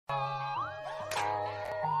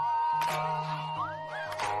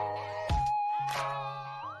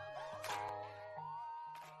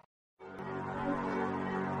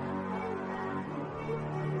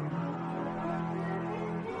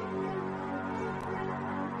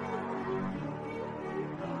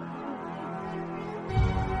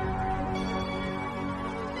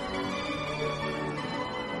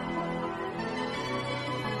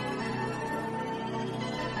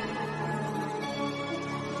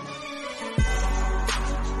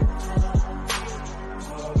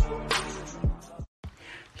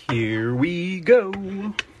Here we go.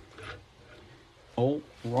 All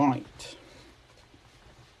right.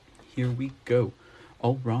 Here we go.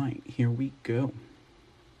 All right. Here we go.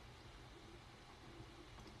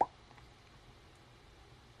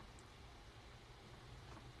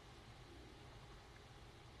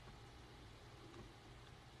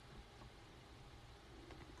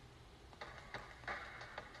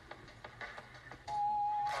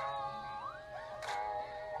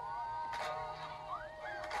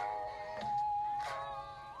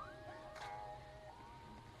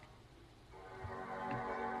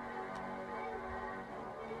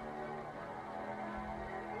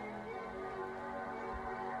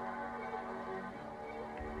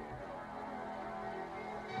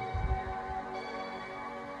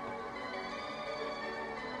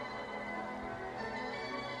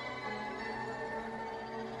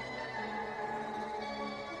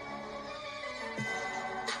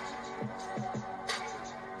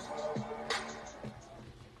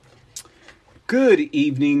 Good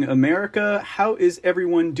evening, America. How is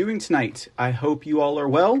everyone doing tonight? I hope you all are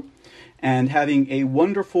well and having a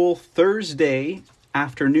wonderful Thursday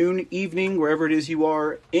afternoon, evening, wherever it is you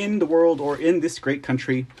are in the world or in this great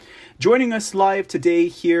country. Joining us live today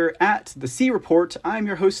here at the C Report, I'm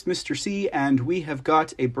your host, Mr. C, and we have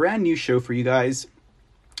got a brand new show for you guys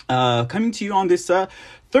coming to you on this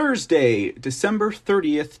Thursday, December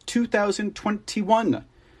 30th, 2021.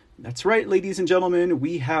 That's right, ladies and gentlemen,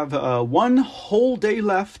 we have one whole day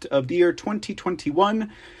left of the year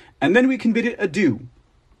 2021, and then we can bid it adieu,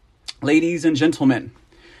 ladies and gentlemen.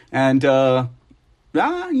 And,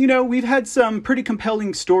 we've had some pretty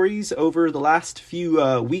compelling stories over the last few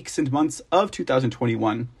weeks and months of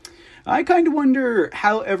 2021. I kind of wonder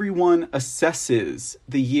how everyone assesses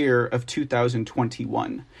the year of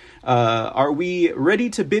 2021. Are we ready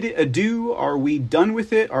to bid it adieu? Are we done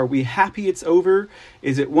with it? Are we happy it's over?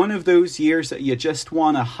 Is it one of those years that you just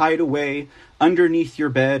want to hide away underneath your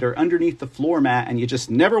bed or underneath the floor mat and you just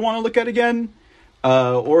never want to look at again?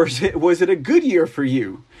 Or was it a good year for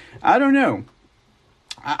you? I don't know.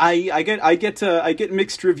 I get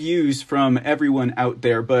mixed reviews from everyone out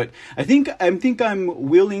there, but I think I'm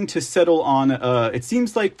willing to settle on. It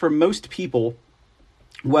seems like for most people,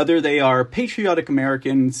 whether they are patriotic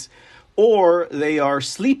Americans or they are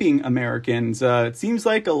sleeping Americans, it seems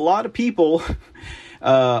like a lot of people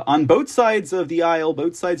on both sides of the aisle,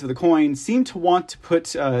 both sides of the coin, seem to want to put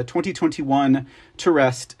 2021 to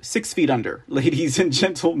rest 6 feet under, ladies and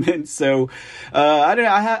gentlemen. So I don't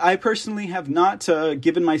know. I personally have not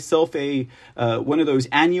given myself a one of those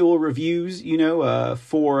annual reviews,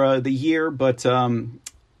 for the year, but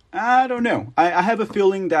I don't know. I have a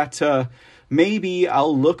feeling that maybe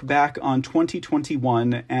I'll look back on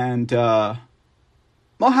 2021 and I'll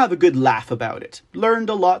have a good laugh about it. Learned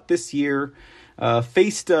a lot this year.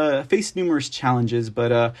 Faced numerous challenges,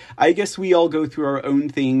 but I guess we all go through our own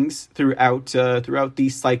things throughout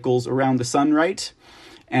these cycles around the sun, right?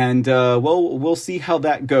 And we'll see how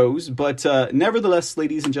that goes. But nevertheless,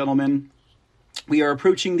 ladies and gentlemen, we are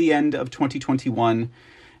approaching the end of 2021,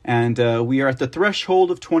 and we are at the threshold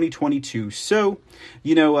of 2022. So,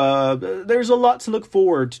 there's a lot to look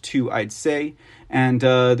forward to, I'd say. And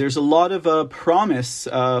there's a lot of promise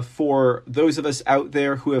for those of us out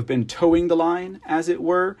there who have been towing the line, as it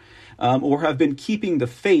were, or have been keeping the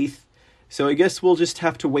faith. So I guess we'll just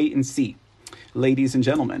have to wait and see, ladies and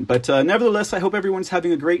gentlemen. But nevertheless, I hope everyone's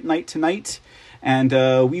having a great night tonight. And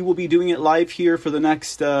we will be doing it live here for the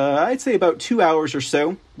next, I'd say about 2 hours or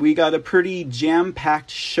so. We got a pretty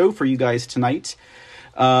jam-packed show for you guys tonight.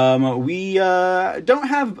 We don't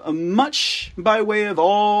have much by way of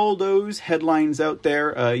all those headlines out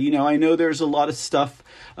there. I know there's a lot of stuff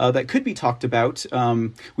that could be talked about.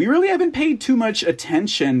 We really haven't paid too much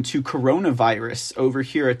attention to coronavirus over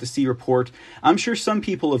here at the C Report. I'm sure some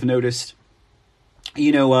people have noticed.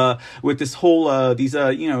 With this whole, they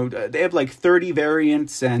have like 30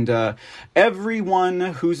 variants, and everyone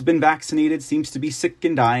who's been vaccinated seems to be sick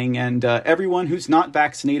and dying, and everyone who's not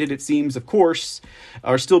vaccinated, it seems, of course,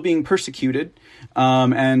 are still being persecuted.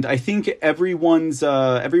 And I think everyone's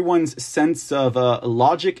sense of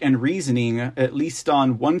logic and reasoning, at least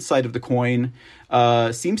on one side of the coin,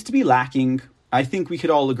 seems to be lacking. I think we could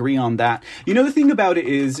all agree on that. The thing about it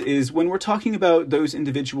is when we're talking about those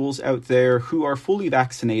individuals out there who are fully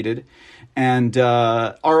vaccinated and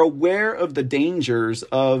are aware of the dangers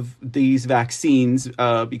of these vaccines,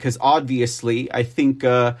 because obviously I think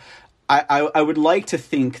I would like to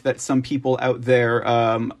think that some people out there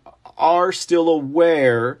are still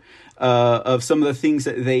aware of some of the things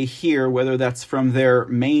that they hear, whether that's from their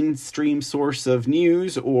mainstream source of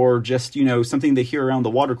news or just, something they hear around the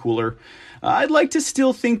water cooler. I'd like to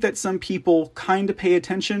still think that some people kind of pay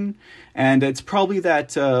attention, and it's probably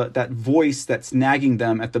that voice that's nagging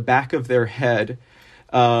them at the back of their head.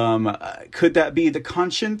 Could that be the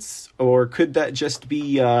conscience, or could that just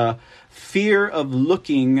be fear of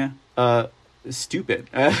looking stupid?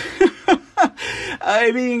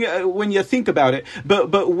 I mean, when you think about it,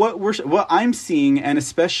 but what I'm seeing, and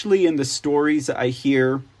especially in the stories I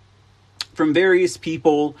hear from various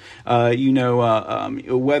people,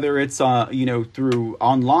 whether it's through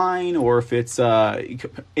online, or if it's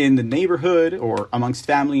in the neighborhood or amongst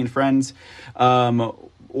family and friends,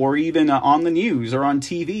 or even on the news or on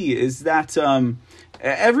TV, is that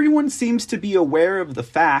everyone seems to be aware of the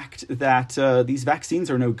fact that these vaccines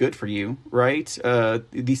are no good for you, right?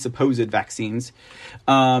 These supposed vaccines.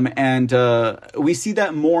 And we see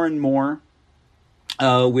that more and more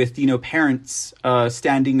with, parents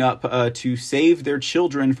standing up to save their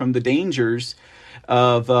children from the dangers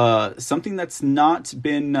of something that's not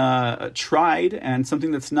been tried and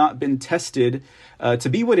something that's not been tested to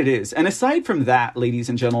be what it is. And aside from that, ladies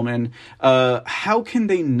and gentlemen, how can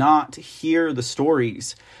they not hear the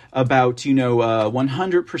stories about,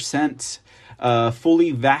 100%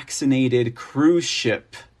 fully vaccinated cruise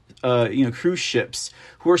ships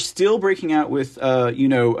who are still breaking out with,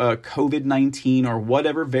 COVID-19 or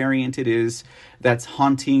whatever variant it is that's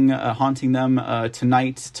haunting them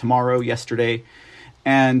tonight, tomorrow, yesterday.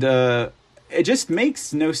 And it just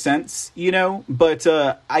makes no sense, but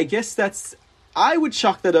I guess I would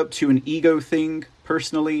chalk that up to an ego thing,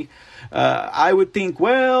 personally. I would think,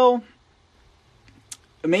 well,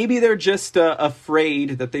 maybe they're just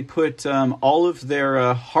afraid that they put all of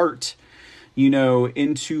their heart,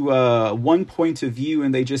 into one point of view,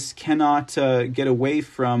 and they just cannot get away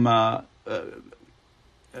from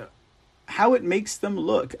how it makes them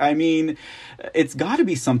look. I mean, it's got to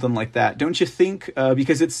be something like that, don't you think?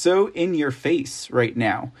 Because it's so in your face right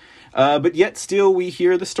now. But yet still we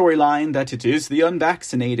hear the storyline that it is the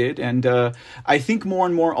unvaccinated. And I think more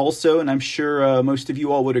and more also, and I'm sure most of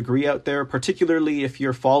you all would agree out there, particularly if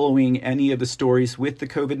you're following any of the stories with the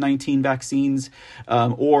COVID-19 vaccines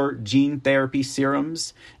or gene therapy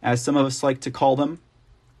serums, as some of us like to call them,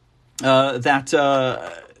 that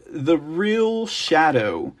the real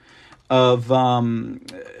shadow of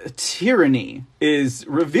tyranny is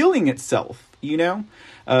revealing itself,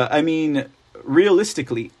 I mean,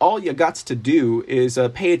 realistically, all you got to do is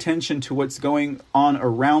pay attention to what's going on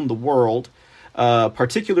around the world,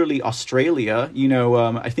 particularly Australia.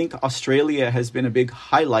 I think Australia has been a big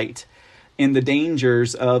highlight in the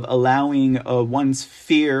dangers of allowing one's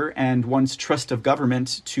fear and one's trust of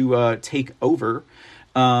government to take over.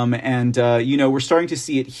 We're starting to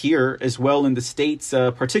see it here as well in the States,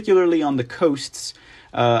 particularly on the coasts.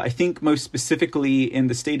 I think most specifically in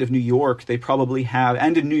the state of New York, they probably have,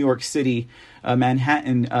 and in New York City,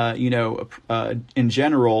 Manhattan, in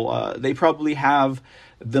general, they probably have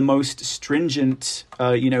the most stringent,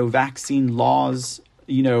 vaccine laws,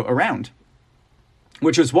 around.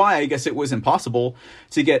 Which is why I guess it was impossible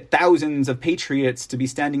to get thousands of patriots to be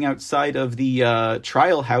standing outside of the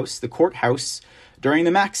trial house, the courthouse, during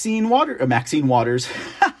the Maxine Waters.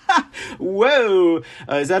 Whoa!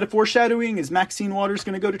 Is that a foreshadowing? Is Maxine Waters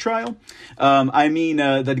going to go to trial?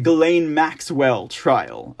 The Ghislaine Maxwell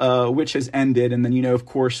trial, which has ended. And then, of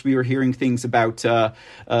course, we were hearing things about,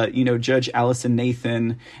 Judge Allison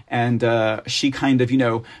Nathan, and she kind of,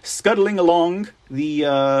 scuttling along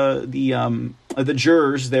the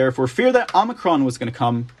jurors there for fear that Omicron was going to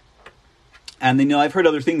come. And then, I've heard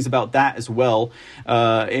other things about that as well,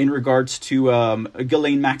 in regards to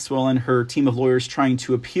Ghislaine Maxwell and her team of lawyers trying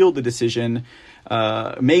to appeal the decision.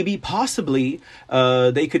 Possibly,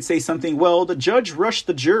 they could say something, well, the judge rushed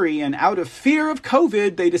the jury, and out of fear of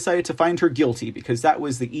COVID, they decided to find her guilty because that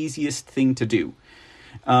was the easiest thing to do.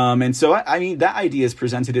 And so, I mean, that idea has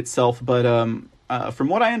presented itself, but from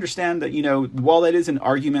what I understand, that, while that is an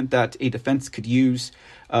argument that a defense could use,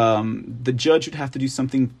 the judge would have to do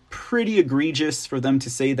something pretty egregious for them to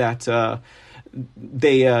say that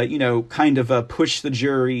they, push the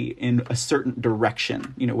jury in a certain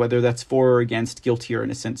direction, whether that's for or against, guilty or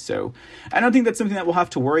innocent. So I don't think that's something that we'll have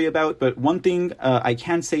to worry about. But one thing I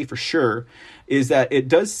can say for sure is that it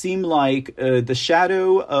does seem like the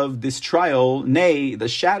shadow of this trial, nay, the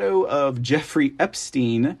shadow of Jeffrey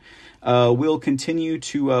Epstein, will continue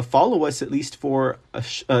to follow us at least for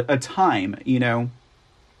a time,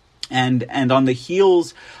 And on the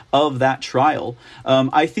heels of that trial,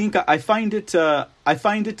 I find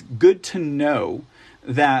it good to know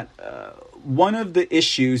that one of the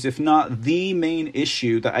issues, if not the main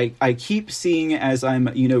issue that I keep seeing as I'm,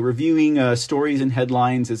 reviewing stories and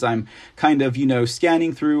headlines, as I'm kind of,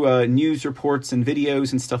 scanning through news reports and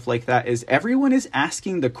videos and stuff like that, is everyone is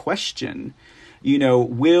asking the question,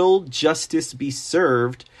 will justice be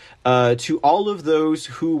served to all of those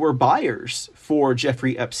who were buyers for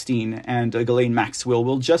Jeffrey Epstein and Ghislaine Maxwell?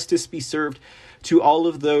 Will justice be served to all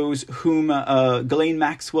of those whom Ghislaine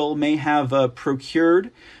Maxwell may have procured,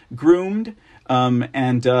 groomed,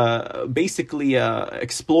 and basically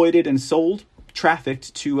exploited and sold,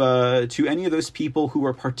 trafficked to any of those people who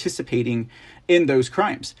were participating in those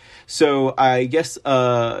crimes? So I guess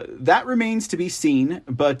that remains to be seen.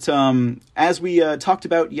 But as we talked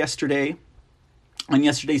about yesterday, on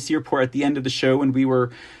yesterday's C Report at the end of the show, when we were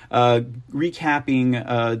recapping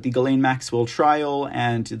the Ghislaine Maxwell trial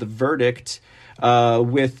and the verdict,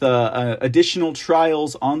 with additional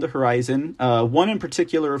trials on the horizon. One in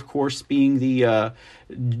particular, of course, being the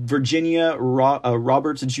Virginia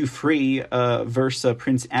Roberts Giuffre versus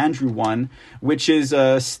Prince Andrew one, which is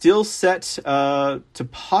still set to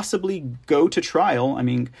possibly go to trial. I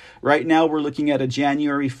mean, right now we're looking at a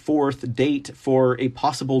January 4th date for a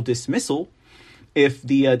possible dismissal, if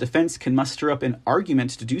the defense can muster up an argument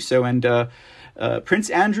to do so. And Prince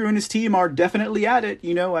Andrew and his team are definitely at it.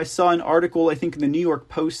 I saw an article, I think in the New York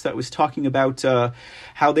Post, that was talking about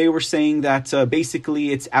how they were saying that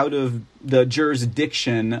basically it's out of the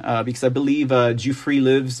jurisdiction because I believe Giuffre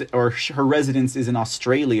lives, or her residence is in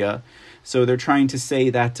Australia. So they're trying to say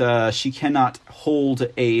that she cannot hold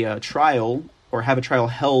a trial or have a trial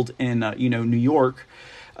held in, New York.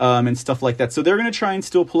 And stuff like that. So they're going to try and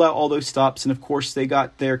still pull out all those stops. And of course, they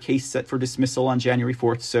got their case set for dismissal on January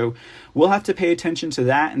 4th. So we'll have to pay attention to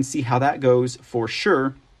that and see how that goes for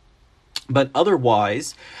sure. But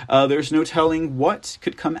otherwise, there's no telling what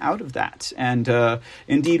could come out of that. And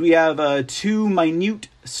indeed, we have two minute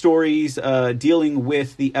stories dealing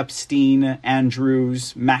with the Epstein,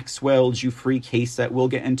 Andrews, Maxwell, Giuffre case that we'll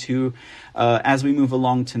get into as we move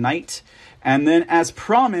along tonight. And then, as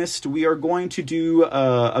promised, we are going to do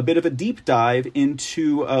a bit of a deep dive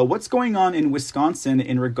into what's going on in Wisconsin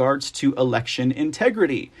in regards to election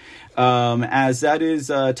integrity, as that is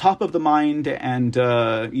top of the mind and,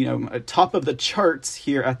 top of the charts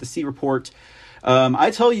here at the C Report. I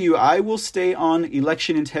tell you, I will stay on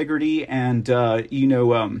election integrity and,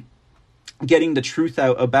 getting the truth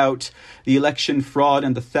out about the election fraud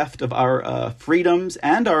and the theft of our freedoms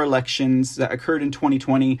and our elections that occurred in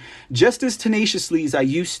 2020, just as tenaciously as I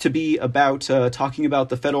used to be about talking about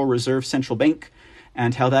the Federal Reserve Central Bank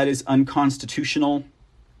and how that is unconstitutional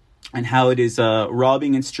and how it is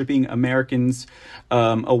robbing and stripping Americans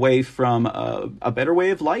away from a better way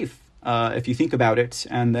of life. If you think about it.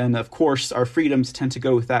 And then, of course, our freedoms tend to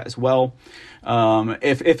go with that as well.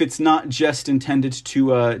 If it's not just intended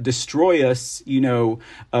to destroy us,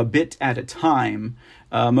 a bit at a time,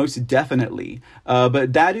 most definitely.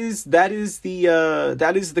 But that is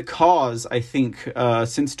the cause, I think,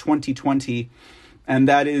 since 2020. And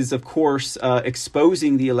that is, of course,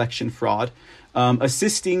 exposing the election fraud,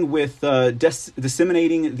 assisting with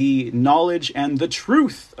disseminating the knowledge and the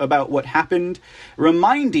truth about what happened,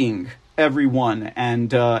 reminding everyone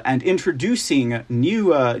and introducing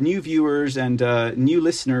new viewers and new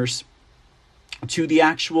listeners to the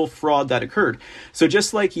actual fraud that occurred. So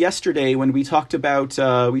just like yesterday when we talked about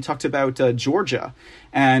Georgia,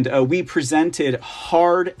 and we presented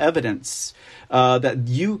hard evidence that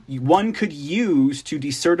one could use to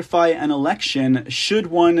decertify an election should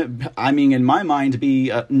one, in my mind,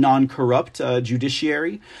 be non-corrupt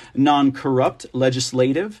judiciary, non-corrupt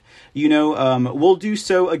legislative. We'll do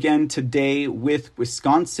so again today with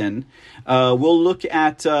Wisconsin. We'll look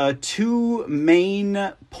at two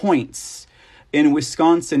main points in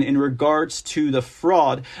Wisconsin in regards to the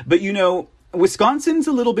fraud. But, Wisconsin's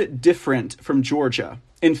a little bit different from Georgia.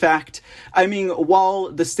 In fact, while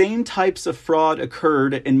the same types of fraud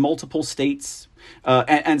occurred in multiple states,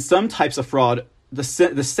 and some types of fraud, the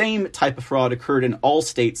same type of fraud occurred in all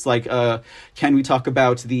states, like can we talk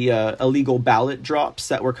about the illegal ballot drops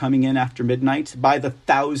that were coming in after midnight by the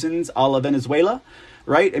thousands a la Venezuela,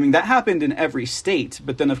 right? That happened in every state.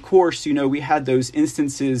 But then, of course, we had those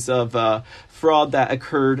instances of fraud that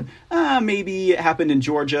occurred. Maybe it happened in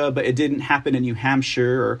Georgia, but it didn't happen in New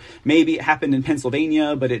Hampshire. Or maybe it happened in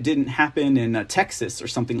Pennsylvania, but it didn't happen in Texas or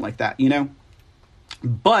something like that,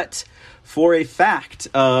 But for a fact,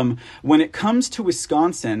 when it comes to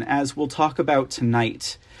Wisconsin, as we'll talk about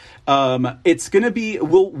tonight, It's going to be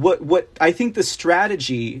what I think the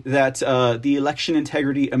strategy that the Election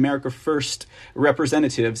Integrity America First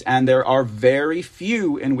representatives, and there are very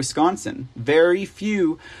few in Wisconsin, very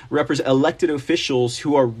few elected officials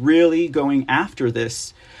who are really going after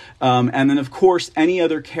this. And then, of course, any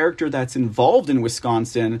other character that's involved in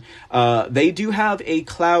Wisconsin, they do have a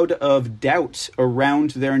cloud of doubt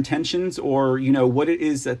around their intentions, or, what it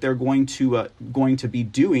is that they're going to be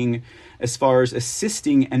doing as far as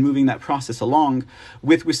assisting and moving that process along.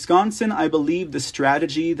 With Wisconsin, I believe the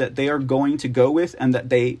strategy that they are going to go with, and that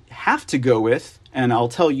they have to go with, and I'll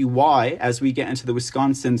tell you why as we get into the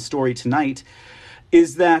Wisconsin story tonight,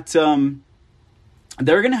 is that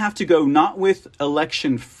they're going to have to go not with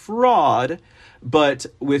election fraud, but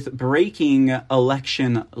with breaking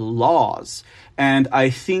election laws. And I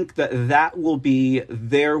think that will be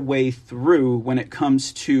their way through when it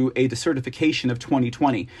comes to a decertification of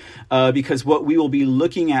 2020. Because what we will be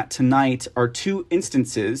looking at tonight are two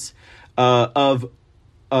instances of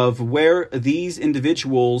where these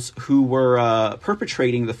individuals who were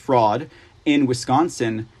perpetrating the fraud in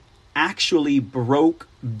Wisconsin actually broke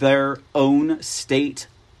their own state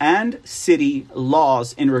and city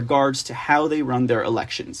laws in regards to how they run their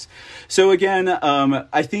elections. So again,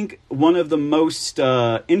 I think one of the most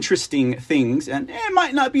interesting things, and it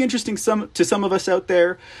might not be interesting to some of us out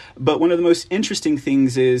there, but one of the most interesting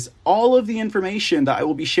things is all of the information that I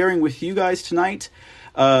will be sharing with you guys tonight.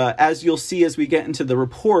 As you'll see as we get into the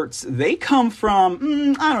reports, they come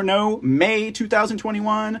from, May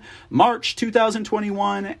 2021, March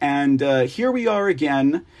 2021, and here we are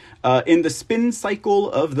again in the spin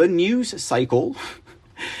cycle of the news cycle.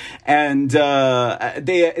 And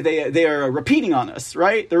they are repeating on us,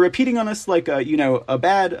 right? They're repeating on us like a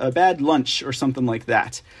bad lunch or something like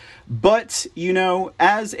that. But,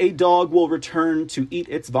 as a dog will return to eat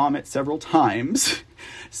its vomit several times,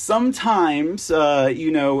 sometimes,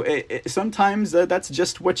 sometimes that's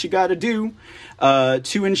just what you got to do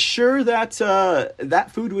to ensure that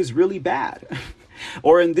that food was really bad.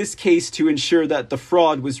 Or in this case, to ensure that the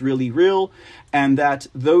fraud was really real, and that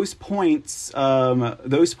those points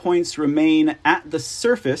remain at the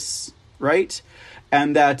surface, right?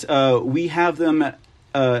 And that we have them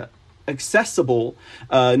accessible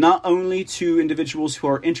not only to individuals who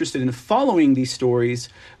are interested in following these stories,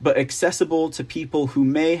 but accessible to people who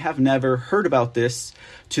may have never heard about this,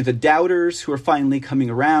 to the doubters who are finally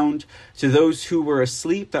coming around, to those who were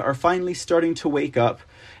asleep that are finally starting to wake up.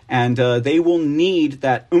 And they will need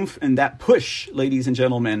that oomph and that push, ladies and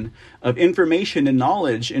gentlemen, of information and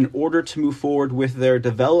knowledge in order to move forward with their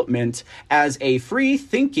development as a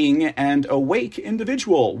free-thinking and awake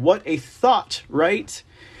individual. What a thought, right?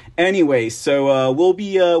 Anyway, so we'll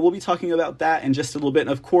be talking about that in just a little bit. And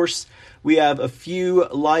of course, we have a few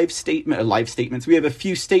statements. We have a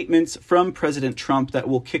few statements from President Trump that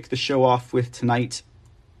we'll kick the show off with tonight.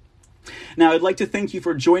 Now, I'd like to thank you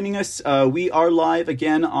for joining us. We are live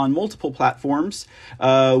again on multiple platforms.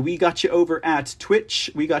 We got you over at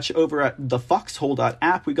Twitch. We got you over at the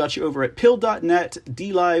foxhole.app. We got you over at pill.net,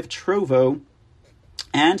 DLive, Trovo,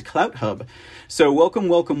 and CloutHub. So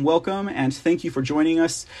welcome, and thank you for joining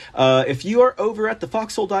us. If you are over at the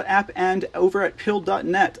foxhole.app and over at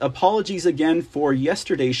pill.net, apologies again for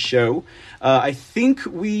yesterday's show. I think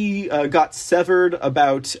we got severed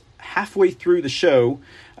about halfway through the show.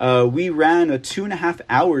 We ran 2.5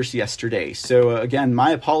 hours yesterday. So again,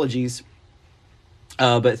 my apologies.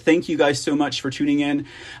 But thank you guys so much for tuning in.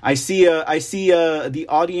 I see the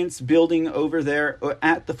audience building over there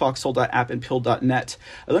at the foxhole.app and pill.net.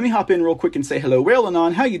 Let me hop in real quick and say hello.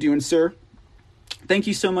 Railanon, how you doing, sir? Thank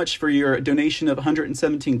you so much for your donation of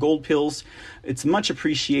 117 gold pills. It's much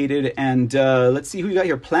appreciated. And let's see who we got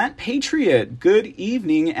here. Plant Patriot, good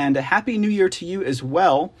evening and a happy new year to you as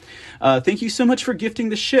well. Thank you so much for gifting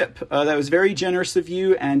the ship. That was very generous of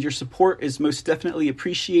you, and your support is most definitely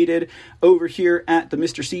appreciated over here at the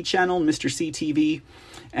Mr. C channel, Mr. C TV.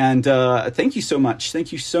 And thank you so much.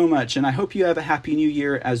 Thank you so much. And I hope you have a happy new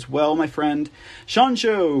year as well, my friend.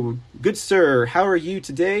 Shanjo, good sir. How are you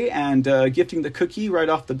today? And gifting the cookie right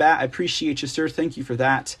off the bat. I appreciate you, sir. Thank you for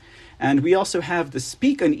that. And we also have the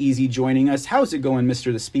Speak Uneasy joining us. How's it going,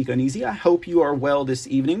 Mr. The Speak Uneasy? I hope you are well this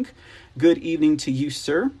evening. Good evening to you,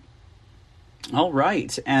 sir. All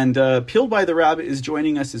right. And Pilled by the Rabbit is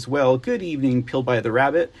joining us as well. Good evening, Pilled by the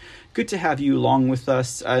Rabbit. Good to have you along with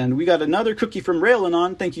us. And we got another cookie from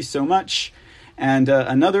Railanon. Thank you so much. And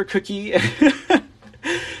another cookie.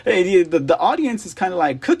 Hey, the audience is kind of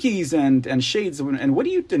like cookies and shades. And what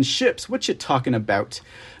do you, and ships? What you talking about?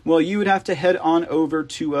 Well, you would have to head on over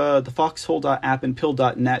to the foxhole.app and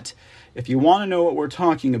pill.net if you want to know what we're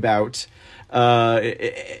talking about.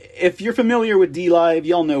 If you're familiar with DLive,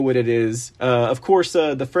 y'all know what it is. Of course,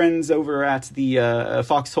 the friends over at the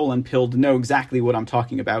Foxhole and Pilled know exactly what I'm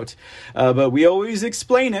talking about. But we always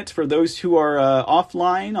explain it for those who are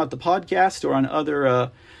offline on the podcast or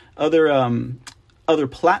on other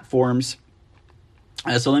platforms.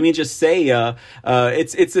 So let me just say,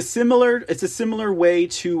 it's a similar way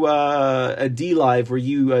to a DLive where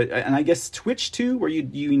you and I guess Twitch too, where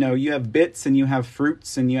you have bits and you have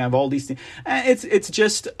fruits and you have all these things. It's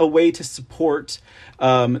just a way to support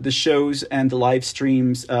the shows and the live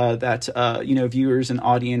streams that viewers and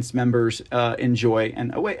audience members enjoy,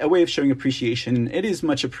 and a way of showing appreciation. It is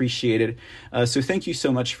much appreciated. So thank you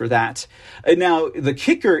so much for that. Now the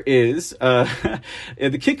kicker is that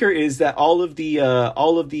all of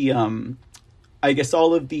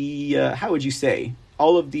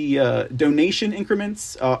the donation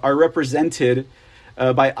increments are represented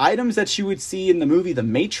by items that you would see in the movie The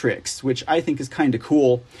Matrix, which I think is kind of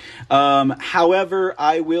cool. However,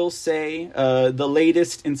 I will say the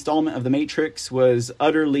latest installment of The Matrix was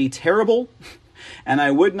utterly terrible, and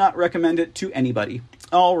I would not recommend it to anybody.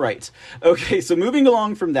 All right. Okay, so moving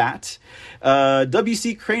along from that,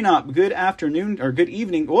 WC Cranop, good afternoon, or good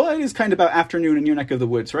evening. Well, it is kind of about afternoon in your neck of the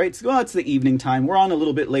woods, right? Well, it's the evening time. We're on a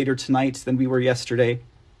little bit later tonight than we were yesterday.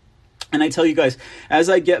 And I tell you guys, as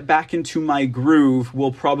I get back into my groove,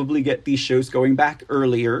 we'll probably get these shows going back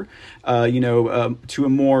earlier, to a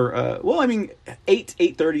more,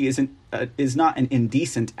 8:30 is not an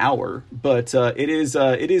indecent hour, but it is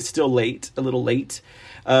still late, a little late.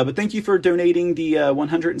 But thank you for donating the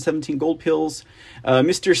 117 gold pills.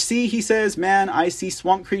 Mr. C, he says, man, I see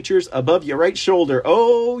swamp creatures above your right shoulder.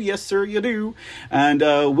 Oh, yes, sir, you do. And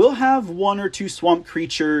we'll have one or two swamp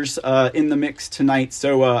creatures in the mix tonight.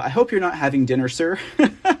 So I hope you're not having dinner, sir.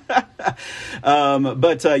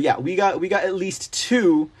 But we got at least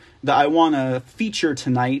two that I want to feature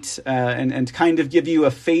tonight and kind of give you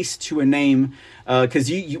a face to a name.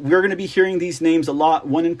 Because we're going to be hearing these names a lot,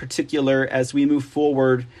 one in particular, as we move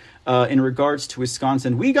forward in regards to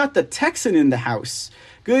Wisconsin. We got the Texan in the house.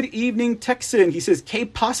 Good evening, Texan. He says, "K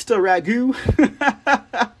pasta ragu."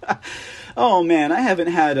 Oh man, I haven't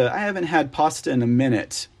had pasta in a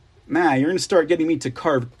minute. Man, you're going to start getting me to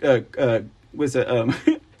crave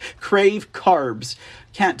carbs.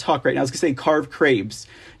 Can't talk right now. I was going to say carve crabes.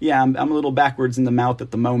 Yeah, I'm a little backwards in the mouth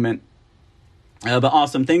at the moment. But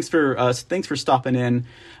awesome. Thanks for stopping in,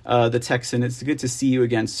 the Texan. It's good to see you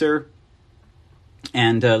again, sir.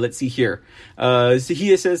 And let's see here.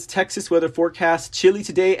 Zahia says, Texas weather forecast, chilly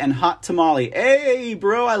today and hot tamale. Hey,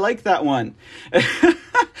 bro, I like that one.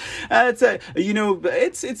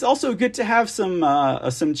 It's also good to have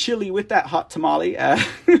some chili with that hot tamale.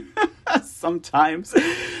 Sometimes.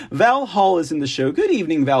 Val Hall is in the show. Good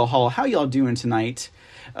evening, Val Hall. How y'all doing tonight?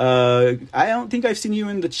 I don't think I've seen you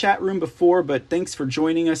in the chat room before, but thanks for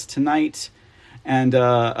joining us tonight. And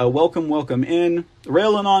welcome in.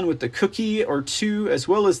 Railing on with the cookie or two, as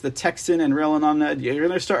well as the Texan, and railing on that. You're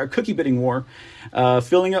going to start a cookie bidding war.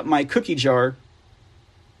 Filling up my cookie jar.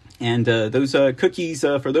 And those cookies,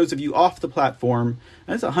 for those of you off the platform,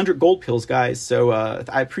 that's 100 gold pills, guys. So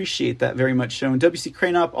I appreciate that very much. Shown WC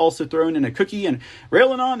Cranop also throwing in a cookie, and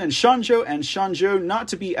railing on, and Shanjo not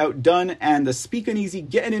to be outdone, and the Speakin' Easy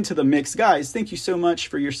getting into the mix. Guys, thank you so much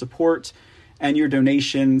for your support and your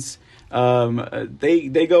donations.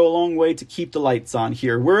 They go a long way to keep the lights on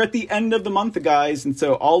here. We're at the end of the month, guys, and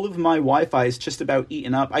so all of my Wi-Fi is just about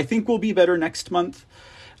eaten up. I think we'll be better next month.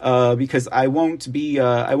 Because I won't be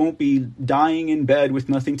dying in bed with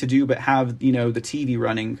nothing to do but have, the TV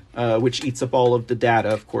running, which eats up all of the data,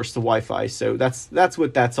 of course, the Wi-Fi. So that's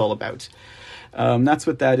what that's all about. That's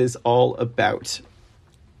what that is all about.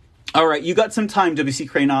 All right, you got some time, WC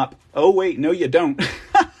Cranop. Oh, wait, no, you don't.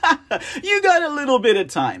 You got a little bit of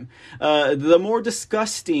time. The more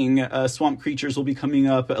disgusting swamp creatures will be coming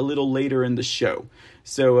up a little later in the show.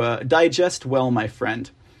 So digest well, my friend.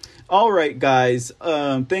 All right, guys,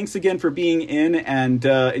 thanks again for being in, and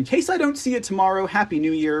in case I don't see you tomorrow, Happy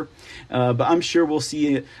New Year, but I'm sure we'll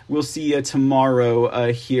see you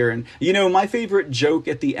tomorrow here. And, my favorite joke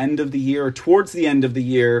at the end of the year, or towards the end of the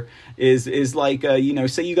year, is like,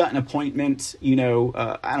 say you got an appointment,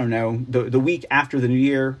 I don't know, the week after the new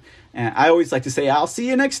year, and I always like to say, I'll see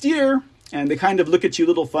you next year, and they kind of look at you a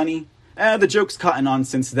little funny. The joke's cotton on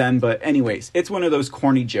since then, but anyways, it's one of those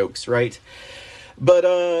corny jokes, right? But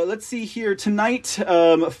let's see here. Tonight,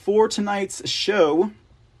 for tonight's show,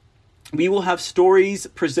 we will have stories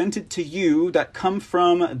presented to you that come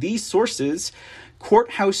from these sources: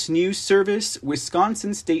 Courthouse News Service,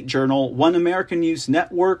 Wisconsin State Journal, One American News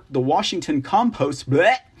Network, the Washington Compost,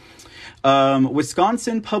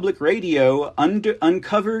 Wisconsin Public Radio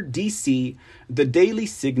uncovered DC, the Daily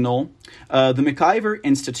Signal, the MacIver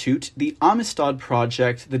Institute, the Amistad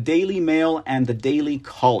Project, the Daily Mail, and the Daily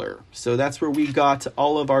Caller. So that's where we got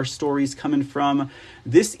all of our stories coming from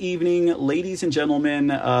this evening, ladies and gentlemen,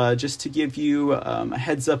 just to give you a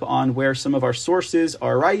heads up on where some of our sources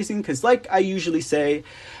are rising, because like I usually say,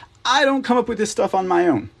 I don't come up with this stuff on my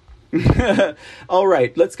own. All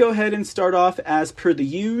right, let's go ahead and start off as per the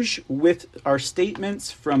usual with our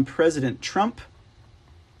statements from President Trump.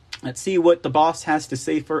 Let's see what the boss has to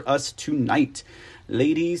say for us tonight,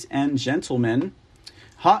 ladies and gentlemen.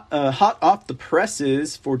 Hot off the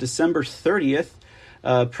presses for December 30th,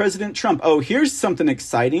 President Trump. Oh, here's something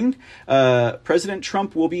exciting. President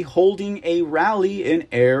Trump will be holding a rally in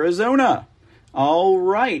Arizona. All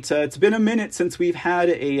right. It's been a minute since we've had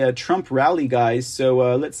a Trump rally, guys.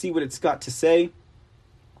 So let's see what it's got to say.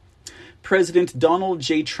 President Donald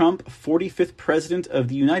J. Trump, 45th President of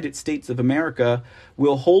the United States of America,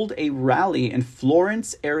 will hold a rally in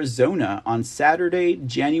Florence, Arizona on Saturday,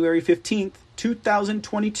 January 15th,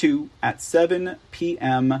 2022 at 7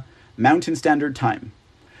 p.m. Mountain Standard Time.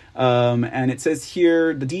 And it says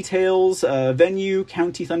here the details, venue,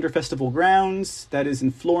 County Thunder Festival grounds, that is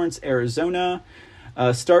in Florence, Arizona.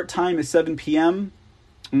 Start time is 7 p.m.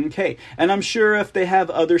 Okay, and I'm sure if they have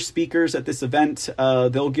other speakers at this event,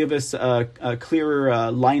 they'll give us a clearer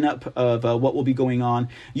lineup of what will be going on.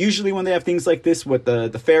 Usually when they have things like this, with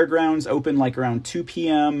the fairgrounds open like around 2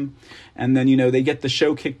 p.m., and then, they get the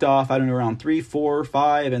show kicked off, I don't know, around 3, 4,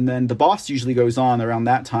 5, and then the boss usually goes on around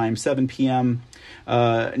that time, 7 p.m.,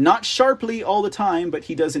 not sharply all the time, but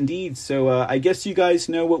he does indeed. So I guess you guys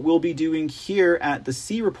know what we'll be doing here at the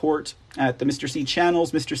C Report, at the Mr. C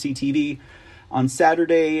channels, Mr. C TV, on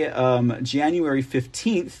Saturday, January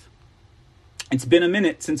 15th. It's been a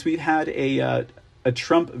minute since we've had a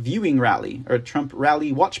Trump viewing rally, or a Trump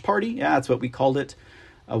rally watch party. Yeah, that's what we called it.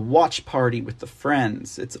 A watch party with the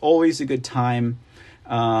friends. It's always a good time.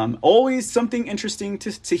 Always something interesting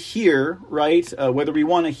to hear, right? Whether we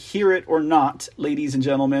want to hear it or not, ladies and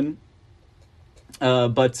gentlemen.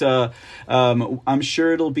 But I'm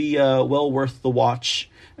sure it'll be well worth the watch.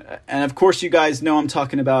 And of course, you guys know I'm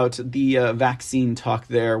talking about the vaccine talk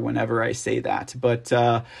there whenever I say that. But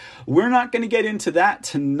we're not going to get into that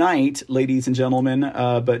tonight, ladies and gentlemen.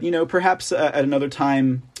 But, perhaps at another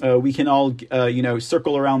time, we can all,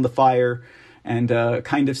 circle around the fire and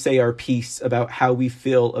kind of say our piece about how we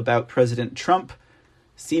feel about President Trump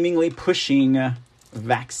seemingly pushing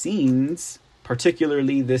vaccines,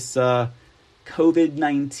 particularly this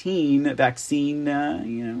COVID-19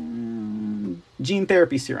 vaccine, gene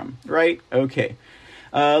therapy serum, right? Okay.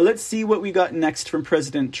 Let's see what we got next from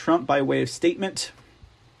President Trump by way of statement.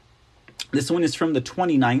 This one is from the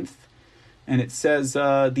 29th, and it says,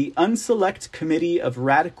 the Unselect Committee of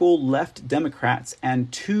Radical Left Democrats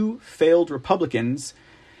and 2 failed Republicans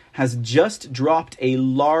has just dropped a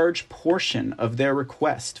large portion of their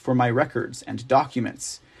request for my records and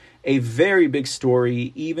documents. A very big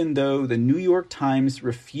story, even though the New York Times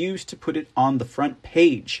refused to put it on the front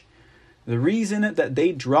page. The reason that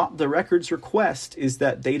they dropped the records request is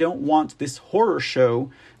that they don't want this horror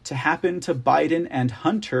show to happen to Biden and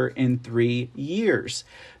Hunter in 3 years.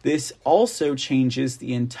 This also changes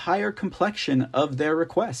the entire complexion of their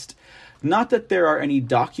request. Not that there are any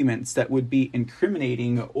documents that would be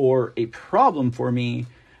incriminating or a problem for me,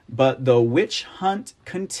 but the witch hunt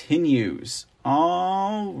continues.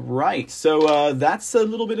 All right. So that's a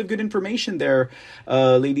little bit of good information there,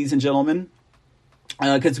 ladies and gentlemen.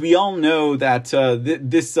 Because we all know that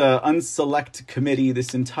this Unselect Committee,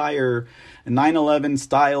 this entire 9/11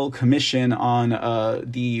 style commission on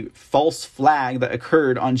the false flag that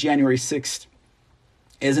occurred on January 6th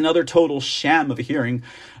is another total sham of a hearing,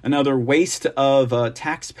 another waste of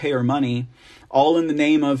taxpayer money, all in the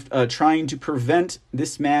name of trying to prevent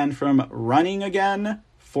this man from running again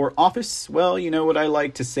for office. Well, you know what I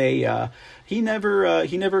like to say, he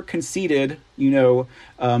never conceded,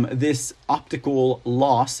 this optical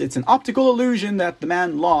loss. It's an optical illusion that the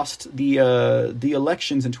man lost the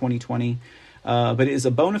elections in 2020, but it is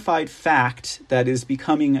a bona fide fact that is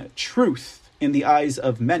becoming truth in the eyes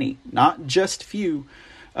of many, not just few,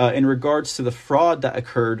 in regards to the fraud that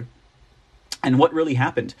occurred and what really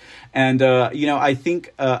happened. And, I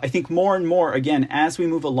think more and more, again, as we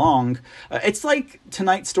move along, it's like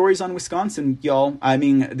tonight's stories on Wisconsin, y'all. I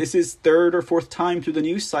mean, this is 3rd or 4th time through the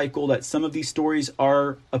news cycle that some of these stories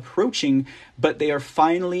are approaching, but they are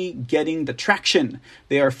finally getting the traction.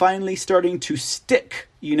 They are finally starting to stick,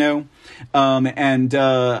 I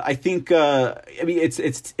think,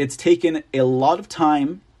 it's taken a lot of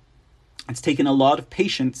time. It's taken a lot of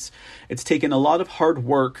patience. It's taken a lot of hard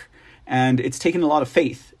work. And it's taken a lot of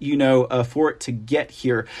faith, for it to get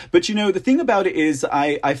here. But, the thing about it is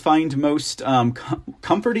I find most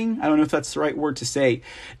comforting, I don't know if that's the right word to say,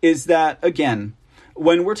 is that, again,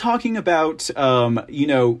 when we're talking about,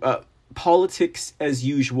 politics as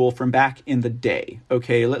usual from back in the day,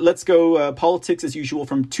 okay, let's go politics as usual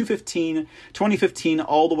from 2015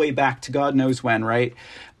 all the way back to God knows when, right?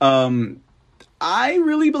 I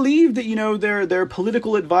really believe that, their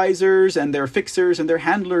political advisors and their fixers and their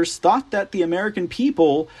handlers thought that the American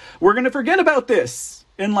people were going to forget about this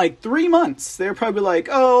in like 3 months. They're probably like,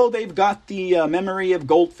 oh, they've got the memory of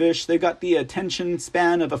goldfish. They've got the attention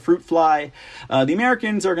span of a fruit fly. The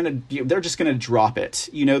Americans they're just going to drop it.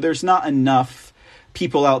 There's not enough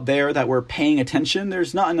people out there that were paying attention.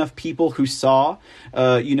 There's not enough people who saw,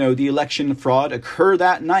 the election fraud occur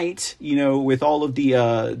that night, with all of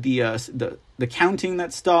the counting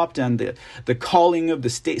that stopped and the calling of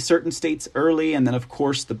certain states early. And then, of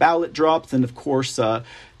course, the ballot drops. And, of course,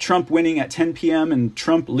 Trump winning at 10 p.m. and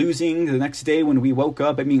Trump losing the next day when we woke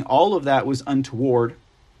up. I mean, all of that was untoward.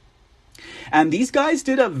 And these guys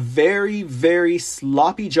did a very, very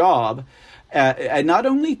sloppy job at not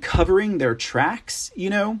only covering their tracks,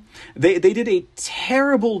 they did a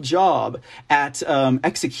terrible job at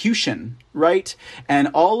execution, right? And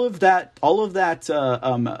all of that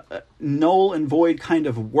null and void kind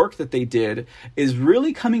of work that they did is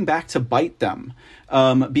really coming back to bite them,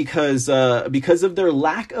 because of their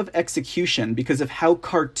lack of execution, because of how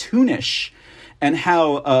cartoonish and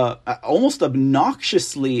how almost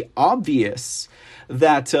obnoxiously obvious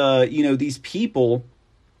that these people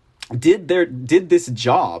did this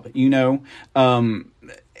job.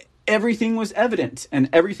 Everything was evident and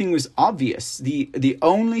everything was obvious. The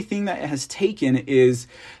only thing that it has taken is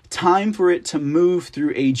time for it to move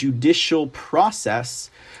through a judicial process,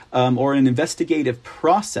 or an investigative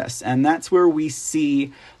process. And that's where we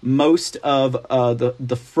see most of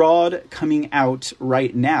the fraud coming out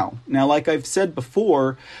right now. Now, like I've said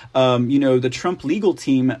before, the Trump legal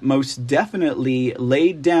team most definitely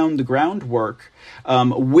laid down the groundwork,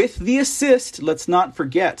 with the assist, let's not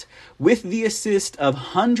forget, with the assist of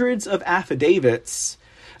hundreds of affidavits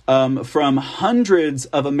from hundreds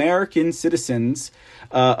of American citizens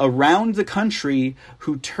around the country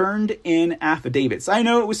who turned in affidavits. I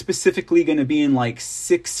know it was specifically going to be in like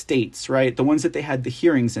 6 states, right? The ones that they had the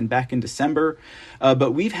hearings in back in December.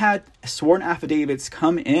 But we've had sworn affidavits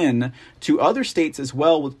come in to other states as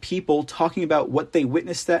well, with people talking about what they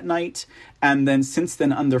witnessed that night. And then since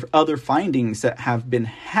then, under other findings that have been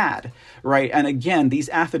had, right? And again, these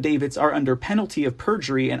affidavits are under penalty of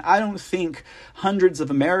perjury. And I don't think hundreds of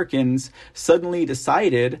Americans suddenly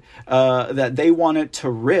decided that they wanted to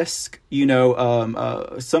risk,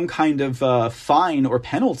 some kind of fine or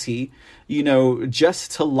penalty,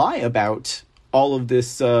 just to lie about all of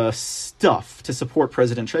this stuff to support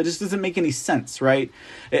President Trump. It just doesn't make any sense, right?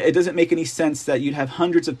 It doesn't make any sense that you'd have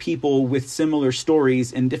hundreds of people with similar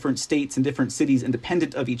stories in different states and different cities,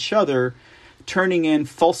 independent of each other, turning in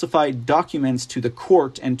falsified documents to the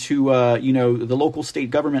court and to, the local state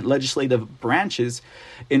government legislative branches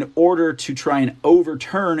in order to try and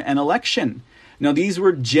overturn an election. Now, these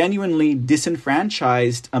were genuinely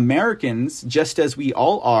disenfranchised Americans, just as we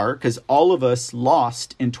all are, because all of us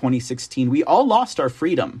lost in 2016. We all lost our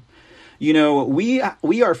freedom. We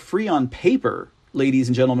are free on paper, ladies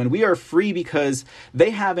and gentlemen. We are free because they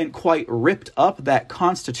haven't quite ripped up that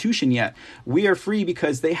Constitution yet. We are free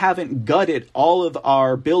because they haven't gutted all of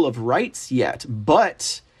our Bill of Rights yet.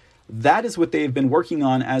 But that is what they've been working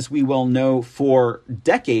on, as we well know, for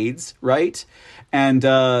decades, right? And,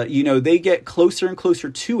 they get closer and closer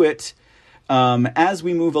to it as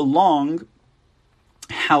we move along.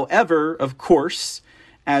 However, of course,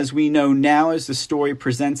 as we know now, as the story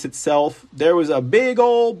presents itself, there was a big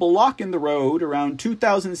old block in the road around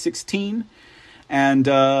 2016. And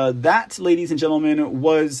that, ladies and gentlemen,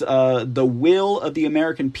 was the will of the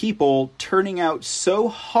American people turning out so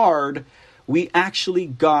hard, we actually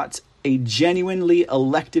got a genuinely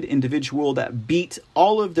elected individual that beat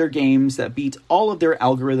all of their games, that beat all of their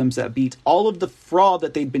algorithms, that beat all of the fraud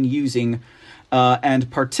that they'd been using. And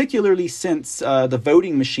particularly since the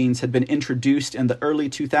voting machines had been introduced in the early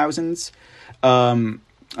 2000s,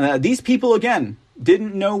 these people, again, did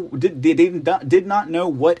not know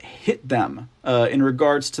what hit them in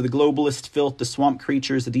regards to the globalist filth, the swamp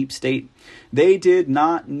creatures, the deep state. They did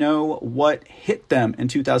not know what hit them in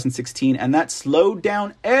 2016, and that slowed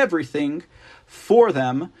down everything for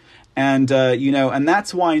them. And and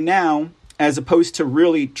that's why now, as opposed to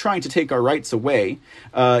really trying to take our rights away,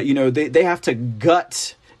 they have to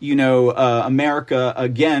gut America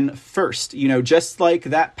again first, just like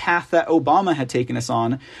that path that Obama had taken us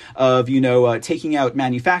on of, taking out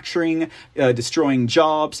manufacturing, destroying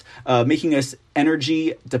jobs, making us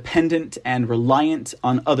energy dependent and reliant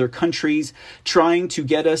on other countries, trying to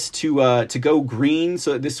get us to go green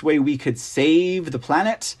so that this way we could save the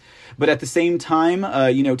planet. But at the same time,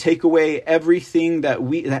 take away everything that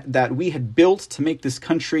we had built to make this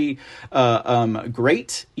country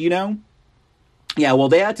great, Yeah, well,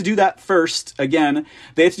 they had to do that first again.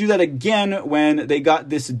 They had to do that again when they got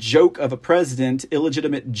this joke of a president,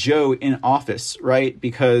 illegitimate Joe, in office, right?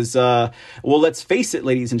 Because, let's face it,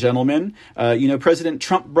 ladies and gentlemen, President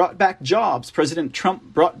Trump brought back jobs. President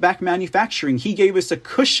Trump brought back manufacturing. He gave us a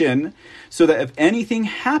cushion so that if anything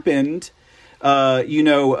happened,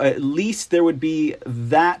 at least there would be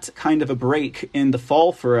that kind of a break in the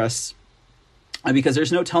fall for us. Because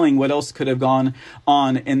there's no telling what else could have gone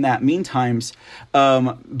on in that meantimes.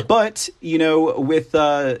 But with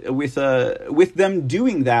them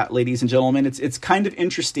doing that, ladies and gentlemen, it's kind of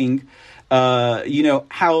interesting,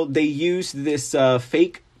 how they use this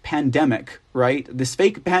fake pandemic, right? This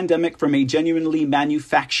fake pandemic from a genuinely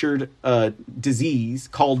manufactured disease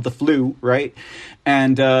called the flu, right?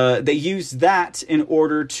 And they use that in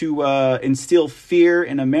order to instill fear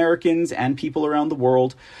in Americans and people around the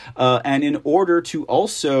world, and in order to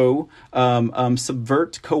also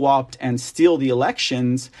subvert, co-opt, and steal the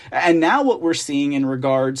elections. And now what we're seeing in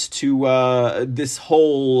regards to this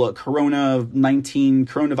whole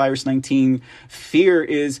coronavirus 19 fear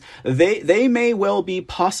is they may well be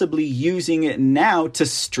possibly using it now to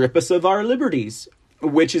strip us of our liberties,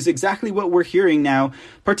 which is exactly what we're hearing now,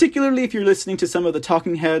 particularly if you're listening to some of the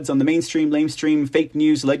talking heads on the mainstream, lamestream, fake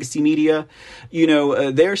news, legacy media.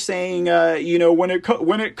 They're saying, when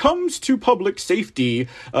it comes to public safety,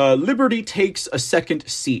 liberty takes a second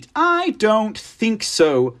seat. I don't think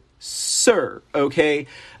so, sir. Okay,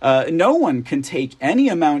 no one can take any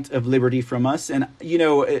amount of liberty from us, and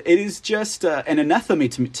it is just an anathema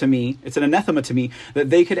to me. It's an anathema to me that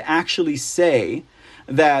they could actually say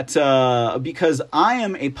that because I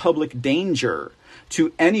am a public danger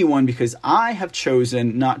to anyone because I have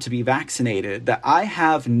chosen not to be vaccinated, that I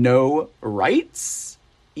have no rights?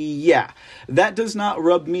 Yeah, that does not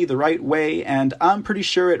rub me the right way, and I'm pretty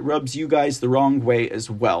sure it rubs you guys the wrong way as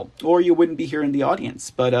well, or you wouldn't be here in the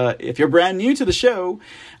audience. But if you're brand new to the show,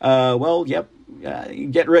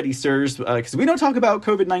 get ready, sirs, because we don't talk about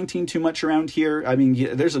COVID-19 too much around here. I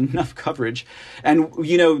mean, there's enough coverage. And,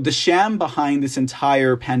 the sham behind this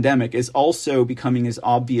entire pandemic is also becoming as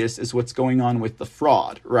obvious as what's going on with the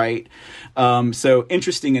fraud, right? So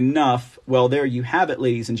interesting enough. Well, there you have it,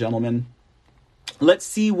 ladies and gentlemen. Let's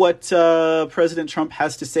see what President Trump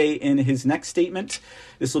has to say in his next statement.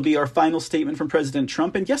 This will be our final statement from President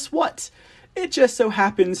Trump. And guess what? It just so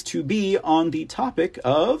happens to be on the topic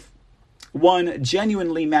of one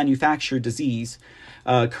genuinely manufactured disease,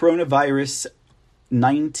 coronavirus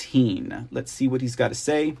 19. Let's see what he's got to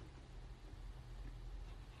say.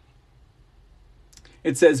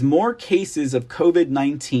 It says more cases of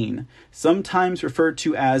COVID-19, sometimes referred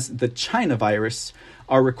to as the China virus,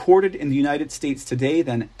 are recorded in the United States today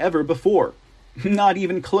than ever before. Not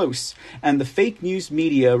even close. And the fake news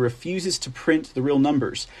media refuses to print the real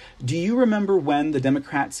numbers. Do you remember when the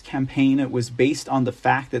Democrats' campaign was based on the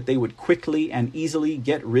fact that they would quickly and easily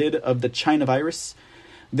get rid of the China virus?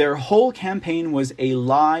 Their whole campaign was a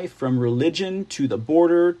lie, from religion to the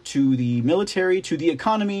border to the military to the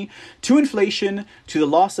economy to inflation to the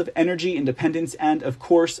loss of energy independence and, of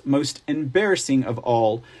course, most embarrassing of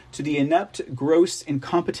all, to the inept, gross,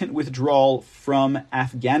 incompetent withdrawal from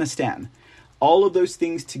Afghanistan. All of those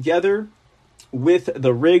things together with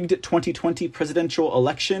the rigged 2020 presidential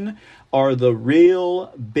election are the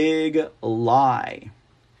real big lie.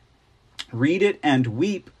 Read it and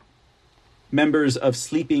weep, members of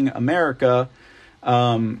Sleeping America.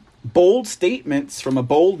 Bold statements from a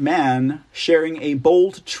bold man sharing a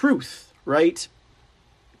bold truth, right?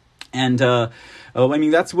 And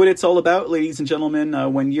that's what it's all about, ladies and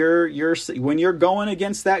gentlemen. When you're going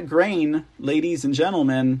against that grain, ladies and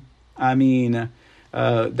gentlemen, that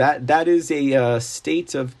is a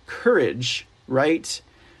state of courage, right?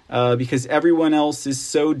 Because everyone else is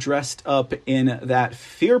so dressed up in that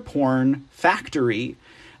fear porn factory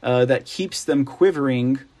that keeps them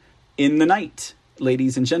quivering in the night,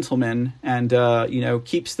 ladies and gentlemen, and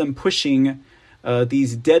keeps them pushing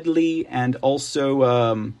these deadly and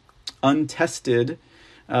also untested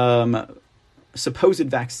supposed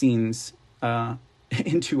vaccines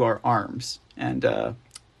into our arms and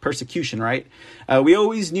persecution, right? We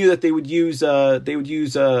always knew that they would use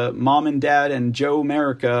Mom and Dad and Joe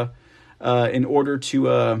America in order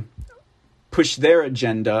to push their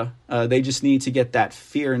agenda. They just need to get that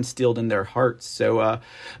fear instilled in their hearts. So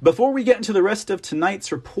before we get into the rest of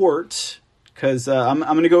tonight's report, because I'm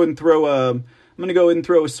going to go and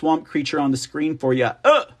throw a swamp creature on the screen for you.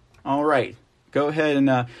 All right, go ahead and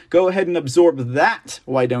absorb that.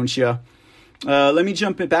 Why don't you? Let me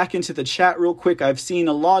jump back into the chat real quick. I've seen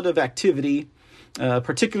a lot of activity,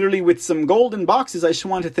 particularly with some golden boxes. I just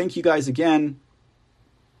want to thank you guys again.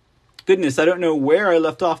 Goodness, I don't know where I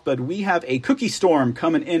left off, but we have a cookie storm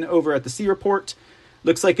coming in over at the Sea Report.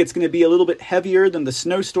 Looks like it's going to be a little bit heavier than the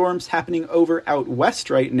snowstorms happening over out west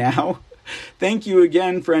right now. Thank you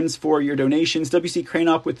again, friends, for your donations. WC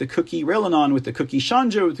Cranop with the cookie, Raylanon with the cookie,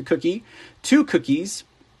 Shanjo with the cookie, 2 cookies.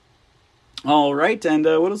 All right, and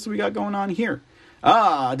what else do we got going on here?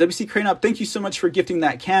 WC Cranop, thank you so much for gifting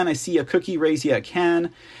that can. I see a cookie, raise you a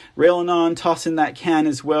can. Raylanon, toss in that can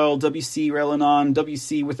as well. WC, Raylanon,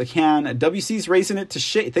 WC with a can. WC's raising it to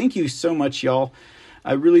shit. Thank you so much, y'all.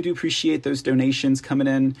 I really do appreciate those donations coming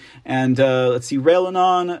in. And let's see,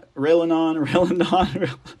 Raylanon.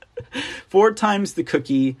 4 times the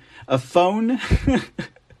cookie. A phone.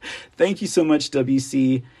 Thank you so much,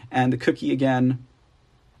 WC. And the cookie again.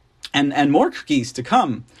 And more cookies to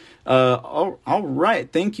come. All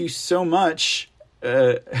right. Thank you so much.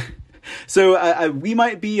 So we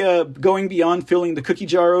might be going beyond filling the cookie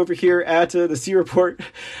jar over here at the Sea Report.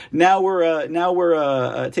 Now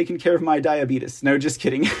we're taking care of my diabetes. No, just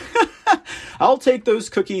kidding. I'll take those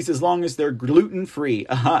cookies as long as they're gluten-free.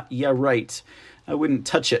 Yeah, right. I wouldn't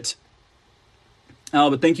touch it.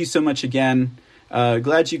 But thank you so much again.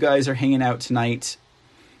 Glad you guys are hanging out tonight.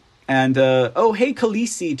 And, hey,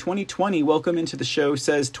 Khaleesi, 2020, welcome into the show,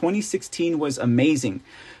 says 2016 was amazing.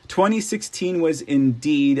 2016 was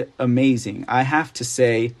indeed amazing. I have to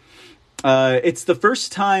say, it's the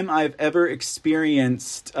first time I've ever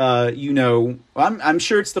experienced, I'm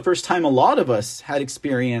sure it's the first time a lot of us had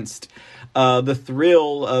experienced the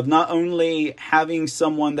thrill of not only having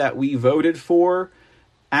someone that we voted for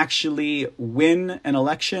actually win an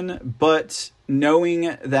election, but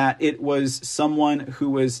knowing that it was someone who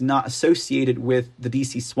was not associated with the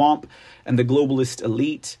DC swamp and the globalist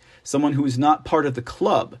elite, someone who was not part of the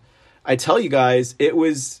club. I tell you guys, it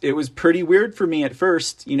was pretty weird for me at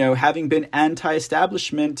first, having been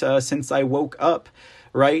anti-establishment since I woke up,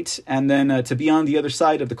 right? And then to be on the other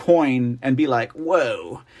side of the coin and be like,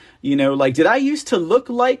 whoa, did I used to look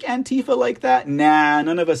like Antifa like that? Nah,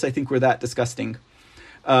 none of us, I think, were that disgusting.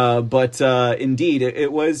 But indeed,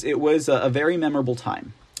 it was a very memorable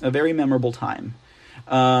time.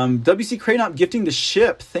 WC Cranop gifting the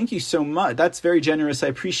ship. Thank you so much. That's very generous. I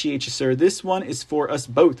appreciate you, sir. This one is for us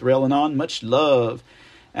both. Raylanon, much love.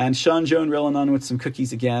 And Sean Joan Raylanon with some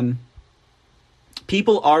cookies again.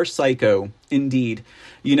 People are psycho, indeed.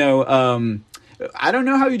 I don't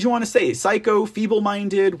know how you want to say it. Psycho,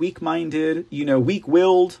 feeble-minded, weak-minded,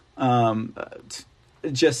 weak-willed,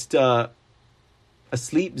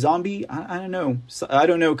 asleep zombie. I don't know. I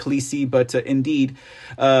don't know, Khaleesi, but indeed,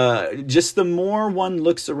 just the more one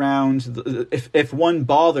looks around, if one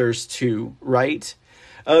bothers to, right?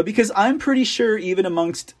 Because I'm pretty sure even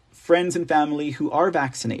amongst friends and family who are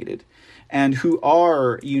vaccinated and who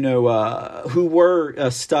are, who were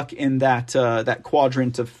stuck in that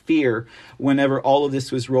quadrant of fear whenever all of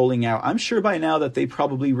this was rolling out, I'm sure by now that they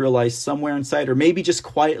probably realized somewhere inside, or maybe just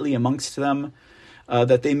quietly amongst them,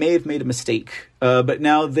 that they may have made a mistake, but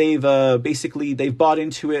now they've bought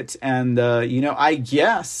into it, and I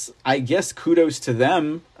guess kudos to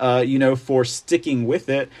them, for sticking with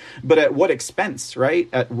it. But at what expense, right?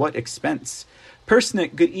 At what expense?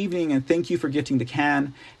 Persnick, good evening, and thank you for gifting the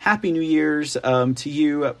can. Happy New Year's to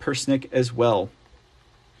you, Persnick, as well.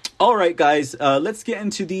 All right, guys, let's get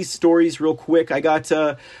into these stories real quick. I got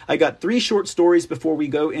 3 short stories before we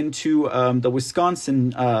go into the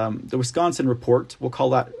Wisconsin report. We'll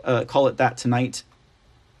call it that tonight.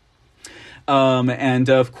 And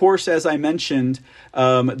of course, as I mentioned,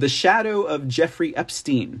 the shadow of Jeffrey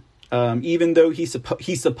Epstein. Even though he's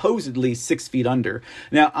supposedly 6 feet under.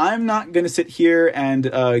 Now, I'm not going to sit here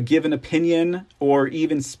and give an opinion or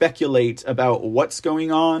even speculate about what's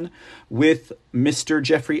going on with Mr.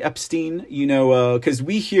 Jeffrey Epstein, because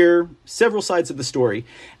we hear several sides of the story.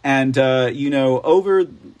 And, over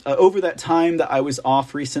that time that I was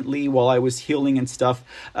off recently while I was healing and stuff,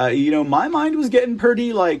 my mind was getting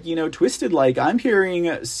pretty, twisted. I'm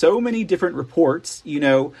hearing so many different reports,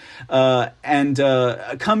 and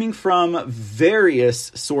coming from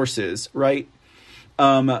various sources, right?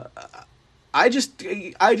 I just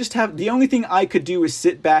have, the only thing I could do is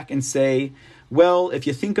sit back and say, Well, if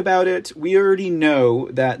you think about it, we already know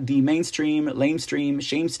that the mainstream, lamestream,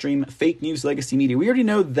 shamestream, fake news legacy media, we already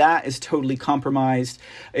know that is totally compromised.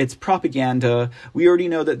 It's propaganda. We already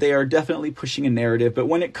know that they are definitely pushing a narrative. But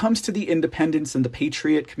when it comes to the independents and the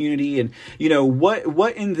patriot community, and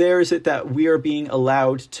what in there is it that we are being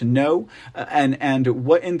allowed to know, and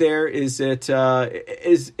what in there is it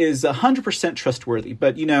is 100% trustworthy.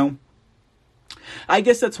 But I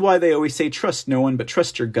guess that's why they always say trust no one but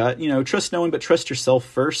trust your gut. Trust no one but trust yourself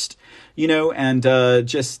first. And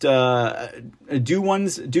just do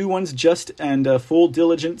one's just and full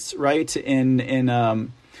diligence, right?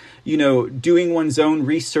 In doing one's own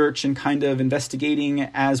research and kind of investigating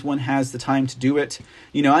as one has the time to do it.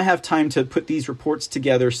 I have time to put these reports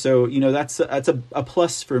together, so that's a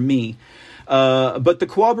plus for me. But the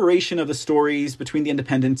corroboration of the stories between the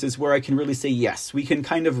independents is where I can really say, yes, we can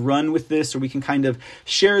kind of run with this, or we can kind of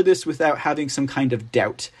share this without having some kind of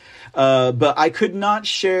doubt. But I could not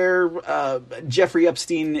share Jeffrey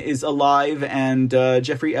Epstein is alive, and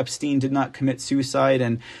Jeffrey Epstein did not commit suicide,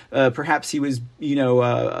 and perhaps he was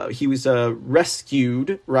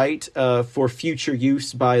rescued, right, for future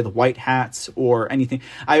use by the White Hats or anything.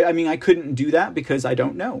 I mean, I couldn't do that because I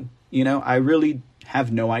don't know. I really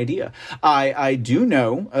have no idea. I do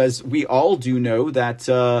know, as we all do know, that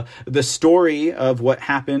the story of what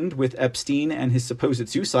happened with Epstein and his supposed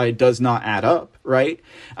suicide does not add up, right?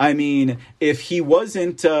 I mean, if he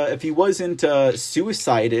wasn't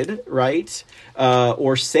suicided, right,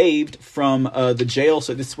 or saved from the jail,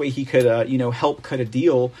 so this way he could help cut a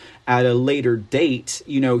deal at a later date,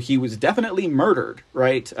 he was definitely murdered,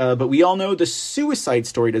 right? But we all know the suicide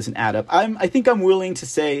story doesn't add up. I think I'm willing to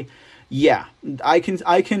say, yeah, I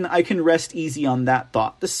can rest easy on that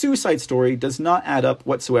thought. The suicide story does not add up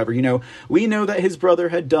whatsoever. We know that his brother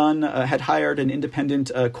had hired an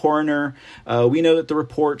independent coroner. We know that the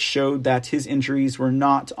report showed that his injuries were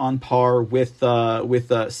not on par with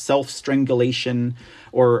self-strangulation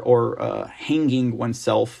or hanging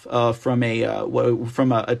oneself from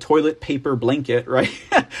a toilet paper blanket, right?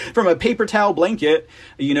 From a paper towel blanket,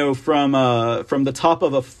 from the top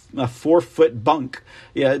of a 4-foot bunk.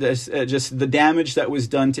 Yeah, just the damage that was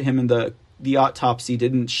done to him in the autopsy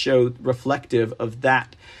didn't show reflective of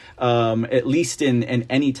that. At least in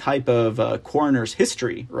any type of coroner's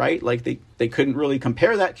history, right? Like they couldn't really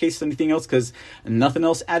compare that case to anything else because nothing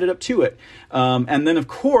else added up to it. And then, of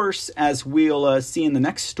course, as we'll see in the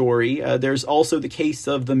next story, there's also the case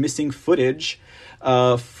of the missing footage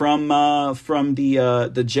from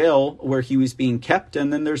the jail where he was being kept,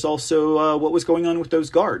 and then there's also what was going on with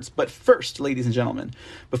those guards. But first, ladies and gentlemen,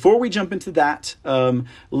 before we jump into that,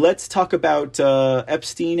 let's talk about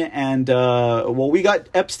Epstein and we got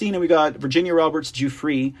Epstein and we got Virginia Roberts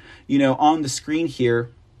Giuffre, on the screen here.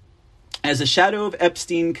 As the shadow of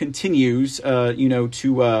Epstein continues,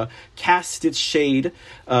 to cast its shade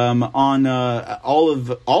on all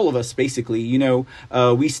of us, basically,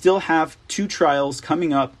 we still have 2 trials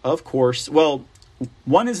coming up, of course. Well,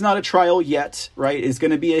 one is not a trial yet, right? It's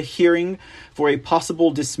going to be a hearing for a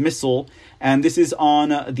possible dismissal, and this is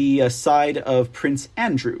on the side of Prince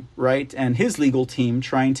Andrew, right, and his legal team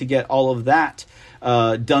trying to get all of that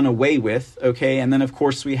done away with, okay? And then, of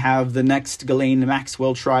course, we have the next Ghislaine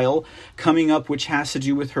Maxwell trial coming up, which has to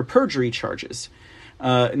do with her perjury charges.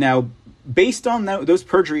 Now, based on those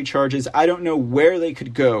perjury charges, I don't know where they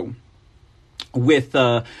could go with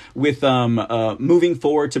moving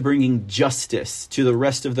forward to bringing justice to the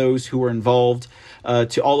rest of those who were involved,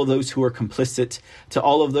 to all of those who were complicit, to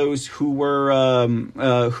all of those who were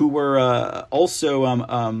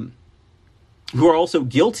also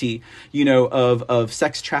guilty, of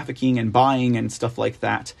sex trafficking and buying and stuff like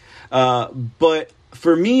that. But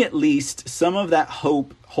for me, at least, some of that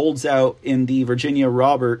hope holds out in the Virginia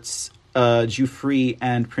Roberts, Giuffre,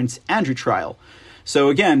 and Prince Andrew trial. So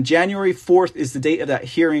again, January 4th is the date of that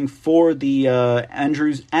hearing for the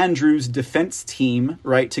Andrews defense team,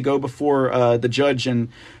 right, to go before the judge and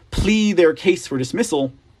plea their case for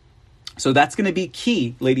dismissal. So that's going to be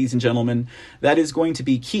key, ladies and gentlemen. That is going to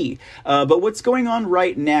be key. But what's going on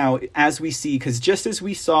right now, as we see, because just as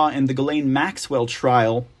we saw in the Ghislaine Maxwell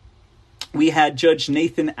trial, we had Judge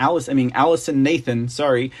Allison Nathan,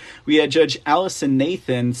 we had Judge Allison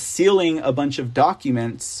Nathan sealing a bunch of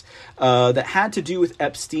documents that had to do with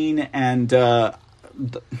Epstein and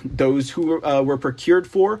those who were procured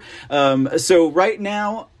for. So right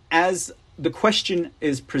now, as the question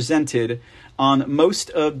is presented on most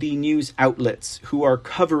of the news outlets who are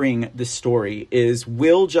covering this story is,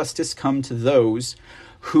 will justice come to those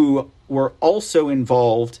who were also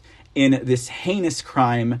involved in this heinous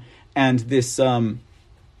crime and this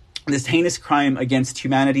this heinous crime against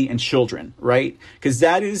humanity and children, right? Because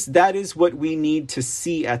that is what we need to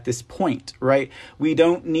see at this point, right? We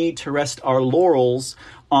don't need to rest our laurels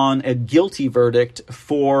on a guilty verdict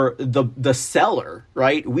for the seller,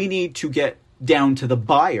 right? We need to get down to the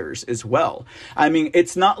buyers as well. I mean,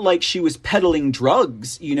 it's not like she was peddling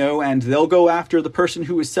drugs, and they'll go after the person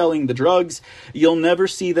who was selling the drugs. You'll never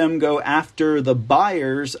see them go after the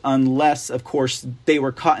buyers unless, of course, they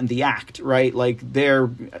were caught in the act, right? Like they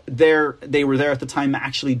were there at the time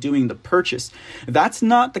actually doing the purchase. That's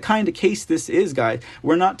not the kind of case this is, guys.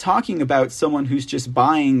 We're not talking about someone who's just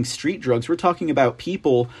buying street drugs. We're talking about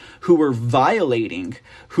people who were violating,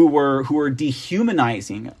 who were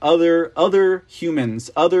dehumanizing other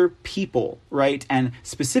humans, other people, right? And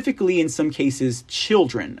specifically in some cases,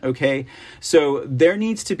 children, okay? So there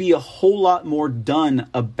needs to be a whole lot more done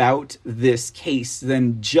about this case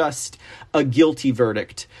than just a guilty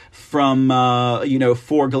verdict from,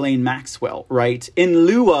 for Ghislaine Maxwell, right? In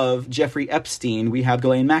lieu of Jeffrey Epstein, we have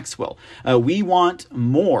Ghislaine Maxwell. We want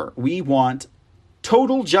more. We want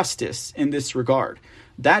total justice in this regard.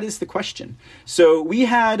 That is the question. So we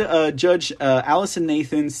had Judge Allison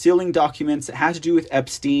Nathan sealing documents that had to do with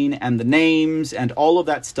Epstein and the names and all of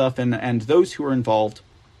that stuff and those who were involved.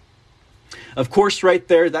 Of course, right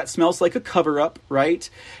there, that smells like a cover-up, right?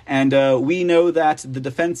 And we know that the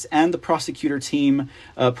defense and the prosecution,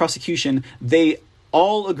 they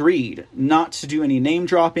all agreed not to do any name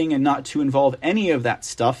dropping and not to involve any of that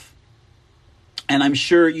stuff. And I'm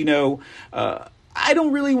sure, I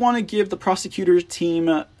don't really want to give the prosecutor's team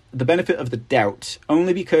the benefit of the doubt,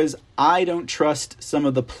 only because I don't trust some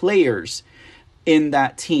of the players in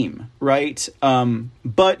that team, right?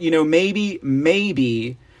 But,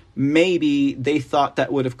 maybe they thought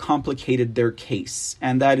that would have complicated their case,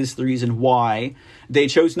 and that is the reason why they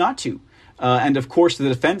chose not to. And of course, the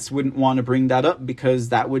defense wouldn't want to bring that up because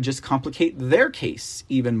that would just complicate their case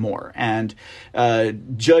even more. And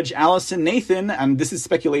Judge Allison Nathan, and this is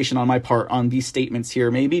speculation on my part on these statements here,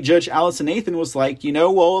 maybe Judge Allison Nathan was like,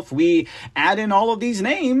 if we add in all of these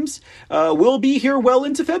names, we'll be here well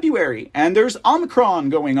into February. And there's Omicron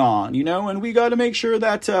going on, and we got to make sure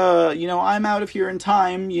that, I'm out of here in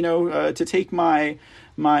time, to take my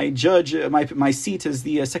judge, my seat as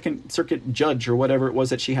the Second Circuit judge or whatever it was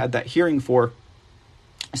that she had that hearing for.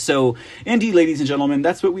 So indeed, ladies and gentlemen,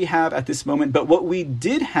 that's what we have at this moment. But what we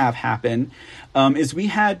did have happen is we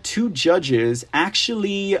had two judges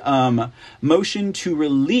actually motion to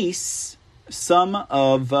release some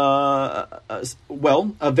of, a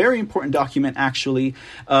very important document, actually,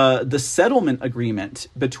 the settlement agreement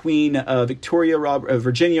between Virginia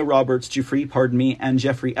Roberts Giuffre, and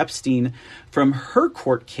Jeffrey Epstein from her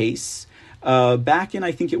court case back in,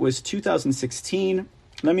 I think it was 2016.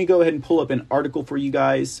 Let me go ahead and pull up an article for you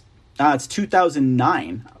guys. It's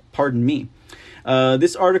 2009, pardon me.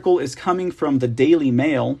 This article is coming from the Daily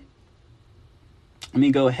Mail. Let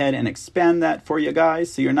me go ahead and expand that for you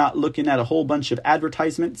guys so you're not looking at a whole bunch of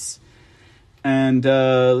advertisements. And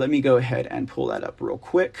let me go ahead and pull that up real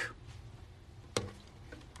quick.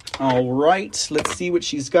 All right, let's see what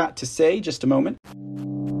she's got to say. Just a moment.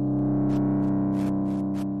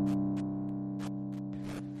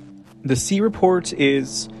 The C Report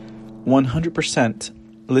is 100%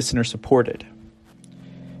 listener supported.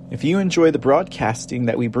 If you enjoy the broadcasting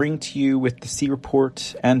that we bring to you with the C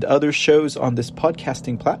Report and other shows on this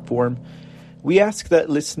podcasting platform, we ask that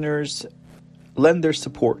listeners lend their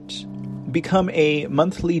support. Become a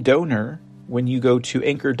monthly donor when you go to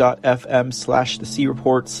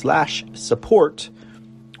anchor.fm/thecreport/support,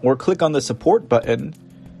 or click on the support button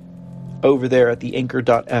over there at the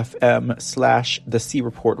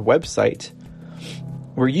anchor.fm/thecreport website,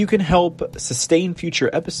 where you can help sustain future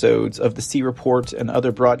episodes of the C Report and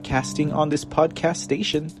other broadcasting on this podcast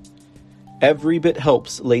station. Every bit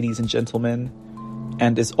helps, ladies and gentlemen,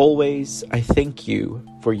 and as always, I thank you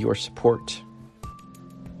for your support.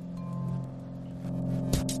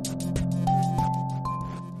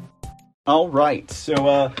 All right,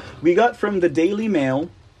 so we got from the Daily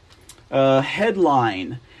Mail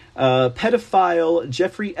headline, pedophile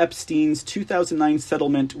Jeffrey Epstein's 2009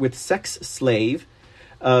 settlement with sex slave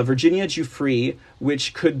Virginia Giuffre,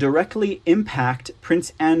 which could directly impact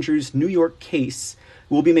Prince Andrew's New York case,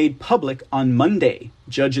 will be made public on Monday,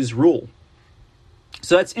 judges rule.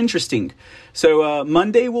 So that's interesting. So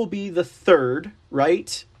Monday will be the 3rd,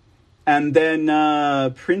 right? And then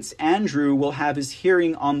Prince Andrew will have his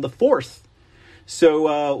hearing on the 4th.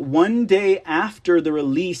 So one day after the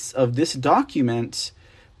release of this document,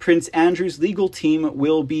 Prince Andrew's legal team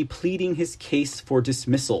will be pleading his case for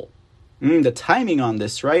dismissal. The timing on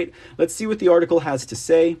this, right? Let's see what the article has to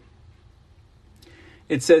say.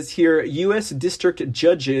 It says here, U.S. District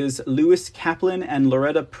Judges Lewis Kaplan and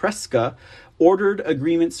Loretta Preska ordered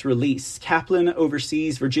agreements release. Kaplan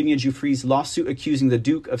oversees Virginia Giuffre's lawsuit accusing the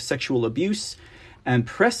Duke of sexual abuse, and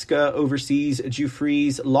Preska oversees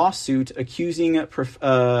Giuffre's lawsuit accusing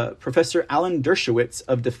Professor Alan Dershowitz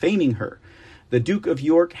of defaming her. The Duke of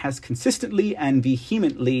York has consistently and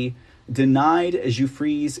vehemently denied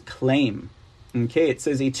Giuffre's claim. Okay, it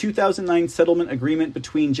says a 2009 settlement agreement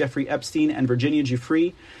between Jeffrey Epstein and Virginia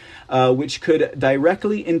Giuffre, which could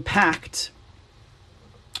directly impact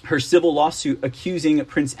her civil lawsuit accusing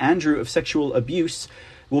Prince Andrew of sexual abuse,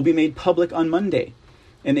 will be made public on Monday.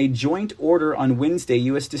 In a joint order on Wednesday,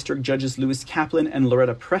 U.S. District Judges Lewis Kaplan and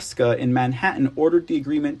Loretta Preska in Manhattan ordered the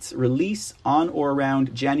agreement's release on or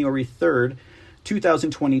around January 3rd,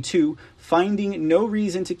 2022, finding no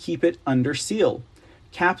reason to keep it under seal.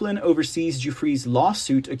 Kaplan oversees Giuffre's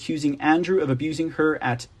lawsuit accusing Andrew of abusing her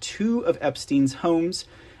at 2 of Epstein's homes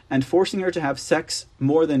and forcing her to have sex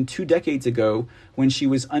more than 2 decades ago when she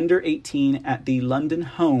was under 18 at the London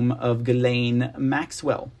home of Ghislaine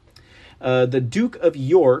Maxwell. The Duke of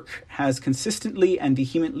York has consistently and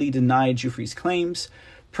vehemently denied Giuffre's claims.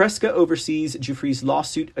 Preska oversees Giuffre's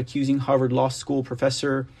lawsuit accusing Harvard Law School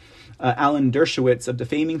professor Alan Dershowitz of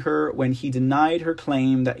defaming her when he denied her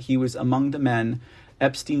claim that he was among the men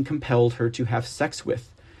Epstein compelled her to have sex with.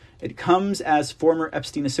 It comes as former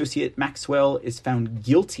Epstein associate Maxwell is found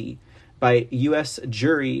guilty by a U.S.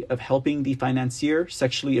 jury of helping the financier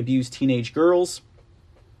sexually abuse teenage girls.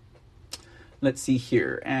 Let's see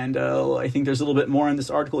here. And I think there's a little bit more in this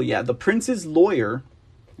article. Yeah, the prince's lawyer,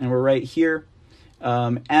 and we're right here,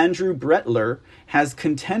 Andrew Brettler, has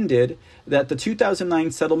contended that the 2009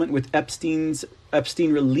 settlement with Epstein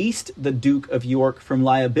released the Duke of York from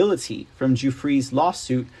liability from Giuffre's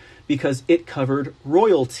lawsuit because it covered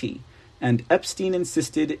royalty, and Epstein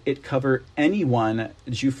insisted it cover anyone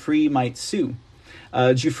Giuffre might sue.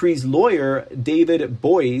 Giuffre's lawyer, David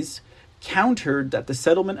Boies, countered that the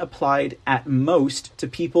settlement applied at most to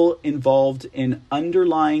people involved in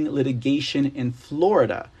underlying litigation in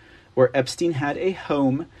Florida, where Epstein had a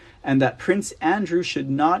home, and that Prince Andrew should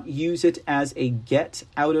not use it as a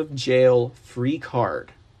get-out-of-jail free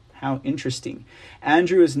card. How interesting.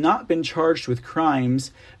 Andrew has not been charged with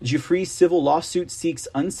crimes. Giuffre's civil lawsuit seeks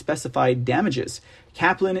unspecified damages.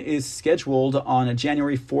 Kaplan is scheduled on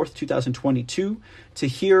January 4th, 2022, to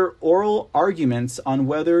hear oral arguments on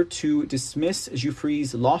whether to dismiss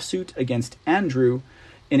Giuffre's lawsuit against Andrew.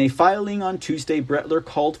 In a filing on Tuesday, Brettler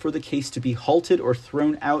called for the case to be halted or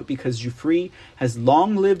thrown out because Giuffre has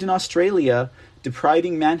long lived in Australia,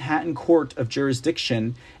 depriving Manhattan court of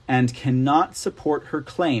jurisdiction, and cannot support her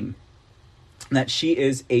claim that she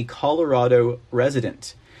is a Colorado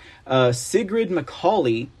resident. Sigrid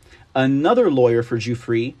Macaulay, another lawyer for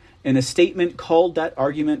Giuffre, in a statement called that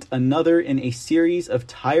argument another in a series of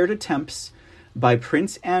tired attempts by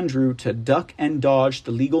Prince Andrew to duck and dodge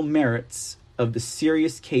the legal merits of the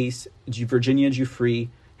serious case Virginia Giuffre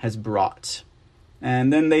has brought.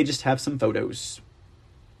 And then they just have some photos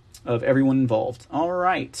of everyone involved. All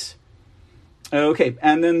right. Okay,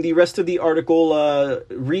 and then the rest of the article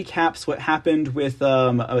recaps what happened with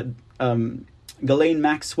Ghislaine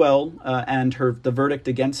Maxwell and the verdict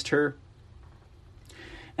against her.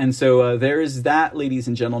 And so there is that, ladies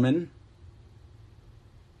and gentlemen.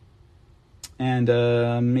 And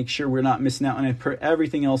make sure we're not missing out on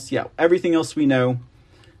everything else. Yeah, everything else we know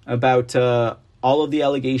about all of the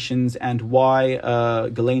allegations and why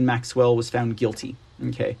Ghislaine Maxwell was found guilty.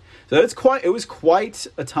 Okay, so it was quite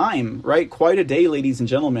a time, right? Quite a day, ladies and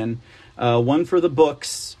gentlemen. One for the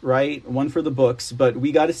books, right? One for the books, but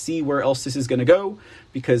we got to see where else this is going to go,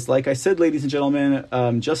 because like I said, ladies and gentlemen,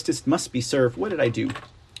 justice must be served. What did I do?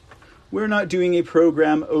 We're not doing a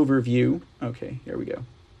program overview. Okay, here we go.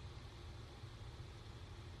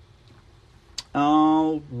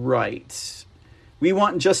 All right. We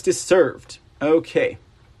want justice served. Okay.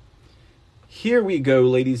 Here we go,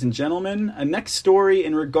 ladies and gentlemen. A next story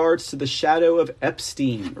in regards to the shadow of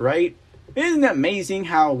Epstein, right? Isn't it amazing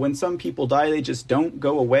how when some people die, they just don't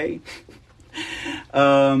go away?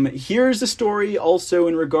 Here's a story also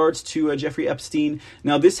in regards to Jeffrey Epstein.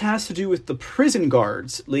 Now, this has to do with the prison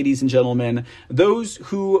guards, ladies and gentlemen, those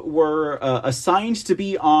who were assigned to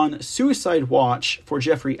be on suicide watch for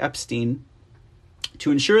Jeffrey Epstein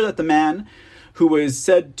to ensure that the man who was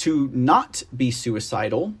said to not be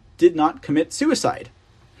suicidal did not commit suicide.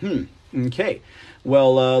 Okay.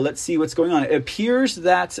 Well, let's see what's going on. It appears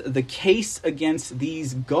that the case against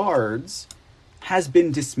these guards has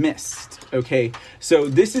been dismissed. Okay, so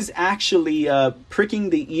this is actually pricking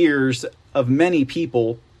the ears of many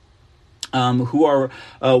people who are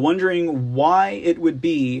wondering why it would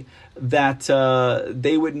be that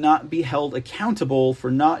they would not be held accountable for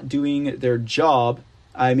not doing their job.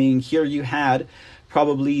 I mean, here you had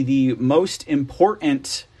probably the most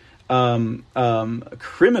important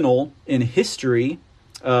criminal in history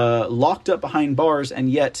locked up behind bars, and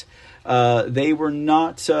yet they were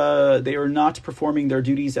not performing their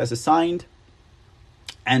duties as assigned.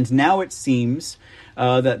 And now it seems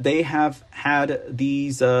that they have had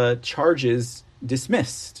these charges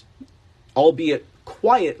dismissed, albeit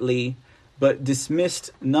quietly, but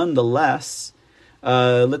dismissed nonetheless.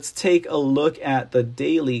 Let's take a look at the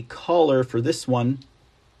Daily Caller for this one.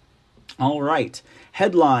 All right.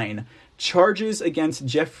 Headline: Charges against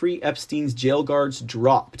Jeffrey Epstein's jail guards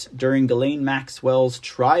dropped during Ghislaine Maxwell's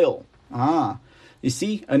trial. You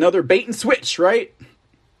see, another bait and switch, right?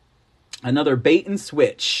 Another bait and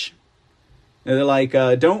switch. They're like,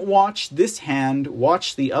 don't watch this hand,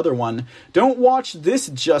 watch the other one. Don't watch this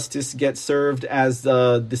justice get served as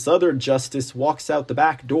this other justice walks out the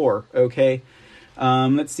back door, okay?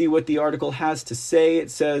 Let's see what the article has to say.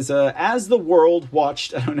 It says, as the world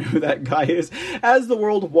watched, I don't know who that guy is, as the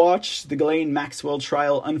world watched the Ghislaine Maxwell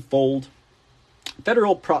trial unfold,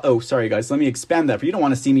 sorry guys, let me expand that. If you don't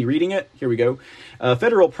want to see me reading it, here we go.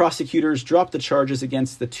 Federal prosecutors dropped the charges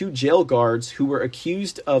against the two jail guards who were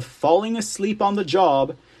accused of falling asleep on the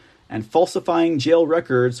job and falsifying jail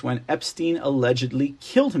records when Epstein allegedly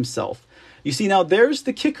killed himself. You see, now there's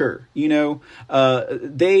the kicker.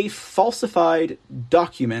 They falsified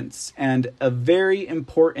documents, and a very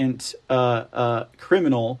important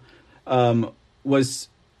criminal was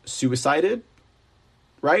suicided.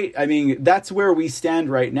 Right? I mean, that's where we stand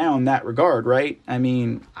right now in that regard, right? I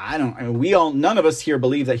mean, none of us here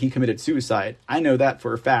believe that he committed suicide. I know that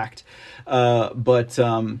for a fact.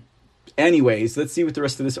 Anyways, let's see what the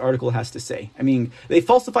rest of this article has to say. I mean, they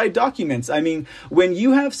falsified documents. I mean, when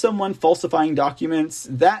you have someone falsifying documents,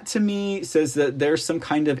 that to me says that there's some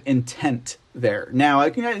kind of intent there. Now, I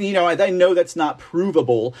know that's not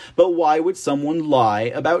provable, but why would someone lie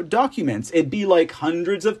about documents? It'd be like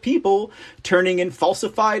hundreds of people turning in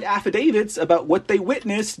falsified affidavits about what they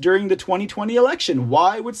witnessed during the 2020 election.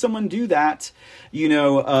 Why would someone do that?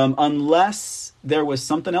 Unless there was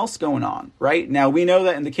something else going on, right? Now, we know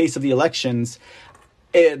that in the case of the elections,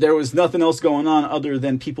 there was nothing else going on other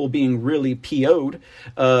than people being really PO'd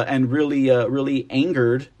and really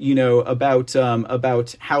angered,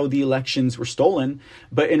 about how the elections were stolen.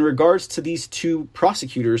 But in regards to these two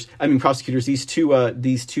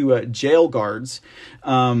these two jail guards,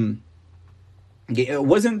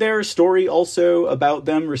 wasn't there a story also about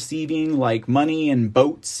them receiving like money and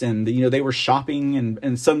boats, and they were shopping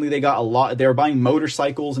and suddenly they got they were buying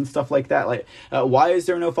motorcycles and stuff like that? Like, why is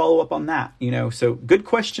there no follow-up on that? So good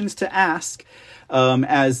questions to ask,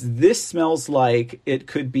 as this smells like it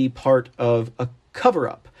could be part of a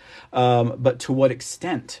cover-up. But to what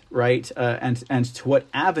extent, right? And to what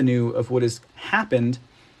avenue of what has happened?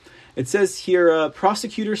 It says here,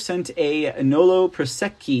 prosecutor sent a nolo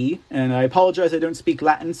prosecci, and I apologize, I don't speak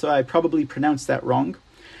Latin, so I probably pronounced that wrong,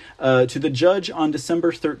 to the judge on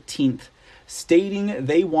December 13th, stating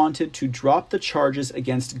they wanted to drop the charges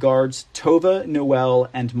against guards Tova Noel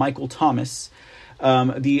and Michael Thomas.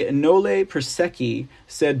 The nolo prosecci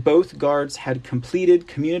said both guards had completed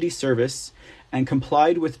community service and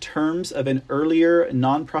complied with terms of an earlier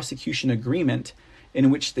non-prosecution agreement in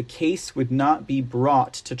which the case would not be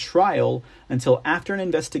brought to trial until after an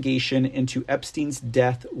investigation into Epstein's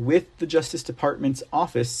death with the Justice Department's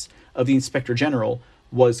Office of the Inspector General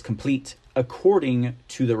was complete, according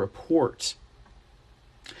to the report.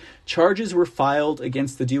 Charges were filed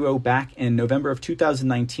against the duo back in November of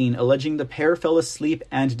 2019, alleging the pair fell asleep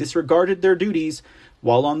and disregarded their duties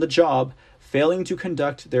while on the job, failing to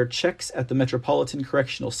conduct their checks at the Metropolitan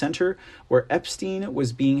Correctional Center, where Epstein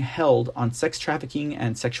was being held on sex trafficking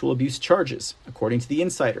and sexual abuse charges, according to The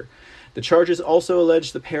Insider. The charges also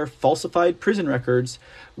allege the pair falsified prison records,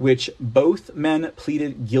 which both men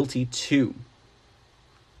pleaded guilty to.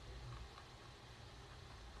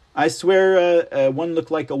 I swear one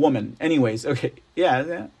looked like a woman. Anyways, okay.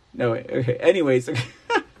 Yeah, no, okay. Anyways, okay.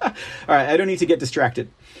 All right, I don't need to get distracted.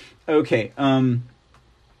 Okay,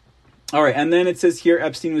 all right, and then it says here,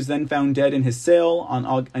 Epstein was then found dead in his cell on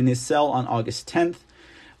August 10th,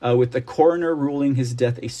 with the coroner ruling his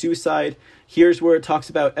death a suicide. Here's where it talks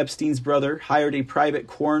about Epstein's brother hired a private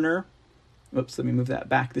coroner. Whoops, let me move that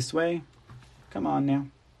back this way. Come on now.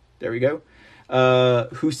 There we go.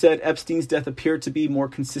 Who said Epstein's death appeared to be more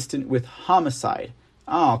consistent with homicide.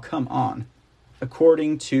 Oh, come on.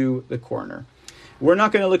 According to the coroner. we're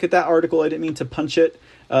not going to look at that article. I didn't mean to punch it.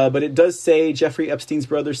 But it does say Jeffrey Epstein's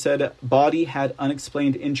brother said body had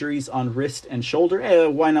unexplained injuries on wrist and shoulder.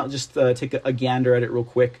 Why not just take a gander at it real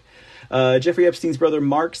quick? Jeffrey Epstein's brother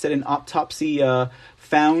Mark said an autopsy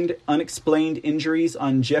found unexplained injuries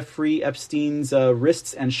on Jeffrey Epstein's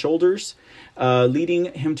wrists and shoulders,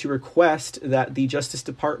 leading him to request that the Justice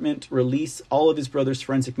Department release all of his brother's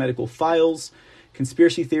forensic medical files.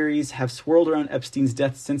 Conspiracy theories have swirled around Epstein's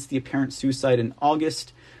death since the apparent suicide in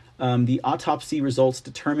August. The autopsy results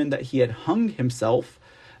determined that he had hung himself,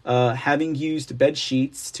 having used bed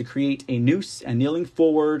sheets to create a noose and kneeling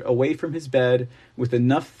forward away from his bed with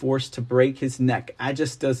enough force to break his neck. That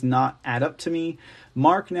just does not add up to me.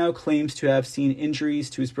 Mark now claims to have seen injuries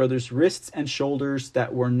to his brother's wrists and shoulders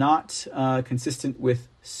that were not consistent with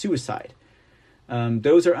suicide.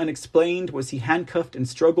 Those are unexplained. Was he handcuffed and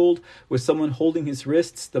struggled? Was someone holding his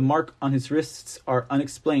wrists? The mark on his wrists are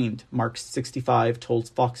unexplained, Mark 65 told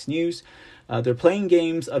Fox News. They're playing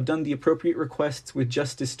games. I've done the appropriate requests with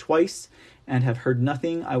justice twice and have heard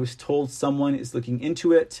nothing. I was told someone is looking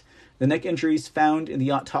into it. The neck injuries found in the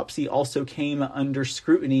autopsy also came under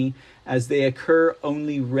scrutiny as they occur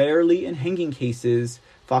only rarely in hanging cases,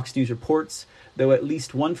 Fox News reports, though at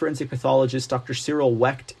least one forensic pathologist, Dr. Cyril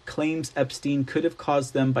Wecht, claims Epstein could have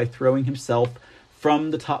caused them by throwing himself from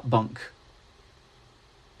the top bunk.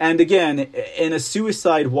 And again, in a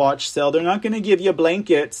suicide watch cell, they're not going to give you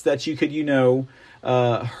blankets that you could,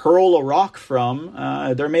 hurl a rock from.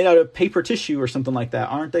 They're made out of paper tissue or something like that,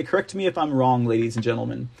 aren't they? Correct me if I'm wrong, ladies and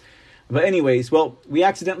gentlemen. But anyways, well, we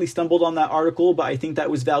accidentally stumbled on that article, but I think that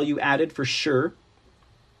was value added for sure.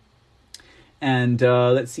 And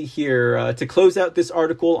let's see here. To close out this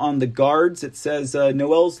article on the guards, it says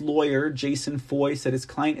Noel's lawyer, Jason Foy, said his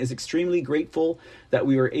client is extremely grateful that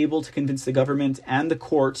we were able to convince the government and the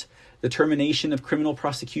court the termination of criminal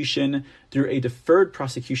prosecution through a deferred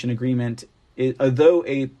prosecution agreement, although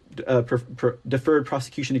a deferred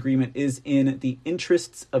prosecution agreement is in the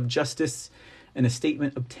interests of justice, in a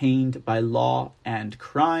statement obtained by Law and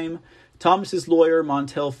Crime. Thomas's lawyer,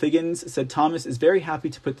 Montel Figgins, said Thomas is very happy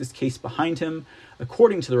to put this case behind him.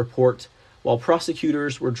 According to the report, while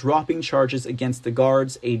prosecutors were dropping charges against the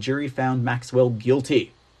guards, a jury found Maxwell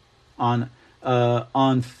guilty on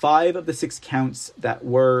 5 of the 6 counts that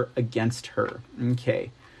were against her.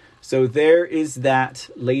 Okay, so there is that,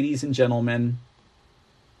 ladies and gentlemen.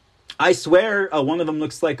 I swear one of them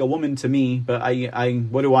looks like a woman to me, but I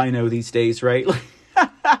what do I know these days, right?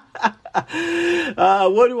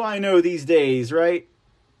 What do I know these days, right?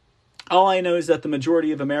 All I know is that the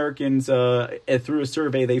majority of Americans, through a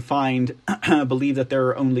survey they find, believe that there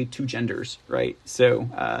are only 2 genders, right?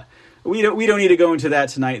 So we don't need to go into that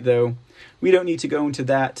tonight, though. We don't need to go into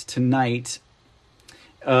that tonight.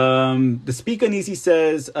 The Speak Uneasy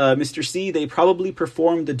says, Mr. C, they probably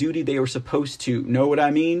performed the duty they were supposed to. Know what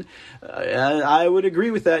I mean? I would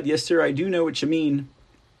agree with that. Yes, sir, I do know what you mean.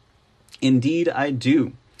 Indeed, I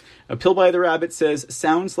do. Pill by the Rabbit says,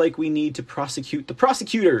 sounds like we need to prosecute the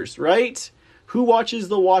prosecutors, right? Who watches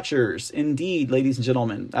the watchers? Indeed, ladies and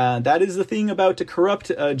gentlemen. That is the thing about a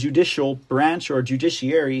corrupt judicial branch or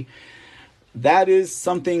judiciary. That is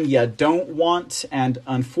something you don't want. And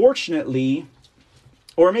unfortunately,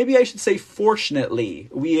 or maybe I should say fortunately,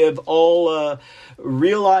 we have all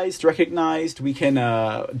recognized, we can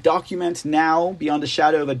document now beyond a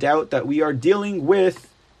shadow of a doubt that we are dealing with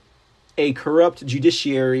a corrupt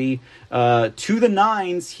judiciary to the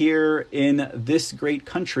nines here in this great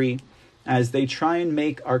country as they try and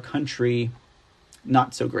make our country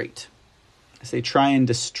not so great, as they try and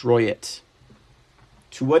destroy it.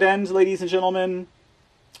 To what end, ladies and gentlemen?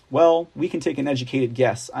 Well, we can take an educated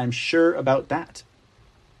guess, I'm sure about that.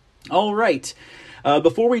 All right.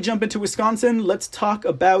 Before we jump into Wisconsin, let's talk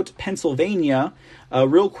about Pennsylvania. A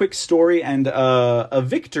real quick story and a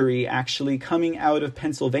victory actually coming out of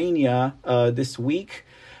Pennsylvania this week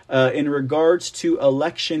in regards to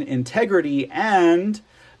election integrity and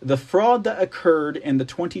the fraud that occurred in the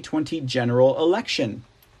 2020 general election.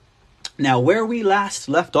 Now, where we last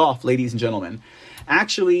left off, ladies and gentlemen,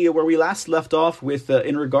 actually, where we last left off with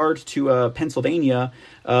in regard to Pennsylvania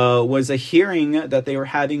was a hearing that they were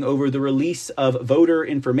having over the release of voter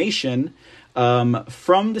information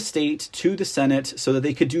from the state to the Senate so that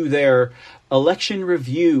they could do their election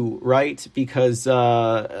review, right? Because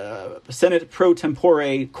Senate pro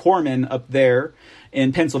tempore Corman up there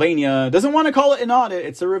in Pennsylvania doesn't want to call it an audit.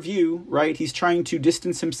 It's a review, right? He's trying to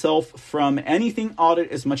distance himself from anything audit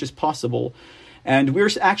as much as possible. And we're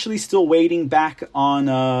actually still waiting back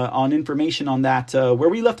on information on that. Where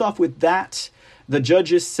we left off with that the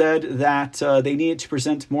judges said that they needed to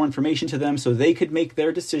present more information to them so they could make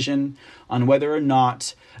their decision on whether or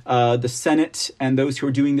not the Senate and those who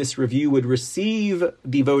are doing this review would receive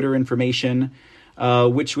the voter information,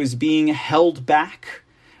 which was being held back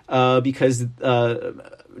because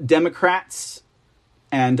Democrats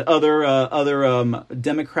and other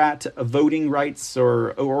Democrat voting rights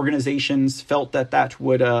or organizations felt that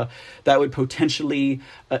would potentially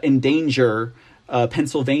endanger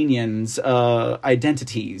Pennsylvanians'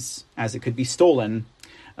 identities, as it could be stolen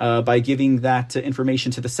by giving that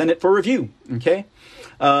information to the Senate for review. Okay,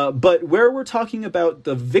 but where we're talking about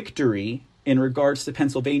the victory in regards to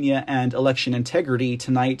Pennsylvania and election integrity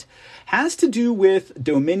tonight has to do with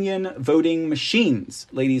Dominion voting machines,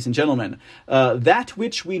 ladies and gentlemen. That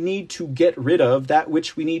which we need to get rid of, that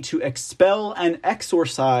which we need to expel and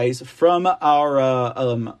exorcise from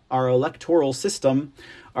our electoral system,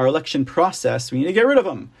 our election process. We need to get rid of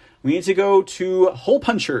them. We need to go to hole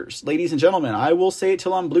punchers, ladies and gentlemen. I will say it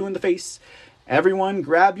till I'm blue in the face. Everyone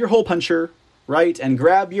grab your hole puncher, right? And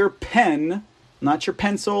grab your pen, not your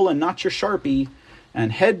pencil and not your Sharpie,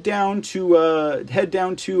 and head down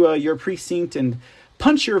to your precinct and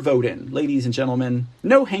punch your vote in, ladies and gentlemen.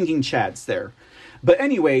 No hanging chads there. But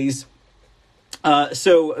anyways,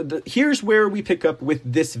 here's where we pick up with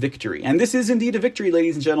this victory. And this is indeed a victory,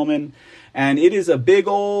 ladies and gentlemen. And it is a big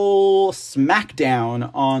ol' smackdown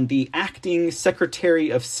on the acting Secretary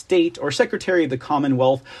of State, or Secretary of the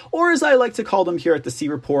Commonwealth, or as I like to call them here at the C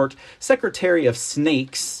Report, Secretary of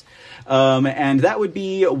Snakes. And that would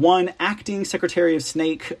be one acting Secretary of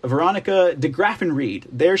Snake, Veronica de Graffenried.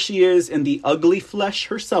 There she is in the ugly flesh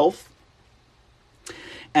herself.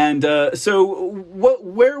 And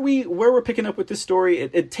where we're picking up with this story,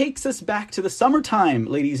 it takes us back to the summertime,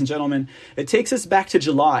 ladies and gentlemen. It takes us back to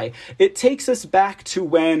July. It takes us back to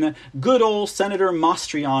when good old Senator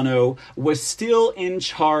Mastriano was still in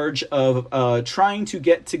charge of trying to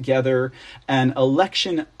get together an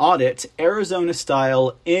election audit, Arizona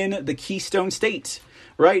style, in the Keystone State.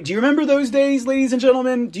 Right? Do you remember those days, ladies and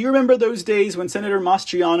gentlemen? Do you remember those days when Senator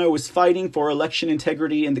Mastriano was fighting for election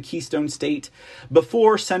integrity in the Keystone State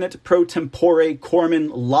before Senate pro tempore Corman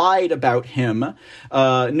lied about him,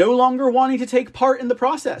 no longer wanting to take part in the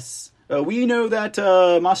process? We know that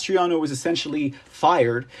Mastriano was essentially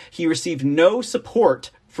fired. He received no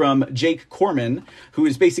support from Jake Corman, who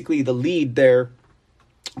is basically the lead there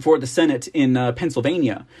for the Senate in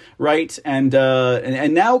Pennsylvania, right? And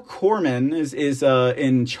now Corman is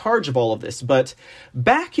in charge of all of this. But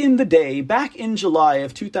back in the day, back in July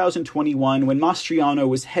of 2021, when Mastriano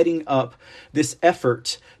was heading up this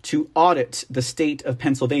effort to audit the state of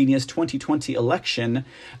Pennsylvania's 2020 election,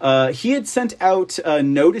 he had sent out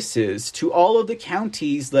notices to all of the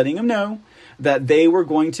counties letting them know that they were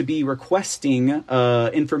going to be requesting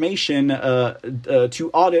information to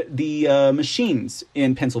audit the machines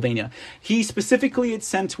in Pennsylvania. He specifically had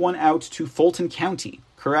sent one out to Fulton County,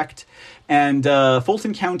 correct? And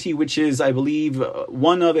Fulton County, which is, I believe,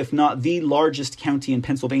 one of, if not the largest county in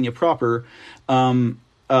Pennsylvania proper,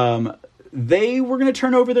 they were going to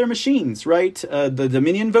turn over their machines, right? The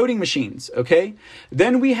Dominion voting machines, okay?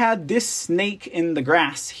 Then we had this snake in the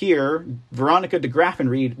grass here, Veronica de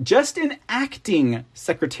Graffenried, just an acting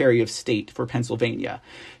Secretary of State for Pennsylvania.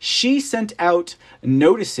 She sent out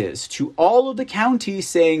notices to all of the counties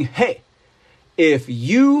saying, hey, if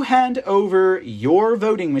you hand over your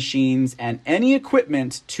voting machines and any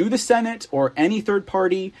equipment to the Senate or any third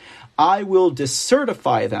party, I will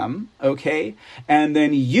decertify them, okay? And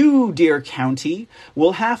then you, dear county,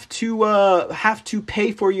 will have to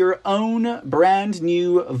pay for your own brand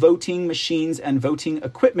new voting machines and voting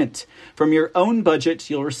equipment. From your own budget,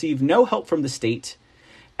 you'll receive no help from the state.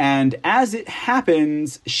 And as it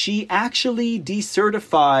happens, she actually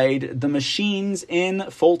decertified the machines in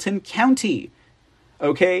Fulton County.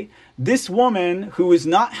 Okay, this woman who is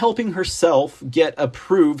not helping herself get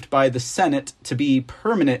approved by the Senate to be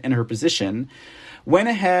permanent in her position went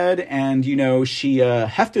ahead and, she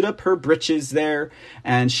hefted up her britches there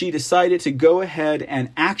and she decided to go ahead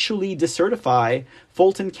and actually decertify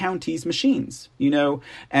Fulton County's machines,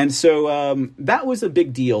 and so that was a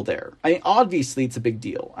big deal there. Obviously, it's a big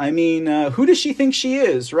deal. I mean, who does she think she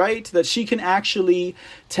is, right? That she can actually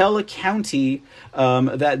tell a county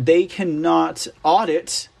that they cannot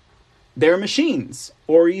audit their machines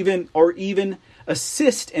or even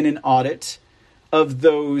assist in an audit of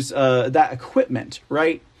those that equipment,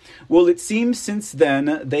 right? Well, it seems since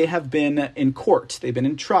then they have been in court. They've been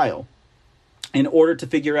in trial in order to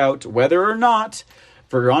figure out whether or not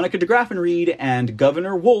Veronica de Graffenried and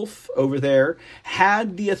Governor Wolf over there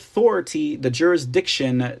had the authority, the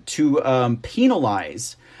jurisdiction to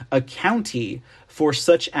penalize a county for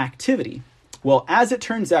such activity. Well, as it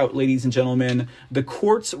turns out, ladies and gentlemen, the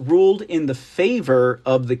courts ruled in the favor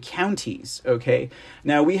of the counties, okay?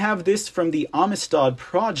 Now, we have this from the Amistad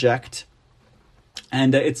Project,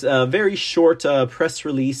 and it's a very short press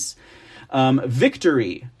release.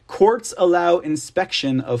 Victory. Courts allow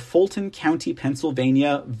inspection of Fulton County,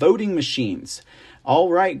 Pennsylvania voting machines. All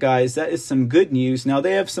right, guys, that is some good news. Now,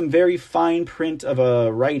 they have some very fine print of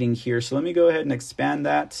writing here, so let me go ahead and expand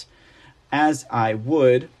that as I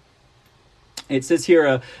would. It says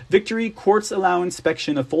here, victory, courts allow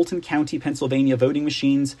inspection of Fulton County, Pennsylvania voting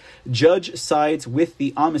machines. Judge sides with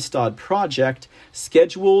the Amistad Project.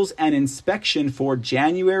 Schedules an inspection for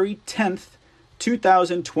January 10th,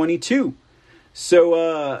 2022.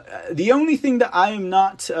 So the only thing that I am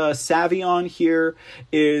not savvy on here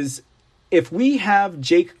is if we have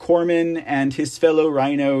Jake Corman and his fellow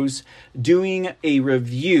rhinos doing a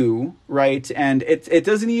review, right, and it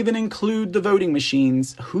doesn't even include the voting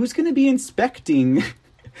machines, who's going to be inspecting?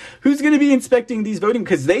 Who's going to be inspecting these voting?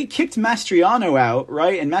 Because they kicked Mastriano out,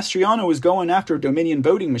 right? And Mastriano was going after Dominion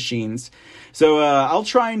voting machines. So I'll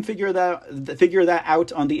try and figure that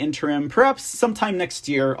out on the interim. Perhaps sometime next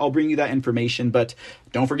year, I'll bring you that information. But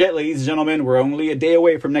don't forget, ladies and gentlemen, we're only a day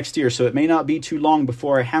away from next year, so it may not be too long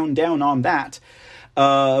before I hound down on that.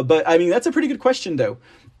 But I mean, that's a pretty good question, though.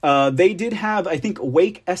 They did have, I think,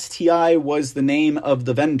 Wake STI was the name of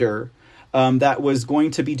the vendor that was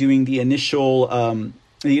going to be doing the initial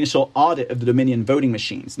audit of the Dominion voting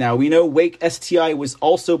machines. Now, we know Wake STI was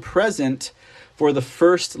also present for the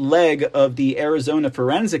first leg of the Arizona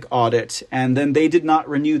forensic audit, and then they did not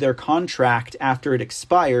renew their contract after it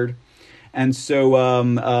expired. And so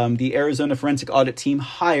the Arizona forensic audit team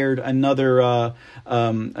hired another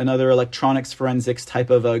electronics forensics type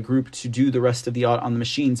of group to do the rest of the audit on the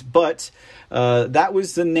machines. But that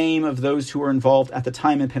was the name of those who were involved at the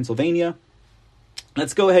time in Pennsylvania.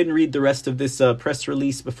 Let's go ahead and read the rest of this press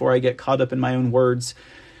release before I get caught up in my own words.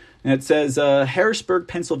 And it says, Harrisburg,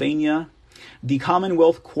 Pennsylvania. The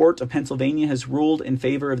Commonwealth Court of Pennsylvania has ruled in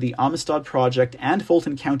favor of the Amistad Project and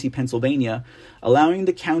Fulton County, Pennsylvania, allowing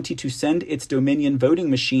the county to send its Dominion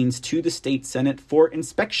voting machines to the state Senate for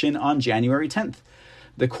inspection on January 10th.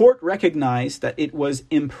 The court recognized that it was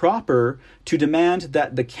improper to demand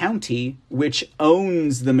that the county, which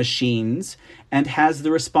owns the machines and has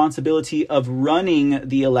the responsibility of running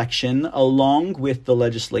the election along with the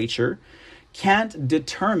legislature, can't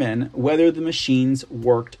determine whether the machines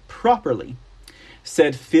worked properly,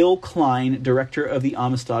 said Phil Klein, director of the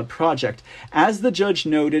Amistad Project. As the judge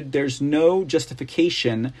noted, there's no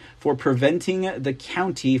justification for preventing the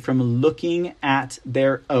county from looking at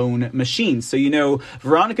their own machines. So,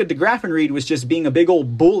 Veronica de Graffenried was just being a big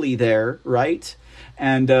old bully there, right?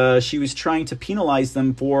 And she was trying to penalize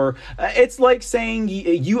them for, it's like saying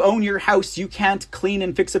you own your house, you can't clean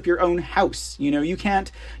and fix up your own house. You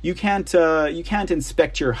can't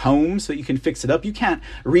inspect your home so that you can fix it up. You can't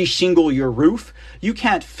reshingle your roof. You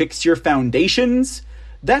can't fix your foundations.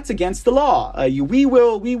 That's against the law. We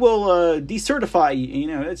will decertify.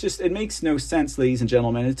 It makes no sense, ladies and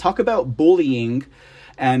gentlemen. And talk about bullying.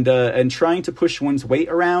 And trying to push one's weight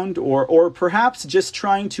around, or perhaps just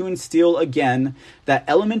trying to instill again that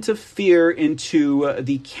element of fear into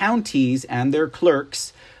the counties and their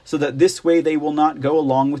clerks, so that this way they will not go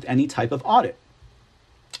along with any type of audit.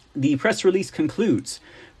 The press release concludes,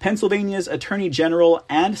 Pennsylvania's Attorney General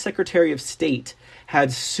and Secretary of State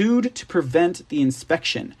had sued to prevent the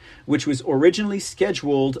inspection, which was originally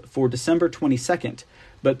scheduled for December 22nd.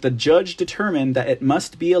 But the judge determined that it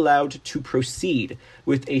must be allowed to proceed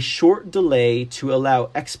with a short delay to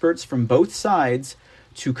allow experts from both sides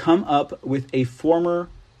to come up with a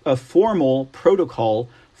formal protocol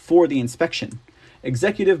for the inspection.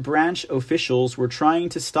 Executive branch officials were trying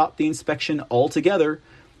to stop the inspection altogether,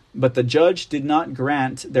 but the judge did not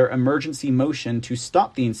grant their emergency motion to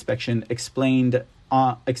stop the inspection, explained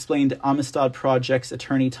Amistad Project's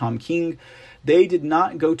attorney Tom King. They did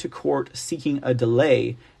not go to court seeking a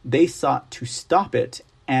delay. They sought to stop it,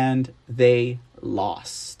 and they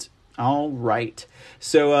lost. All right.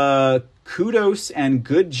 So kudos and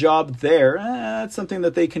good job there. That's something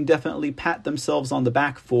that they can definitely pat themselves on the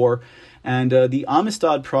back for. And the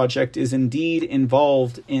Amistad Project is indeed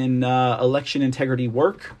involved in election integrity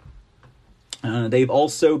work. They've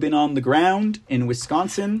also been on the ground in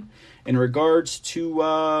Wisconsin in regards to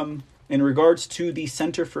the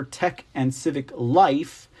Center for Tech and Civic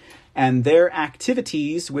Life and their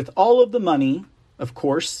activities with all of the money, of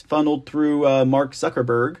course, funneled through Mark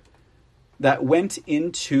Zuckerberg that went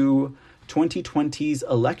into 2020's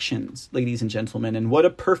elections, ladies and gentlemen. And what a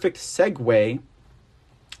perfect segue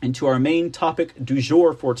into our main topic du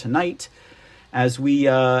jour for tonight. as we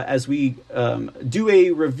do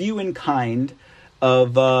a review in kind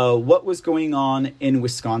of what was going on in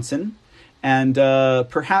Wisconsin, and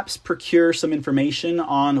perhaps procure some information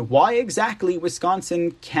on why exactly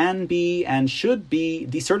Wisconsin can be and should be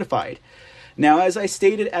decertified. Now, as I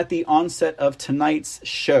stated at the onset of tonight's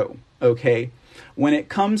show, okay, when it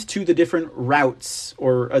comes to the different routes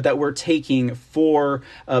that we're taking for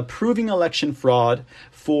proving election fraud,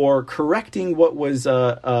 for correcting what was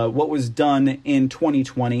done in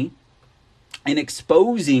 2020, and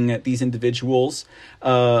exposing these individuals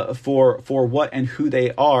for what and who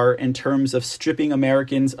they are in terms of stripping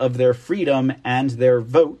Americans of their freedom and their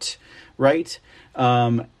vote, right?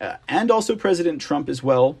 And also President Trump as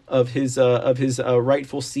well, of his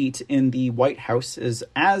rightful seat in the White House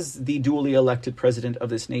as the duly elected president of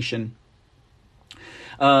this nation.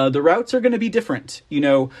 The routes are going to be different,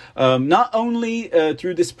 not only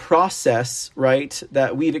through this process, right,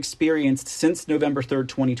 that we've experienced since November 3rd,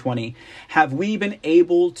 2020, have we been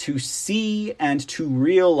able to see and to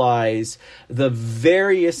realize the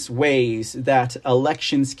various ways that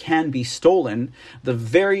elections can be stolen, the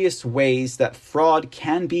various ways that fraud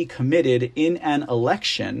can be committed in an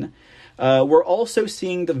election. We're also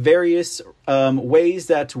seeing the various ways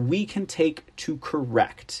that we can take to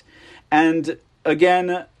correct. And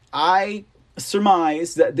again, I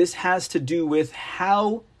surmise that this has to do with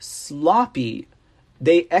how sloppy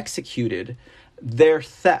they executed their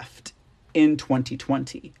theft in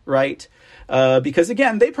 2020, right? Because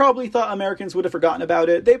again, they probably thought Americans would have forgotten about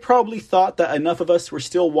it. They probably thought that enough of us were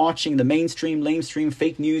still watching the lamestream,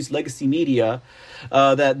 fake news, legacy media,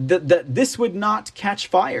 that this would not catch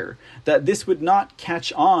fire, that this would not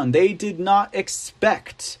catch on. They did not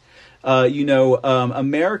expect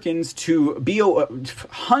Americans to be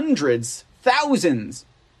hundreds, thousands,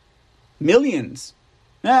 millions,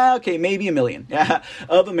 maybe a million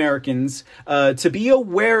of Americans to be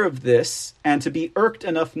aware of this and to be irked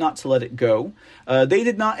enough not to let it go. They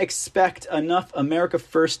did not expect enough America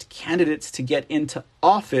First candidates to get into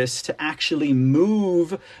office to actually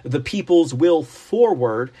move the people's will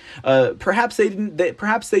forward. Perhaps they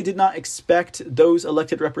did not expect those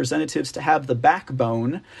elected representatives to have the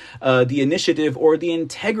backbone, the initiative, or the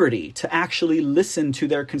integrity to actually listen to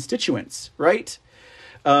their constituents, right?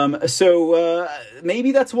 So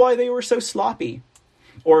maybe that's why they were so sloppy.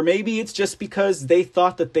 Or maybe it's just because they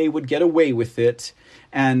thought that they would get away with it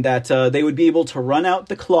and that they would be able to run out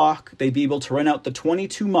the clock. They'd be able to run out the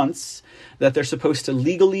 22 months that they're supposed to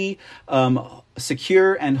legally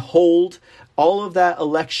secure and hold all of that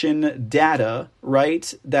election data,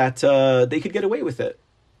 right? That they could get away with it.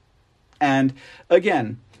 And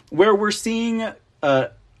again, where we're seeing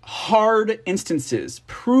hard instances,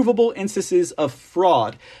 provable instances of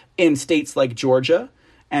fraud in states like Georgia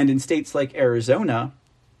and in states like Arizona,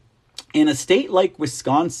 in a state like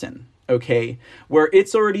Wisconsin, okay, where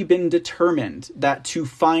it's already been determined that to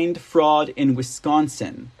find fraud in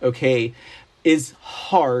Wisconsin, okay, is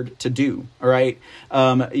hard to do, all right?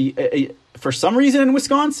 For some reason in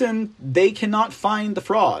Wisconsin, they cannot find the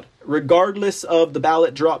fraud, regardless of the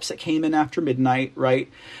ballot drops that came in after midnight, right?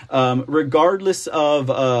 Regardless of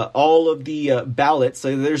all of the ballots.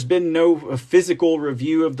 So there's been no physical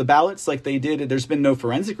review of the ballots like they did. There's been no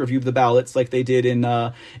forensic review of the ballots like they did in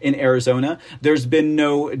Arizona. There's been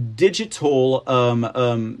no digital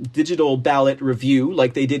ballot review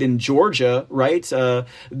like they did in Georgia, right?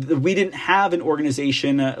 We didn't have an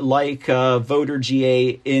organization like Voter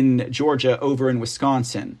GA in Georgia over in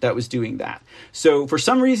Wisconsin that was doing that. So for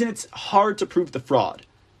some reason, it's hard to prove the fraud.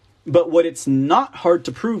 But what it's not hard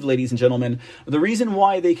to prove, ladies and gentlemen, the reason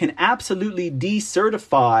why they can absolutely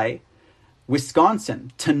decertify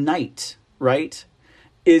Wisconsin tonight, right,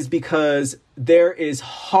 is because there is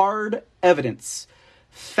hard evidence,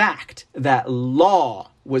 fact, that law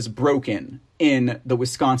was broken in the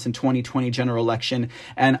Wisconsin 2020 general election.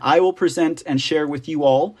 And I will present and share with you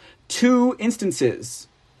all two instances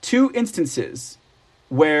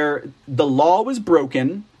where the law was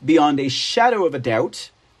broken beyond a shadow of a doubt,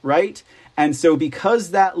 right? And so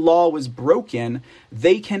because that law was broken,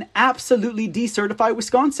 they can absolutely decertify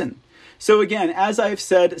Wisconsin. So again, as I've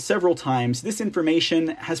said several times, this information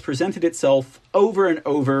has presented itself over and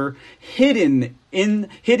over, hidden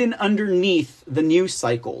underneath the news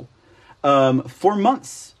cycle for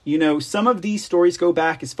months. Some of these stories go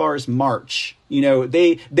back as far as March.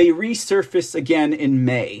 They resurface again in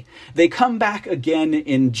May. They come back again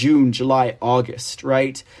in June, July, August,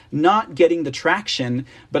 right? Not getting the traction.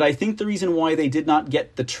 But I think the reason why they did not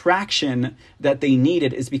get the traction that they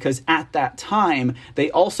needed is because at that time, they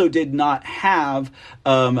also did not have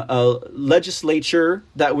a legislature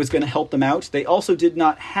that was going to help them out. They also did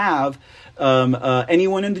not have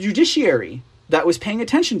anyone in the judiciary that was paying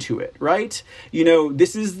attention to it, right?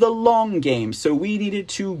 This is the long game. So we needed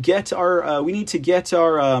to get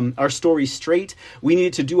our story straight. We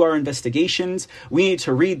needed to do our investigations. We need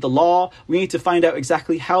to read the law. We need to find out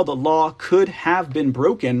exactly how the law could have been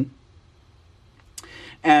broken.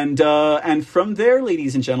 And from there,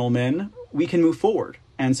 ladies and gentlemen, we can move forward.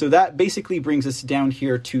 And so that basically brings us down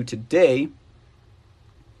here to today.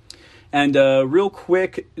 And real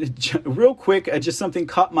quick, just something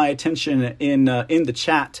caught my attention in the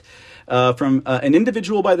chat from an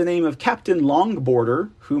individual by the name of Captain Longboarder,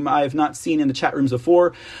 whom I have not seen in the chat rooms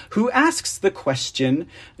before, who asks the question,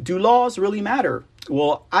 do laws really matter?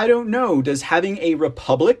 Well, I don't know. Does having a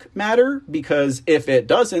republic matter? Because if it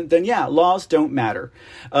doesn't, then yeah, laws don't matter.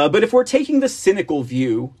 But if we're taking the cynical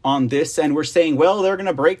view on this and we're saying, well, they're going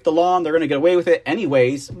to break the law and they're going to get away with it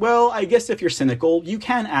anyways, well, I guess if you're cynical, you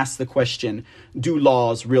can ask the question, do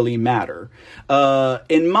laws really matter?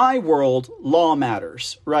 In my world, law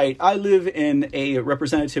matters, right? I live in a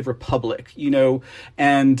representative republic,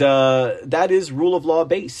 and that is rule of law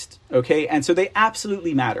based. Okay, and so they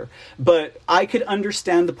absolutely matter. But I could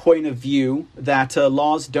understand the point of view that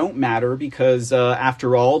laws don't matter because,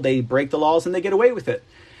 after all, they break the laws and they get away with it.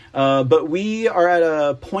 But we are at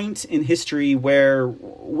a point in history where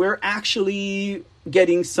we're actually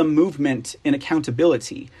getting some movement in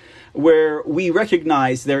accountability, where we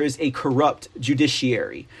recognize there is a corrupt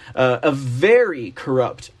judiciary, a very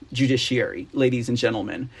corrupt judiciary, ladies and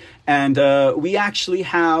gentlemen. And we actually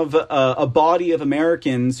have a body of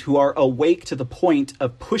Americans who are awake to the point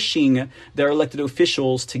of pushing their elected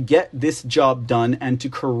officials to get this job done and to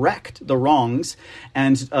correct the wrongs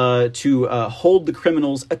and to hold the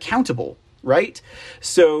criminals accountable, right?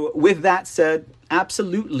 So with that said,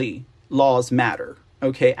 absolutely laws matter.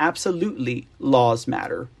 Okay, absolutely laws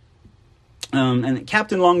matter. And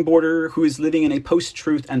Captain Longboarder, who is living in a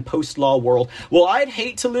post-truth and post-law world. Well, I'd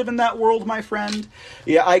hate to live in that world, my friend.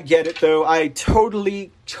 Yeah, I get it, though. I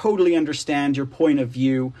totally understand your point of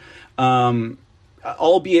view.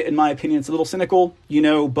 Albeit, in my opinion, it's a little cynical,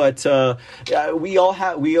 but we all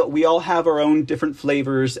have our own different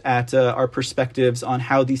flavors at our perspectives on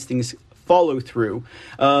how these things follow through.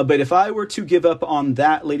 But if I were to give up on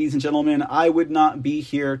that, ladies and gentlemen, I would not be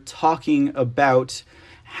here talking about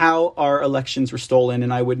how our elections were stolen,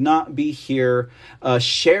 and I would not be here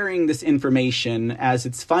sharing this information as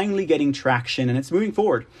it's finally getting traction and it's moving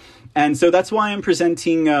forward. And so that's why I'm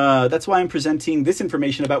presenting this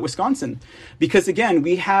information about Wisconsin, because again,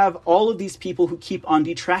 we have all of these people who keep on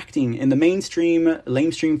detracting in the mainstream,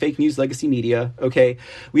 lamestream, fake news, legacy media. Okay,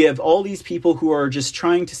 we have all these people who are just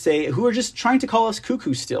trying to call us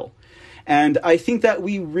cuckoo still. And I think that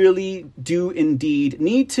we really do indeed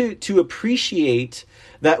need to appreciate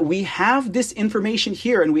that we have this information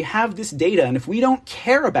here and we have this data. And if we don't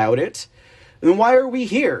care about it, then why are we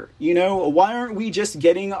here? Why aren't we just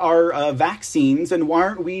getting our vaccines, and why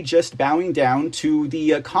aren't we just bowing down to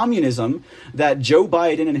the communism that Joe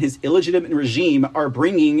Biden and his illegitimate regime are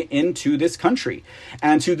bringing into this country,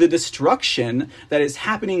 and to the destruction that is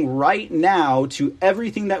happening right now to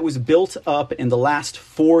everything that was built up in the last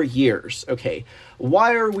 4 years? Okay,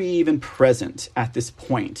 why are we even present at this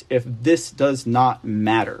point if this does not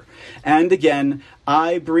matter? And again,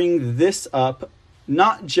 I bring this up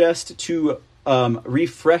not just to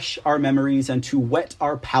refresh our memories and to whet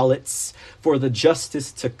our palates for the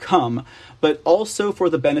justice to come, but also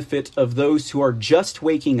for the benefit of those who are just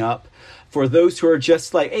waking up, for those who are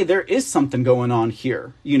just like, hey, there is something going on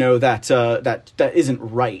here, that isn't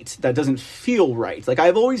right, that doesn't feel right. Like,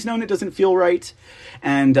 I've always known it doesn't feel right,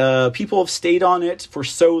 and people have stayed on it for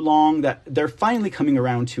so long that they're finally coming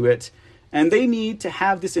around to it, and they need to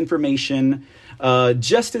have this information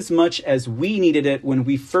just as much as we needed it when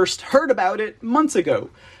we first heard about it months ago.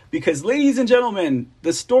 Because, ladies and gentlemen,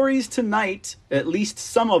 the stories tonight, at least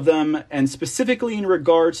some of them, and specifically in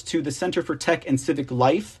regards to the Center for Tech and Civic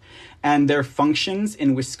Life and their functions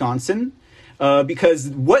in Wisconsin, because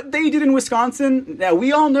what they did in Wisconsin, now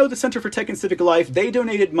we all know the Center for Tech and Civic Life, they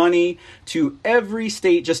donated money to every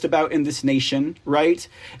state just about in this nation, right?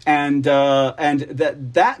 And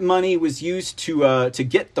that money was used to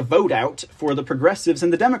get the vote out for the progressives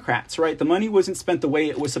and the Democrats, right? The money wasn't spent the way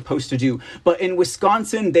it was supposed to do. But in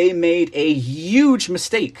Wisconsin, they made a huge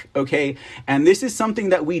mistake, okay? And this is something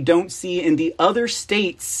that we don't see in the other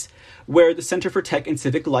states where the Center for Tech and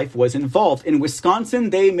Civic Life was involved. In Wisconsin,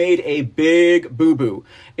 they made a big boo-boo.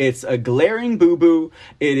 It's a glaring boo-boo.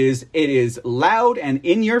 It is loud and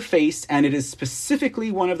in your face, and it is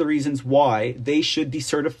specifically one of the reasons why they should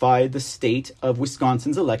decertify the state of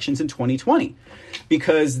Wisconsin's elections in 2020.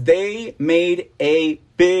 Because they made a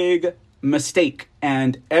big mistake,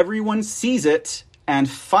 and everyone sees it. And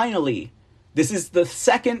finally, this is the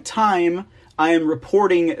second time I am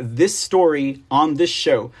reporting this story on this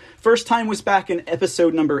show. First time was back in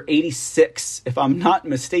episode number 86, if I'm not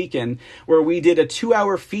mistaken, where we did a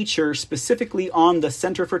 2-hour feature specifically on the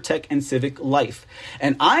Center for Tech and Civic Life.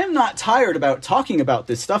 And I am not tired about talking about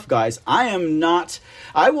this stuff, guys. I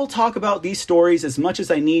will talk about these stories as much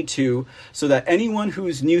as I need to so that anyone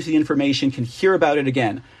who's new to the information can hear about it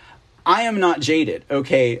again. I am not jaded,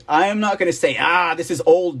 okay? I am not going to say, this is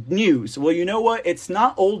old news. Well, you know what? It's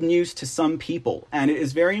not old news to some people, and it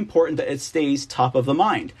is very important that it stays top of the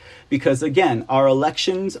mind. Because, again, our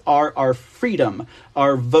elections are our freedom.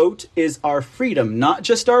 Our vote is our freedom, not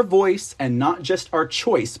just our voice and not just our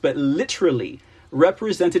choice, but literally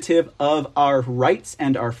representative of our rights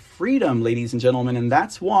and our freedom, ladies and gentlemen. And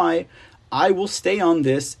that's why I will stay on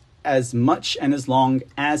this as much and as long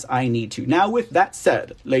as I need to. Now, with that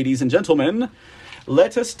said, ladies and gentlemen,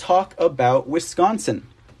 let us talk about Wisconsin.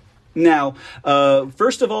 Now,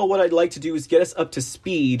 first of all, what I'd like to do is get us up to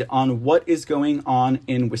speed on what is going on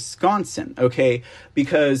in Wisconsin, okay?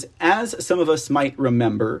 Because as some of us might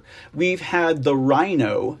remember, we've had the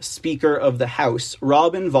Rhino Speaker of the House,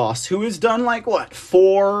 Robin Vos, who has done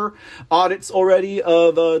 4 audits already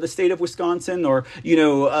of the state of Wisconsin, or,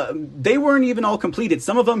 they weren't even all completed.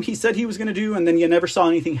 Some of them he said he was going to do, and then you never saw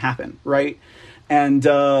anything happen, right? And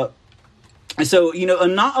so,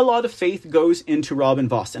 not a lot of faith goes into Robin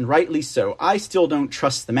Vos, and rightly so. I still don't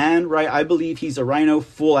trust the man, right? I believe he's a rhino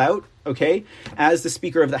full out, okay? As the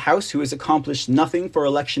Speaker of the House, who has accomplished nothing for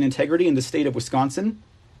election integrity in the state of Wisconsin.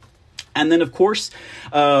 And then, of course,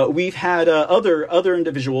 we've had other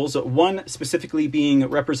individuals, one specifically being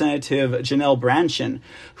Representative Janelle Brandtjen,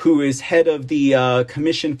 who is head of the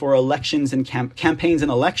Commission for Elections and Campaigns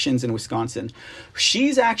and Elections in Wisconsin.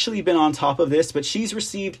 She's actually been on top of this, but she's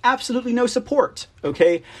received absolutely no support,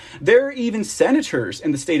 okay? There are even senators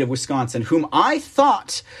in the state of Wisconsin whom I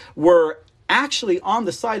thought were actually on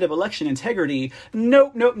the side of election integrity.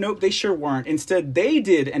 Nope, they sure weren't. Instead, they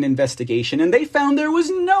did an investigation and they found there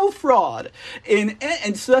was no fraud. And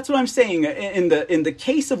so that's what I'm saying. In the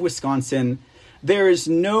case of Wisconsin, there is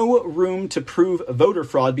no room to prove voter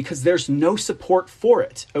fraud because there's no support for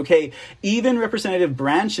it, okay? Even Representative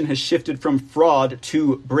Brandtjen has shifted from fraud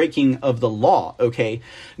to breaking of the law, okay?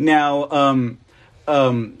 Now,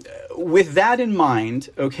 with that in mind,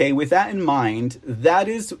 that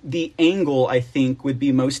is the angle I think would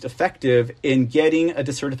be most effective in getting a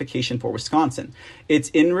decertification for Wisconsin. It's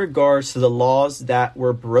in regards to the laws that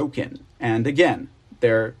were broken. And again,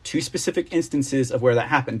 there are 2 specific instances of where that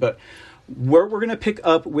happened. But where we're going to pick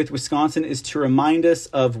up with Wisconsin is to remind us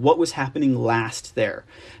of what was happening last there.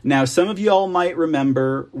 Now, some of y'all might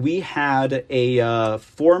remember we had a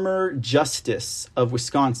former justice of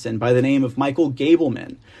Wisconsin by the name of Michael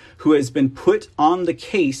Gableman, who has been put on the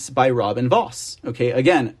case by Robin Vos. Okay,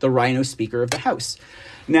 again, the Rhino Speaker of the House.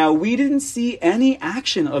 Now, we didn't see any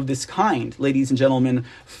action of this kind, ladies and gentlemen,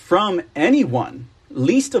 from anyone,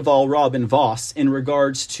 least of all Robin Vos, in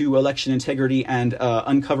regards to election integrity and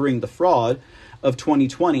uncovering the fraud of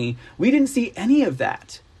 2020. We didn't see any of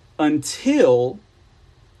that until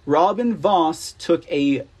Robin Vos took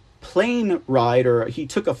a plane ride, or he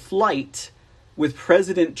took a flight with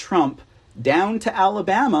President Trump down to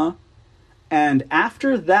Alabama. And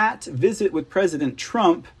after that visit with President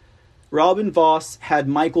Trump, Robin Vos had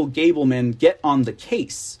Michael Gableman get on the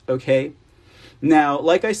case, okay? Now,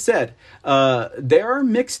 like I said, there are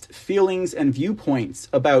mixed feelings and viewpoints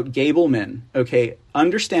about Gableman, okay?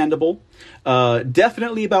 Understandable.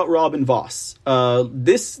 Definitely about Robin Vos.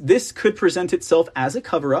 This could present itself as a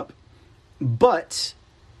cover-up, but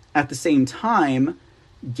at the same time,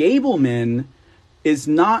 Gableman is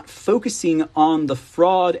not focusing on the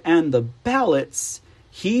fraud and the ballots.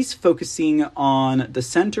 He's focusing on the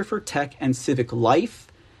Center for Tech and Civic Life,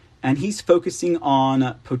 and he's focusing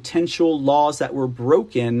on potential laws that were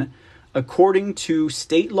broken according to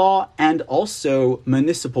state law and also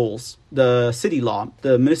municipals, the city law,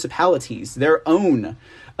 the municipalities, their own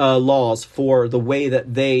laws for the way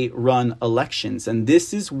that they run elections. And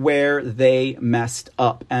this is where they messed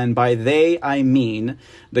up. And by they, I mean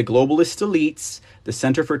the globalist elites, the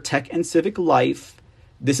Center for Tech and Civic Life.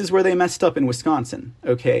 This is where they messed up in Wisconsin,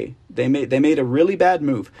 okay? They made a really bad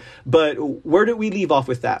move. But where did we leave off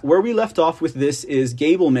with that? Where we left off with this is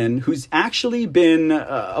Gableman, who's actually been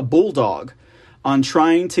a bulldog on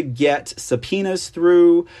trying to get subpoenas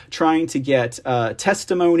through, trying to get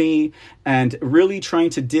testimony, and really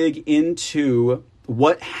trying to dig into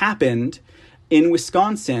what happened in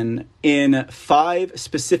Wisconsin in 5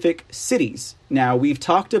 specific cities. Now, we've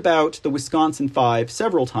talked about the Wisconsin 5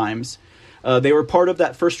 several times, They were part of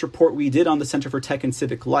that first report we did on the Center for Tech and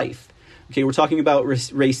Civic Life. Okay, we're talking about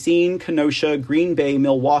Racine, Kenosha, Green Bay,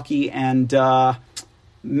 Milwaukee, and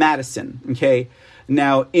Madison. Okay,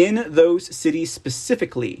 now in those cities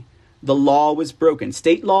specifically, the law was broken.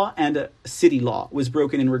 State law and city law was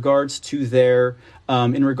broken in regards to their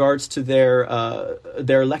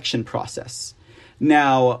election process.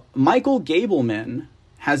 Now, Michael Gableman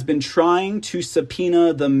has been trying to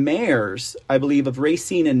subpoena the mayors, I believe, of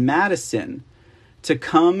Racine and Madison to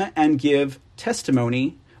come and give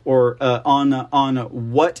testimony or on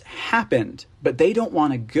what happened, but they don't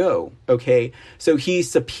want to go. Okay, so he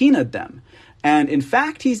subpoenaed them. And in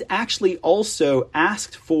fact, he's actually also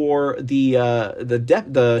asked for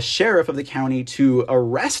the sheriff of the county to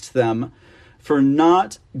arrest them for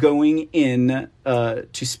not going in to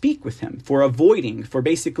speak with him, for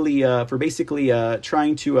basically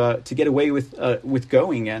trying to get away with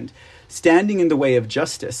going and standing in the way of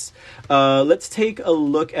justice. Let's take a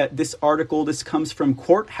look at this article. This comes from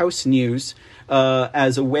Courthouse News.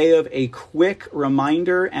 As a way of a quick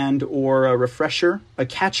reminder and or a refresher, a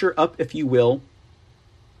catcher up, if you will,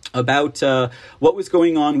 about what was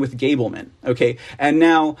going on with Gableman. Okay, and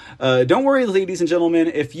now don't worry, ladies and gentlemen,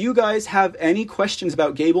 if you guys have any questions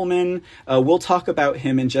about Gableman, we'll talk about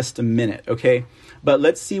him in just a minute. Okay, but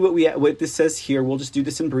let's see what this says here. We'll just do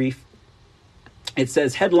this in brief. It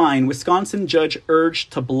says, headline, Wisconsin judge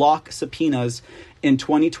urged to block subpoenas in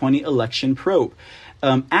 2020 election probe.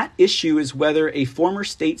 At issue is whether a former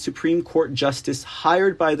state Supreme Court justice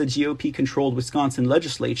hired by the GOP-controlled Wisconsin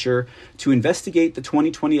legislature to investigate the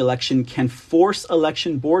 2020 election can force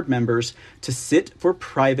election board members to sit for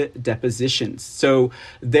private depositions. So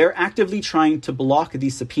they're actively trying to block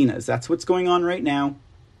these subpoenas. That's what's going on right now.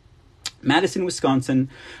 Madison, Wisconsin.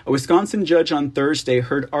 A Wisconsin judge on Thursday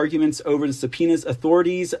heard arguments over the subpoenas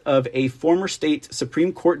authorities of a former state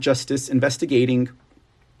Supreme Court justice investigating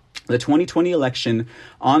the 2020 election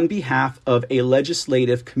on behalf of a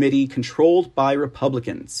legislative committee controlled by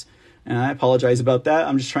Republicans. And I apologize about that.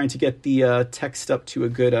 I'm just trying to get the text up to a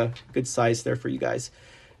good size there for you guys.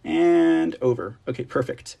 And over. Okay,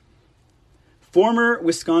 perfect. Former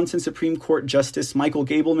Wisconsin Supreme Court Justice Michael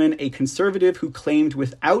Gableman, a conservative who claimed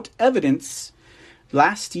without evidence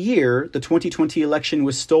last year the 2020 election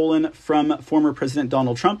was stolen from former President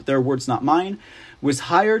Donald Trump, their words not mine, was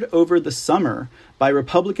hired over the summer by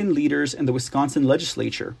Republican leaders in the Wisconsin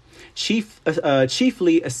legislature,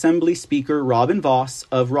 chiefly Assembly Speaker Robin Vos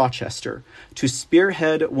of Rochester, to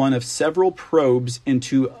spearhead one of several probes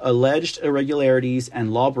into alleged irregularities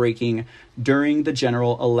and lawbreaking during the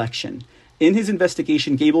general election. In his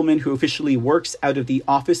investigation, Gableman, who officially works out of the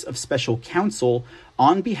Office of Special Counsel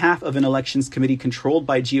on behalf of an elections committee controlled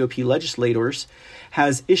by GOP legislators,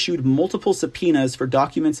 has issued multiple subpoenas for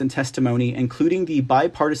documents and testimony, including the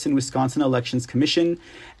bipartisan Wisconsin Elections Commission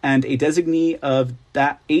and a designee of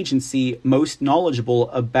that agency most knowledgeable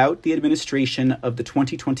about the administration of the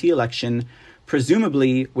 2020 election,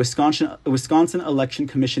 presumably Wisconsin Election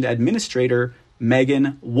Commission Administrator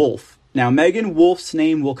Megan Wolf. Now, Megan Wolf's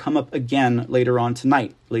name will come up again later on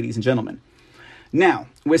tonight, ladies and gentlemen. Now,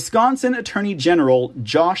 Wisconsin Attorney General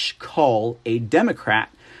Josh Kaul, a Democrat,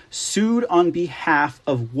 sued on behalf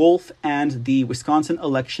of Wolf and the Wisconsin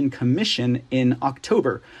Election Commission in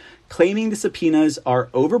October, claiming the subpoenas are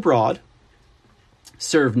overbroad,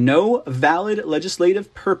 serve no valid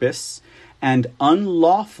legislative purpose, and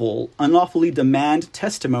unlawfully demand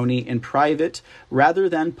testimony in private rather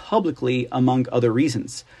than publicly, among other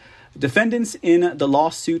reasons. Defendants in the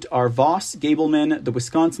lawsuit are Vos, Gableman, the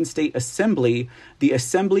Wisconsin State Assembly, the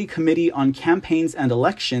Assembly Committee on Campaigns and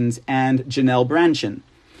Elections, and Janelle Brandtjen,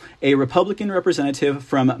 a Republican representative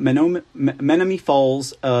from Menominee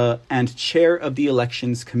Falls and chair of the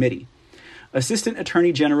Elections Committee. Assistant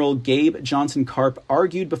Attorney General Gabe Johnson Karp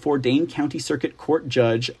argued before Dane County Circuit Court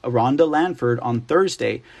Judge Rhonda Lanford on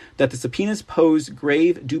Thursday that the subpoenas pose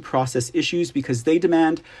grave due process issues because they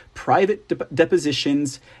demand private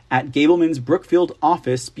depositions at Gableman's Brookfield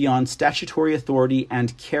office beyond statutory authority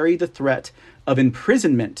and carry the threat of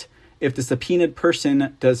imprisonment if the subpoenaed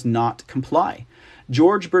person does not comply.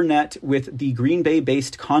 George Burnett with the Green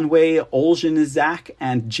Bay-based Conway, Olszynczak,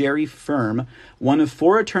 and Jerry Firm, one of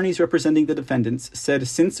four attorneys representing the defendants, said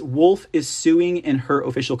since Wolf is suing in her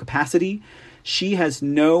official capacity, she has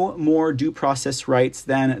no more due process rights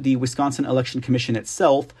than the Wisconsin Election Commission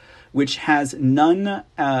itself, which has none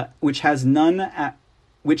as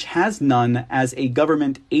a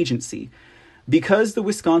government agency. Because the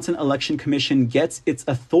Wisconsin Election Commission gets its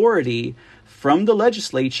authority from the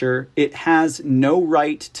legislature, it has no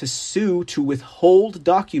right to sue to withhold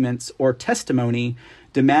documents or testimony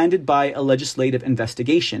demanded by a legislative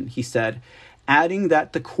investigation, he said, adding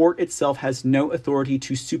that the court itself has no authority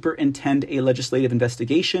to superintend a legislative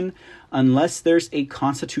investigation unless there's a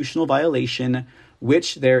constitutional violation,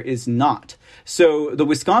 which there is not. So the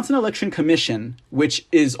Wisconsin Election Commission, which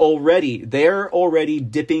is they're already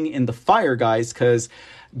dipping in the fire, guys, because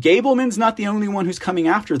Gableman's not the only one who's coming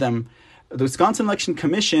after them. The Wisconsin Election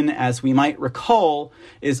Commission, as we might recall,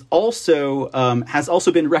 has also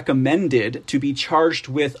been recommended to be charged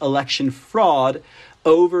with election fraud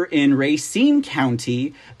over in Racine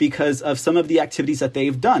County because of some of the activities that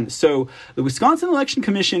they've done. So the Wisconsin Election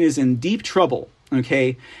Commission is in deep trouble,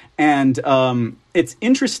 okay? And it's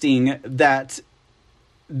interesting that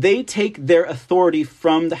they take their authority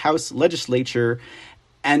from the House legislature,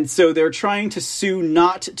 and so they're trying to sue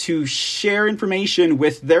not to share information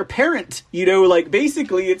with their parent.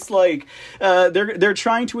 Basically it's like they're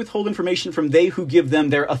trying to withhold information from they who give them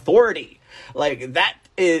their authority. Like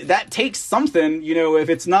that takes something, if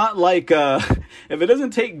it's not like, if it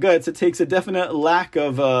doesn't take guts, it takes a definite lack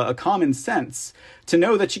of a common sense to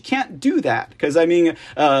know that you can't do that. Because,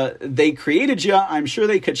 they created you. I'm sure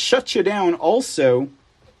they could shut you down also.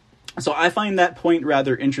 So I find that point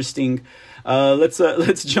rather interesting.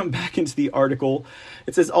 Let's jump back into the article.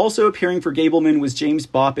 It says, also appearing for Gableman was James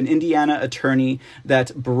Bopp, an Indiana attorney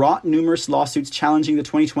that brought numerous lawsuits challenging the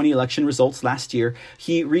 2020 election results last year.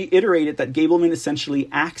 He reiterated that Gableman essentially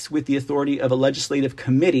acts with the authority of a legislative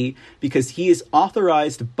committee because he is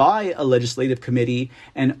authorized by a legislative committee,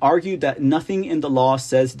 and argued that nothing in the law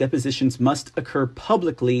says depositions must occur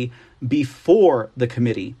publicly before the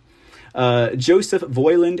committee. Joseph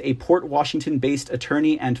Voiland, a Port Washington-based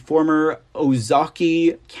attorney and former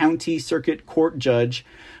Ozaukee County Circuit Court judge,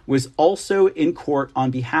 was also in court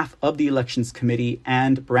on behalf of the Elections Committee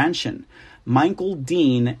and Branshan. Michael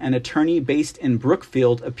Dean, an attorney based in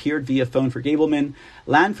Brookfield, appeared via phone for Gableman.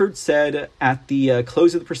 Lanford said at the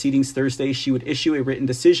close of the proceedings Thursday she would issue a written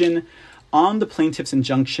decision on the plaintiff's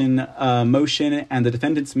injunction motion and the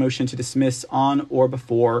defendant's motion to dismiss on or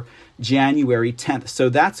before January 10th. So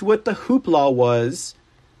that's what the hoopla was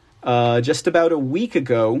just about a week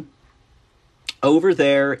ago over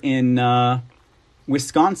there in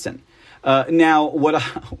Wisconsin. Now,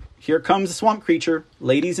 here comes the swamp creature,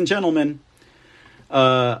 ladies and gentlemen.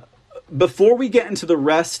 Before we get into the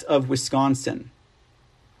rest of Wisconsin,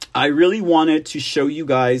 I really wanted to show you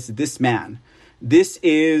guys this man. This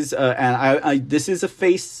is, this is a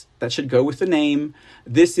face that should go with the name.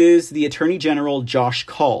 This is the Attorney General, Josh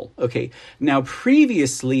Kaul. Okay, now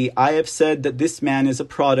previously I have said that this man is a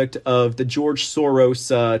product of the George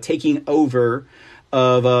Soros taking over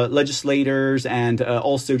of legislators and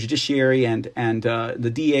also judiciary and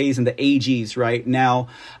the DAs and the AGs. Right now,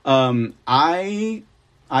 I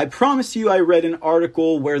promise you, I read an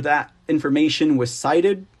article where that information was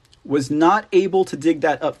cited. Was not able to dig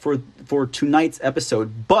that up for tonight's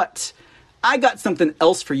episode, but I got something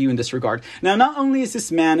else for you in this regard. Now, not only is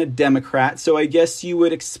this man a Democrat, so I guess you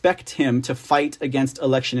would expect him to fight against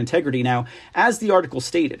election integrity. Now, as the article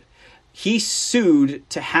stated, he sued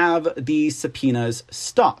to have these subpoenas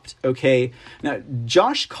stopped, okay? Now,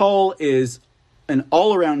 Josh Kaul is an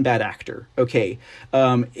all-around bad actor, okay?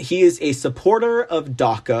 He is a supporter of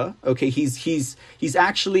DACA, okay? He's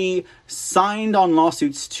actually signed on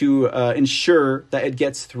lawsuits to ensure that it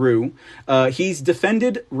gets through. He's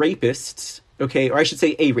defended rapists, okay? Or I should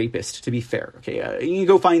say a rapist, to be fair, okay? You can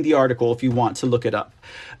go find the article if you want to look it up.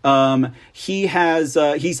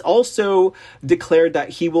 He's also declared that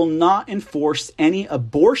he will not enforce any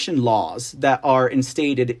abortion laws that are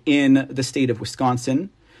instated in the state of Wisconsin.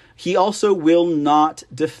 He also will not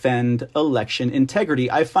defend election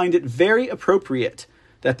integrity. I find it very appropriate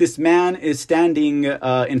that this man is standing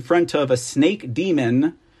in front of a snake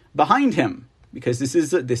demon behind him, because this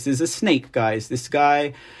is a snake, guys. This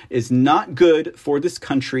guy is not good for this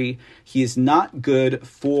country. He is not good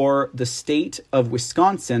for the state of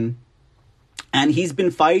Wisconsin, and he's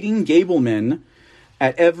been fighting Gableman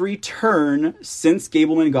at every turn since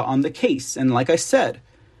Gableman got on the case. And like I said,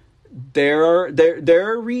 there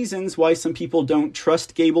are reasons why some people don't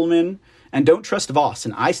trust Gableman and don't trust Voss,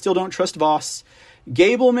 and I still don't trust Voss.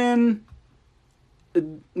 Gableman,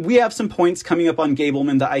 we have some points coming up on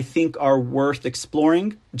Gableman that I think are worth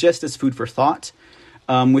exploring, just as food for thought,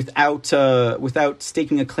 without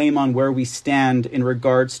staking a claim on where we stand in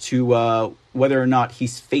regards to whether or not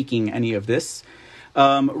he's faking any of this.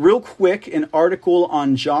 Real quick, an article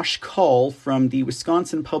on Josh Kaul from the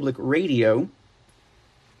Wisconsin Public Radio.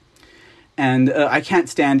 And I can't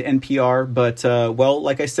stand NPR, but,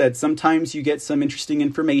 like I said, sometimes you get some interesting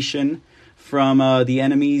information from the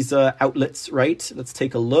enemy's outlets, right? Let's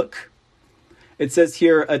take a look. It says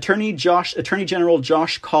here, Attorney General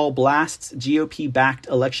Josh Kaul blasts GOP-backed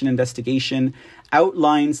election investigation,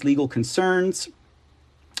 outlines legal concerns.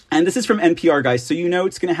 And this is from NPR, guys, so you know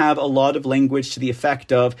it's going to have a lot of language to the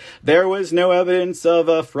effect of there was no evidence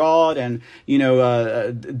of fraud and,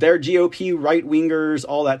 they're GOP right-wingers,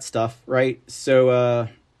 all that stuff, right? So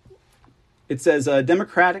it says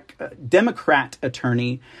Democrat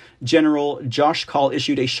Attorney General Josh Kaul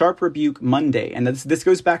issued a sharp rebuke Monday, and this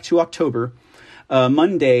goes back to October,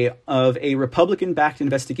 Monday, of a Republican-backed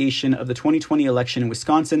investigation of the 2020 election in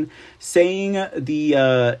Wisconsin, saying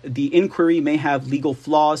the inquiry may have legal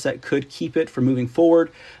flaws that could keep it from moving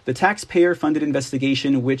forward. The taxpayer-funded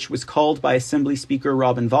investigation, which was called by Assembly Speaker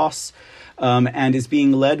Robin Vos, and is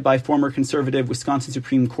being led by former conservative Wisconsin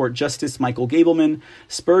Supreme Court Justice Michael Gableman,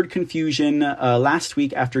 spurred confusion last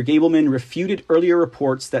week after Gableman refuted earlier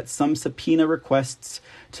reports that some subpoena requests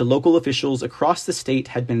to local officials across the state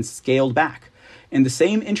had been scaled back. In the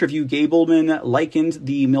same interview, Gableman likened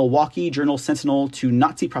the Milwaukee Journal-Sentinel to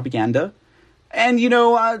Nazi propaganda. And,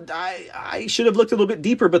 I should have looked a little bit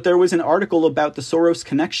deeper, but there was an article about the Soros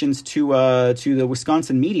connections to the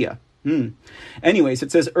Wisconsin media. Anyways,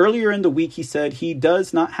 it says earlier in the week, he said he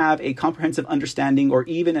does not have a comprehensive understanding or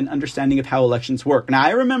even an understanding of how elections work. Now, I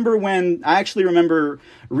actually remember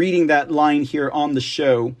reading that line here on the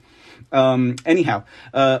show.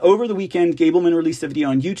 Over the weekend, Gableman released a video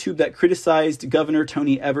on YouTube that criticized Governor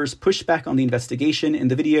Tony Evers' pushback on the investigation. In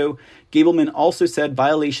the video, Gableman also said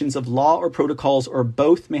violations of law or protocols or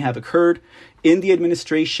both may have occurred in the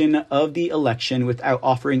administration of the election without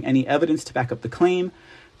offering any evidence to back up the claim.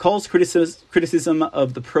 Kaul's criticism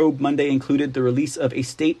of the probe Monday included the release of a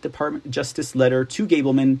State Department Justice letter to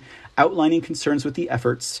Gableman outlining concerns with the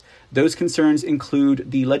efforts. Those concerns include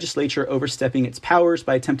the legislature overstepping its powers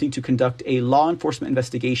by attempting to conduct a law enforcement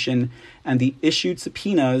investigation and the issued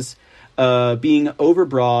subpoenas being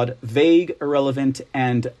overbroad, vague, irrelevant,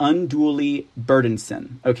 and unduly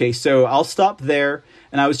burdensome. Okay, so I'll stop there.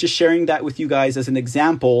 And I was just sharing that with you guys as an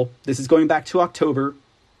example. This is going back to October.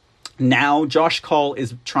 Now, Josh Kaul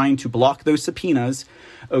is trying to block those subpoenas.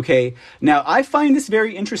 Okay, now I find this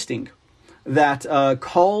very interesting that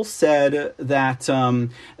Kaul said that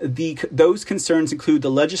those concerns include the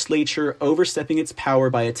legislature overstepping its power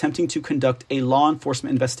by attempting to conduct a law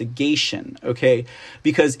enforcement investigation. Okay,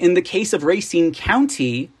 because in the case of Racine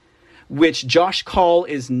County, which Josh Kaul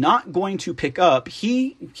is not going to pick up,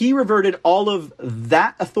 he reverted all of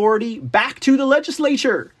that authority back to the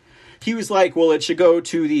legislature. He was like, well, it should go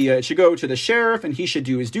to the sheriff, and he should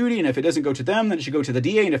do his duty. And if it doesn't go to them, then it should go to the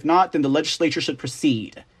DA. And if not, then the legislature should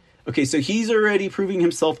proceed. Okay, so he's already proving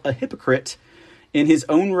himself a hypocrite in his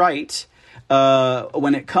own right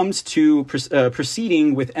when it comes to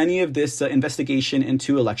proceeding with any of this investigation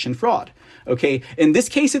into election fraud. Okay, in this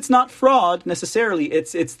case, it's not fraud necessarily.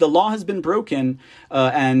 It's the law has been broken,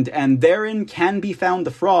 and therein can be found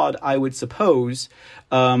the fraud, I would suppose.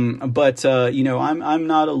 But I'm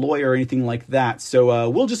not a lawyer or anything like that. So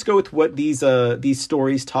we'll just go with what these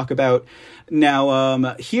stories talk about.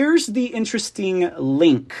 Now, here's the interesting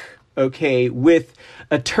link. Okay, with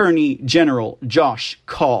Attorney General Josh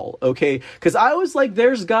Kaul, okay? Because I was like,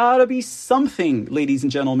 there's gotta be something, ladies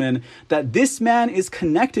and gentlemen, that this man is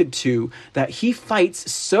connected to, that he fights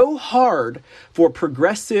so hard for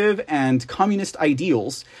progressive and communist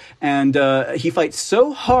ideals, and he fights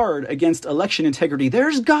so hard against election integrity.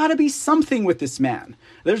 There's gotta be something with this man.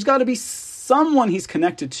 There's gotta be someone he's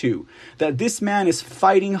connected to, that this man is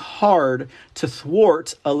fighting hard to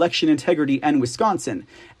thwart election integrity in Wisconsin.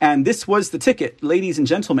 And this was the ticket, ladies and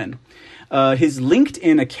gentlemen. His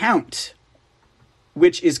LinkedIn account,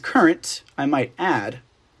 which is current, I might add,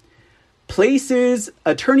 places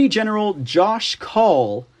Attorney General Josh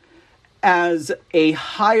Kaul as a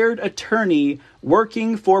hired attorney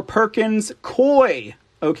working for Perkins Coie,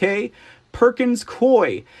 okay? Perkins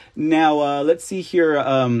Coie. Now, let's see here.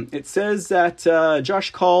 It says that Josh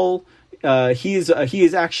Kaul, he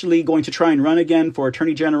is actually going to try and run again for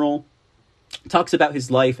Attorney General. Talks about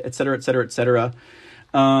his life, etc., etc., etc.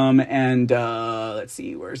 Let's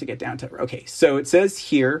see, where does it get down to? Okay, so it says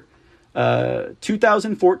here,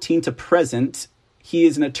 2014 to present, he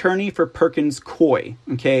is an attorney for Perkins Coie.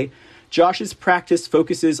 Okay. Josh's practice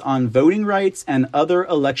focuses on voting rights and other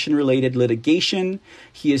election-related litigation.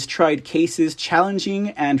 He has tried cases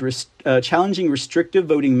challenging restrictive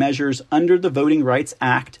voting measures under the Voting Rights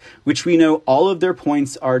Act, which we know all of their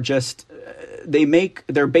points are just,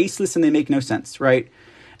 they're baseless and they make no sense, right?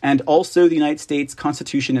 And also the United States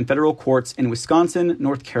Constitution and federal courts in Wisconsin,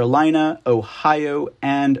 North Carolina, Ohio,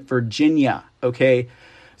 and Virginia, okay?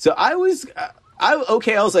 So I was like,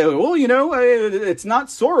 well, it's not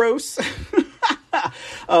Soros.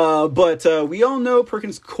 But we all know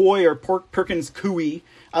Perkins Coie or Perkins Coie.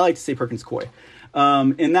 I like to say Perkins Coie.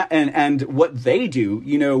 In that and what they do,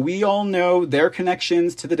 we all know their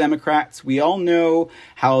connections to the Democrats. We all know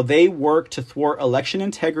how they work to thwart election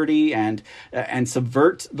integrity and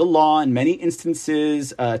subvert the law in many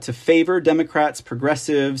instances, to favor Democrats,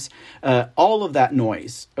 progressives, all of that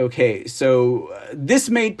noise. Okay, so this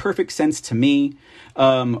made perfect sense to me.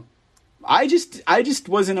 I just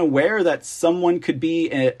wasn't aware that someone could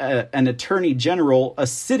be an attorney general, a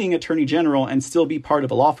sitting attorney general, and still be part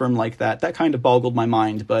of a law firm like that. That kind of boggled my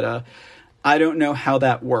mind, but I don't know how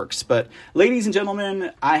that works. But ladies and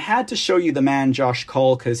gentlemen, I had to show you the man Josh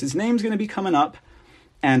Kaul because his name's going to be coming up,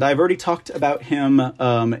 and I've already talked about him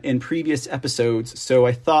in previous episodes, so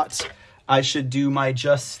I thought I should do my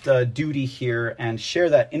just duty here and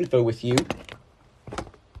share that info with you.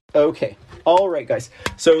 Okay. All right, guys.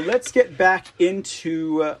 So let's get back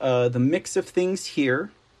into the mix of things here.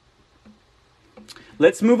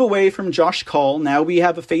 Let's move away from Josh Kaul. Now we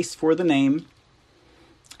have a face for the name.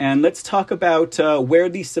 And let's talk about where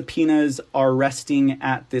these subpoenas are resting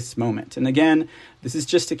at this moment. And again, this is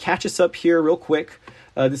just to catch us up here real quick.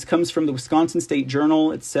 This comes from the Wisconsin State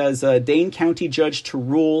Journal. It says, Dane County judge to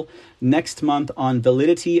rule next month on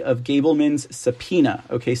validity of Gableman's subpoena.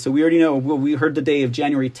 Okay, so we already know, we heard the day of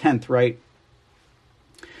January 10th, right?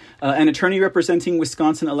 An attorney representing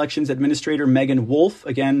Wisconsin Elections Administrator Megan Wolf,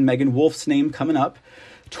 again, Megan Wolf's name coming up,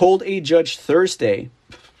 told a judge Thursday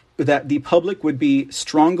that the public would be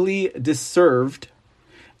strongly disturbed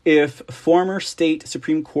if former state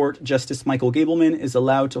Supreme Court Justice Michael Gableman is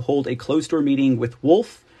allowed to hold a closed-door meeting with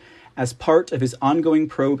Wolf as part of his ongoing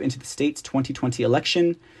probe into the state's 2020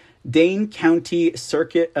 election. Dane County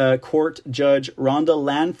Circuit Court Judge Rhonda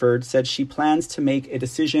Lanford said she plans to make a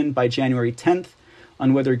decision by January 10th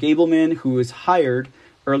on whether Gableman, who was hired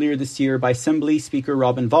earlier this year by Assembly Speaker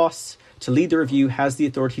Robin Vos to lead the review, has the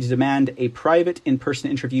authority to demand a private in-person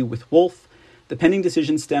interview with Wolf. The pending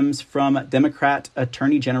decision stems from Democrat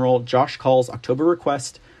Attorney General Josh Kaul's October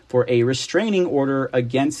request for a restraining order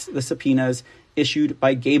against the subpoenas issued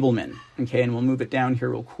by Gableman. Okay, and we'll move it down here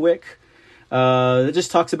real quick. It just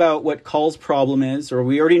talks about what Kaul's problem is, or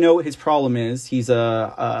we already know what his problem is. He's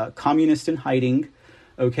a communist in hiding,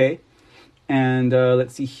 okay? And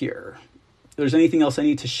let's see here. If there's anything else I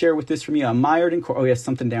need to share with this from you, mired in court. Oh, yes,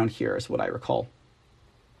 something down here is what I recall.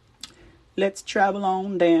 Let's travel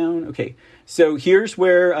on down. Okay, so here's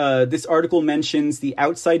where this article mentions the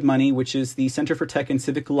outside money, which is the Center for Tech and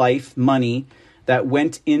Civic Life money that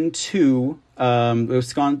went into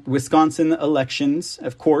Wisconsin elections.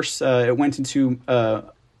 Of course, it went into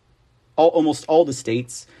almost all the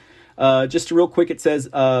states. Just real quick, it says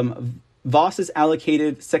Voss has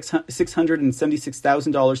allocated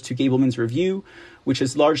 $676,000 to Gableman's review, which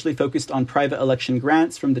is largely focused on private election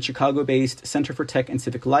grants from the Chicago-based Center for Tech and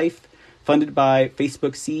Civic Life, funded by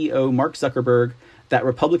Facebook CEO Mark Zuckerberg, that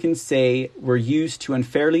Republicans say were used to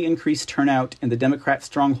unfairly increase turnout in the Democrat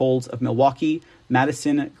strongholds of Milwaukee,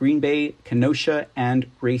 Madison, Green Bay, Kenosha,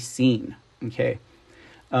 and Racine. Okay.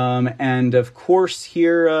 And of course,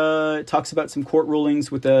 here it talks about some court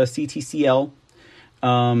rulings with the CTCL.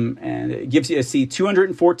 And it gives you,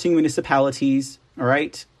 214 municipalities, all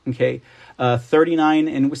right? Okay. 39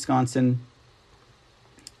 in Wisconsin.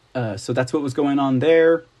 So that's what was going on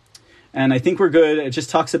there. And I think we're good. It just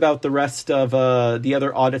talks about the rest of the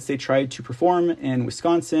other audits they tried to perform in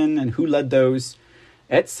Wisconsin and who led those,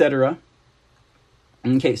 etc.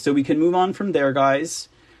 Okay, so we can move on from there, guys.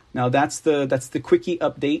 Now that's the quickie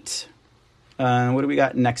update. What do we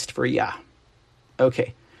got next for ya?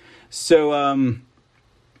 Okay, so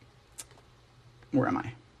where am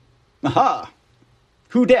I? Aha!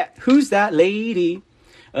 Who's that lady?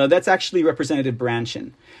 That's actually Representative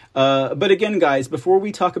Branchin. But again, guys, before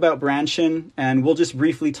we talk about Branchin, and we'll just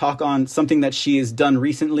briefly talk on something that she has done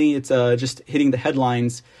recently, it's just hitting the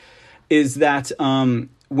headlines, is that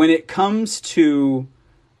when it comes to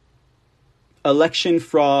election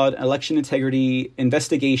fraud, election integrity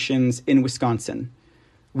investigations in Wisconsin,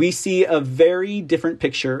 we see a very different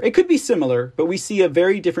picture. It could be similar, but we see a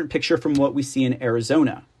very different picture from what we see in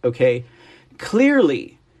Arizona, okay?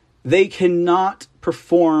 Clearly, they cannot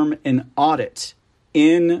perform an audit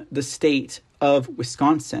in the state of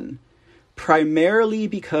Wisconsin, primarily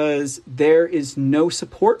because there is no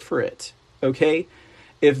support for it, okay?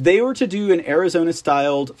 If they were to do an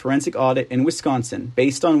Arizona-styled forensic audit in Wisconsin,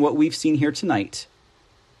 based on what we've seen here tonight,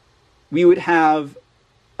 we would have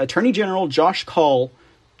Attorney General Josh Kaul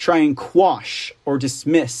try and quash or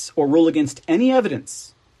dismiss or rule against any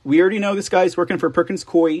evidence. We already know this guy's working for Perkins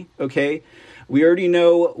Coie, okay? We already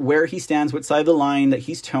know where he stands, what side of the line that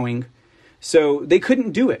he's towing. So they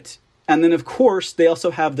couldn't do it. And then, of course, they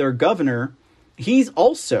also have their governor. He's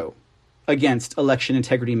also against election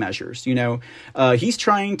integrity measures. He's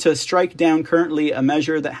trying to strike down currently a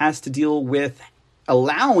measure that has to deal with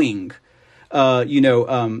allowing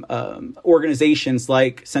organizations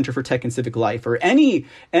like Center for Tech and Civic Life, or any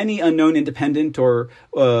unknown independent or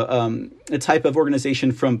a type of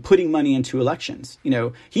organization, from putting money into elections.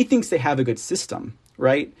 He thinks they have a good system,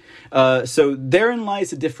 right? So therein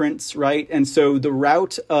lies the difference, right? And so the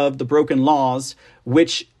route of the broken laws,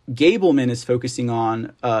 which Gableman is focusing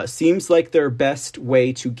on, seems like their best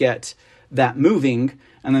way to get that moving.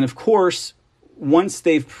 And then, of course, once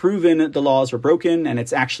they've proven the laws are broken and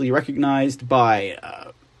it's actually recognized by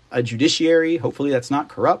a judiciary, hopefully that's not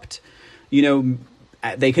corrupt,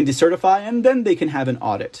 they can decertify, and then they can have an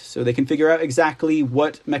audit. So they can figure out exactly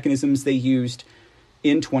what mechanisms they used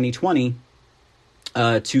in 2020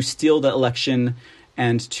 to steal the election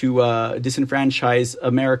and to disenfranchise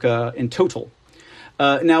America in total.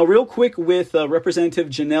 Now, real quick with Representative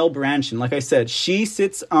Janelle Brandtjen, like I said, she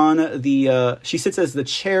sits as the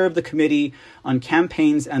chair of the Committee on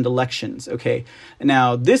Campaigns and Elections. Okay,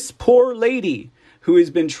 now this poor lady who has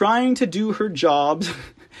been trying to do her job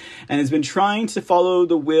and has been trying to follow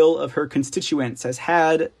the will of her constituents has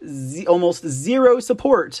had almost zero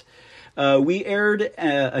support. We aired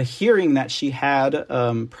a hearing that she had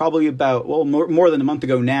probably about, more than a month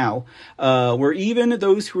ago now, where even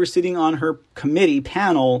those who were sitting on her committee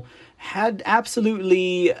panel had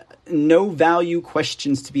absolutely no value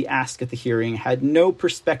questions to be asked at the hearing, had no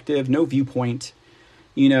perspective, no viewpoint.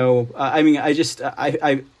 I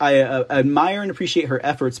admire and appreciate her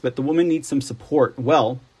efforts, but the woman needs some support.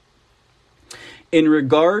 Well, in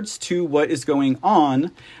regards to what is going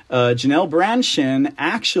on, Janelle Brandtjen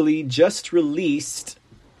actually just released,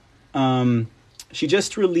 a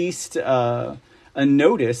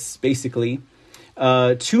notice, basically,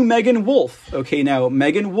 to Megan Wolf. Okay, now,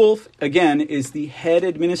 Megan Wolf, again, is the head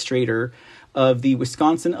administrator of the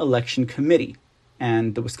Wisconsin Election Committee.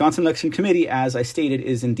 And the Wisconsin Election Committee, as I stated,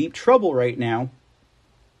 is in deep trouble right now.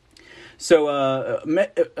 So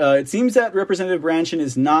it seems that Representative Brandtjen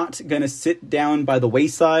is not going to sit down by the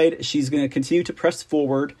wayside. She's going to continue to press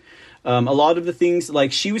forward. A lot of the things,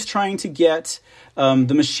 like she was trying to get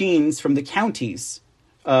the machines from the counties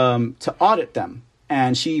to audit them.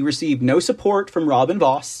 And she received no support from Robin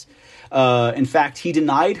Voss. In fact, he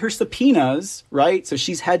denied her subpoenas, right? So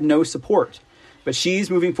she's had no support. But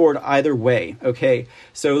she's moving forward either way, okay?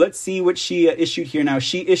 So let's see what she issued here now.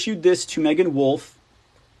 She issued this to Megan Wolf.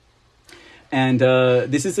 And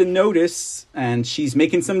this is a notice, and she's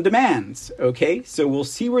making some demands, okay? So we'll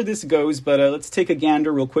see where this goes, but let's take a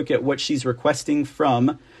gander real quick at what she's requesting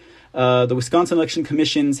from the Wisconsin Election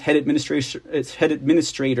Commission's head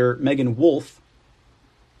administrator, Megan Wolf.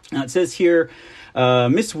 Now it says here,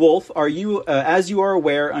 Ms. Wolf, as you are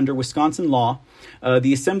aware, under Wisconsin law,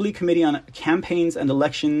 the Assembly Committee on Campaigns and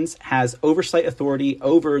Elections has oversight authority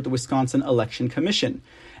over the Wisconsin Election Commission,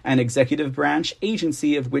 an executive branch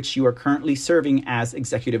agency of which you are currently serving as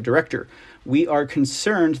executive director. We are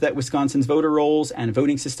concerned that Wisconsin's voter rolls and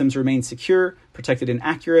voting systems remain secure, protected, and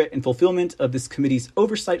accurate in fulfillment of this committee's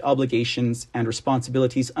oversight obligations and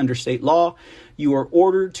responsibilities under state law. You are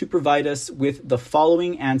ordered to provide us with the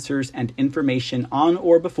following answers and information on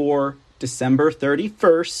or before December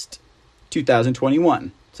 31st,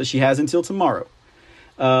 2021. So she has until tomorrow.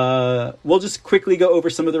 We'll just quickly go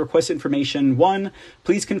over some of the requested information. 1,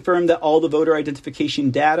 please confirm that all the voter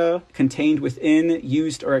identification data contained within,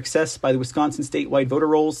 used, or accessed by the Wisconsin statewide voter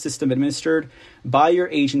rolls system administered by your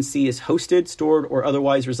agency is hosted, stored, or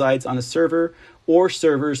otherwise resides on a server or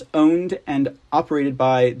servers owned and operated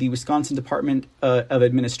by the Wisconsin Department of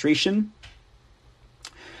Administration.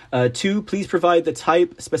 2, please provide the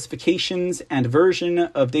type, specifications, and version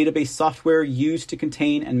of database software used to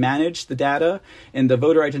contain and manage the data in the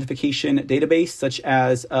voter identification database, such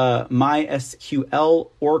as MySQL,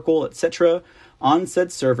 Oracle, etc., on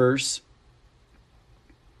said servers.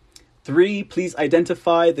 3, please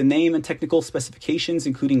identify the name and technical specifications,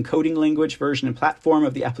 including coding language, version, and platform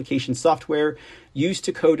of the application software used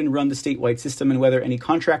to code and run the statewide system, and whether any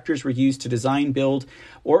contractors were used to design, build,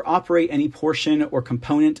 or operate any portion or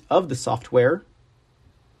component of the software.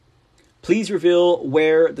 Please reveal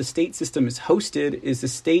where the state system is hosted. Is the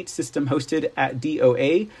state system hosted at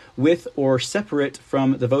DOA with or separate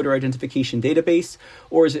from the voter identification database,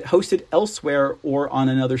 or is it hosted elsewhere or on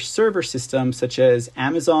another server system such as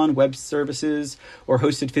Amazon Web Services, or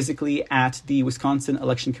hosted physically at the Wisconsin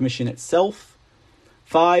Election Commission itself?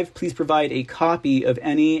 5, please provide a copy of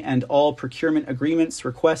any and all procurement agreements,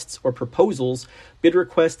 requests, or proposals, bid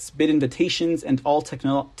requests, bid invitations, and all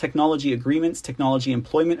technology agreements, technology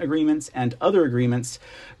employment agreements, and other agreements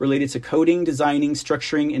related to coding, designing,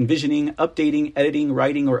 structuring, envisioning, updating, editing,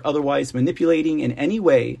 writing, or otherwise manipulating in any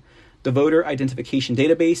way the voter identification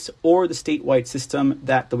database or the statewide system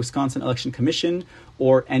that the Wisconsin Election Commission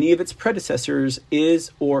or any of its predecessors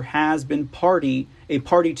is or has been a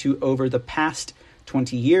party to over the past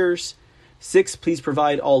 20 years. 6, please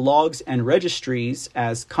provide all logs and registries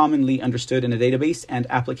as commonly understood in a database and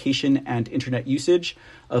application and internet usage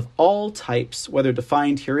of all types, whether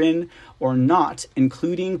defined herein or not,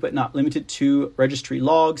 including but not limited to registry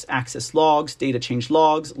logs, access logs, data change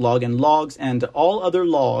logs, login logs, and all other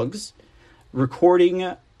logs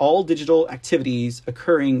recording all digital activities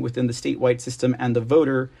occurring within the statewide system and the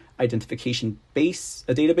voter identification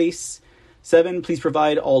database. 7, please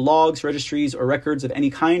provide all logs, registries, or records of any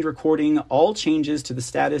kind recording all changes to the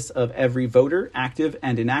status of every voter, active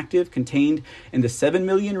and inactive, contained in the 7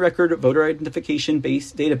 million record voter identification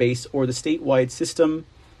database or the statewide system.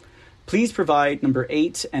 Please provide, number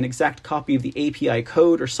 8, an exact copy of the API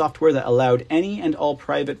code or software that allowed any and all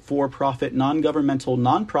private, for-profit, non-governmental,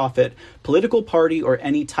 non-profit, political party, or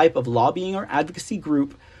any type of lobbying or advocacy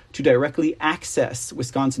group to directly access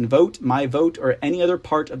Wisconsin Vote, My Vote, or any other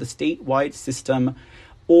part of the statewide system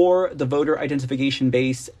or the voter identification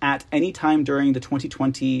base at any time during the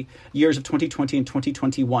 2020 years of 2020 and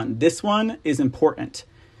 2021. This one is important,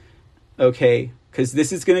 okay, because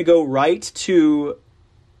this is going to go right to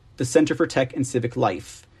the Center for Tech and Civic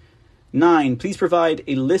Life. 9, please provide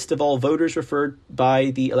a list of all voters referred by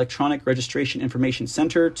the Electronic Registration Information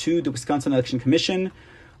Center to the Wisconsin Election Commission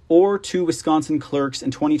or to Wisconsin clerks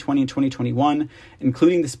in 2020 and 2021,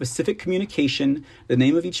 including the specific communication, the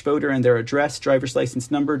name of each voter and their address, driver's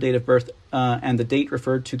license number, date of birth, and the date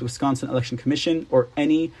referred to the Wisconsin Election Commission or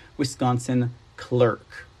any Wisconsin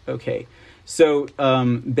clerk. Okay, so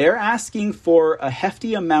they're asking for a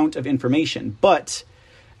hefty amount of information, but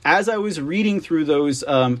as I was reading through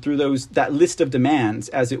that list of demands,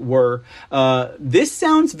 as it were, this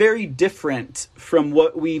sounds very different from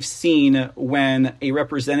what we've seen when a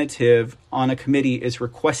representative on a committee is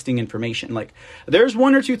requesting information. Like, there's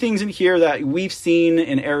one or two things in here that we've seen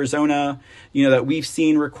in Arizona, that we've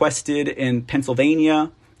seen requested in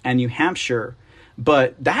Pennsylvania and New Hampshire,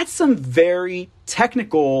 but that's some very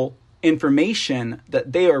technical information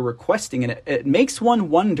that they are requesting, and it makes one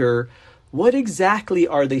wonder, what exactly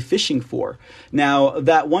are they fishing for? Now,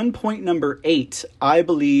 that one point number 8, I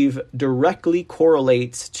believe, directly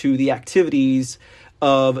correlates to the activities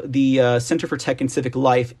of the Center for Tech and Civic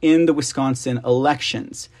Life in the Wisconsin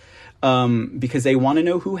elections, because they want to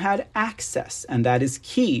know who had access, and that is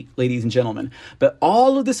key, ladies and gentlemen. But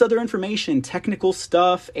all of this other information, technical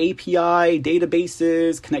stuff, API,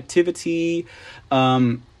 databases, connectivity,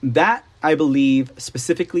 that, I believe,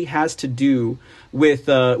 specifically has to do with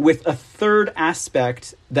a third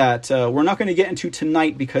aspect that we're not going to get into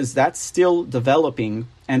tonight because that's still developing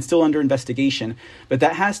and still under investigation. But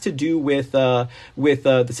that has to do with the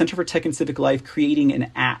Center for Tech and Civic Life creating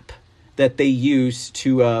an app that they use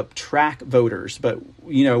to track voters. But,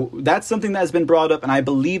 that's something that has been brought up, and I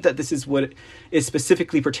believe that this is what it is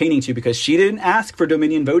specifically pertaining to, because she didn't ask for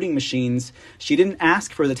Dominion voting machines. She didn't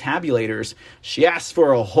ask for the tabulators. She asked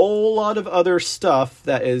for a whole lot of other stuff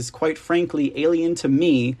that is, quite frankly, alien to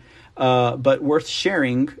me, but worth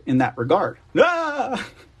sharing in that regard. Ah!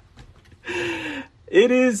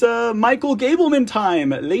 It is Michael Gableman time,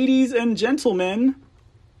 ladies and gentlemen.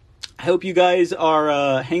 I hope you guys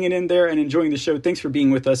are hanging in there and enjoying the show. Thanks for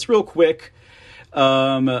being with us. Real quick,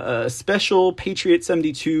 special Patriot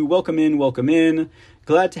 72, welcome in.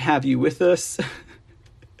 Glad to have you with us.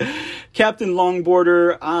 Captain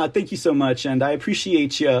Longboarder, thank you so much, and I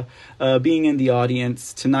appreciate you being in the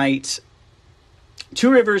audience tonight. Two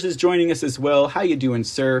Rivers is joining us as well. How you doing,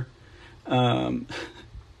 sir?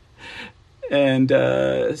 And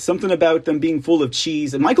something about them being full of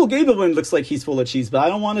cheese. And Michael Gableman looks like he's full of cheese, but I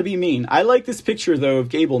don't want to be mean. I like this picture, though, of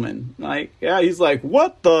Gableman. Like, yeah, he's like,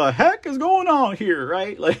 what the heck is going on here,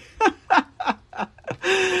 right? Like,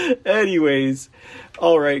 anyways,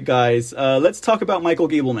 all right, guys, let's talk about Michael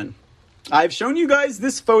Gableman. I've shown you guys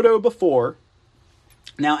this photo before.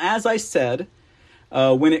 Now, as I said,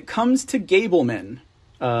 when it comes to Gableman,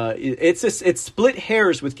 it's split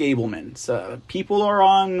hairs with Gableman. So people are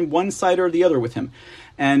on one side or the other with him,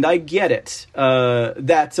 and I get it.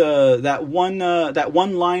 That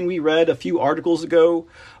one line we read a few articles ago,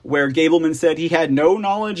 where Gableman said he had no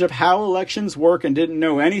knowledge of how elections work and didn't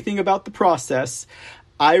know anything about the process.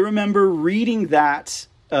 I remember reading that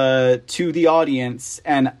to the audience,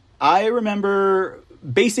 and I remember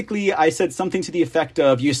basically I said something to the effect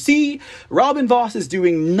of, you see, Robin Vos is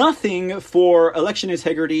doing nothing for election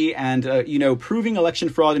integrity and, proving election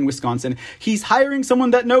fraud in Wisconsin. He's hiring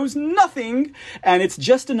someone that knows nothing, and it's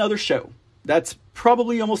just another show. That's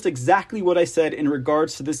probably almost exactly what I said in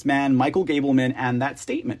regards to this man, Michael Gableman, and that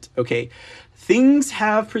statement, okay? Things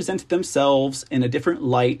have presented themselves in a different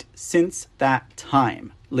light since that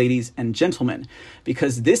time, ladies and gentlemen,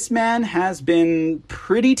 because this man has been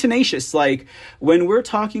pretty tenacious. Like, when we're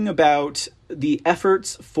talking about the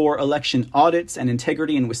efforts for election audits and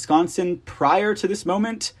integrity in Wisconsin prior to this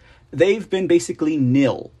moment, they've been basically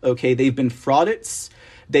nil, okay? They've been fraudits.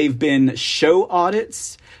 They've been show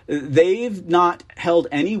audits. They've not held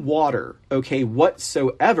any water, okay,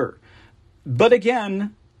 whatsoever. But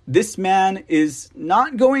again, this man is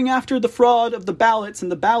not going after the fraud of the ballots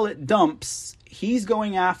and the ballot dumps. He's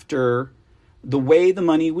going after the way the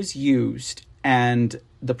money was used and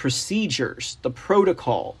the procedures, the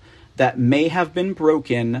protocol that may have been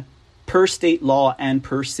broken per state law and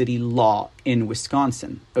per city law in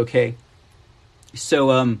Wisconsin, okay?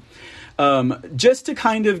 So, just to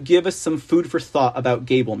kind of give us some food for thought about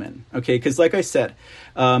Gableman, okay? Because like I said,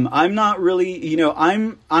 I'm not really,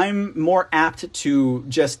 I'm more apt to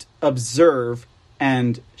just observe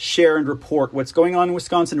and share and report what's going on in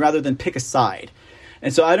Wisconsin rather than pick a side.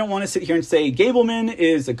 And so I don't want to sit here and say Gableman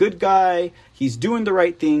is a good guy, he's doing the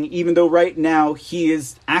right thing, even though right now he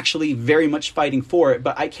is actually very much fighting for it.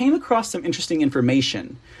 But I came across some interesting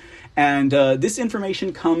information. And this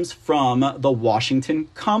information comes from the Washington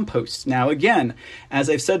Compost. Now, again, as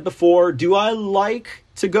I've said before, do I like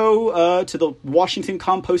to go to the Washington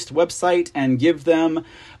Compost website and give them,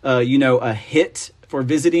 a hit for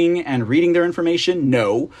visiting and reading their information?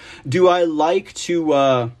 No. Do I like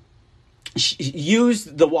to use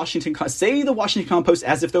the Washington Compost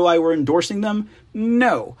as if though I were endorsing them?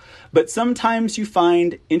 No. But sometimes you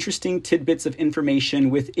find interesting tidbits of information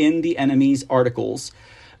within the enemy's articles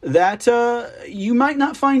that you might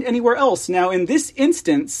not find anywhere else. Now, in this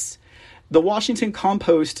instance, the Washington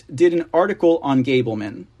Compost did an article on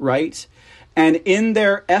Gableman, right? And in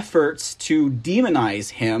their efforts to demonize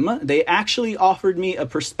him, they actually offered me a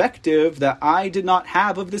perspective that I did not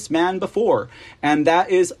have of this man before. And that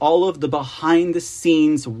is all of the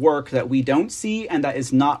behind-the-scenes work that we don't see and that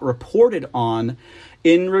is not reported on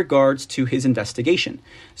in regards to his investigation.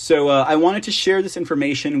 So I wanted to share this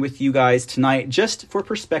information with you guys tonight just for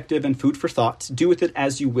perspective and food for thought. Do with it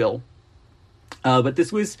as you will. But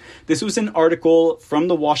this was an article from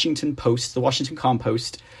the Washington Post, the Washington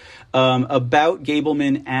Compost, about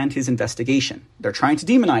Gableman and his investigation. They're trying to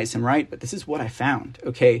demonize him, right? But this is what I found,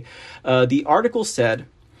 okay? The article said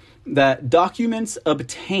that documents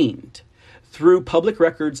obtained through public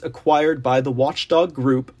records acquired by the watchdog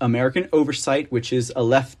group American Oversight, which is a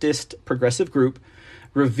leftist progressive group,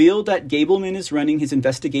 revealed that Gableman is running his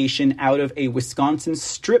investigation out of a Wisconsin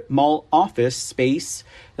strip mall office space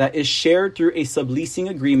that is shared through a subleasing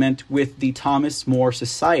agreement with the Thomas More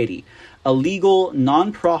Society, a legal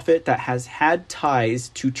nonprofit that has had ties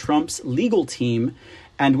to Trump's legal team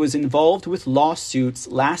and was involved with lawsuits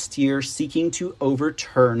last year seeking to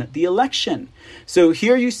overturn the election. So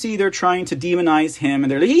here you see they're trying to demonize him,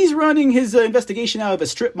 and they're like, he's running his investigation out of a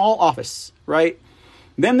strip mall office, right?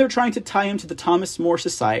 Then they're trying to tie him to the Thomas More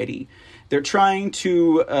Society. They're trying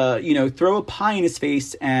to, throw a pie in his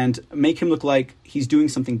face and make him look like he's doing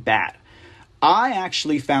something bad. I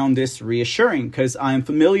actually found this reassuring because I'm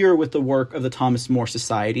familiar with the work of the Thomas More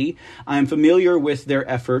Society. I'm familiar with their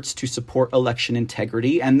efforts to support election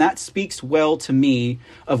integrity, and that speaks well to me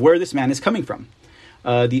of where this man is coming from.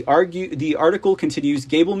 The article continues,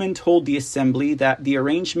 Gableman told the assembly that the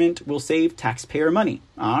arrangement will save taxpayer money.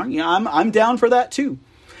 I'm down for that too.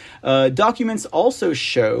 Documents also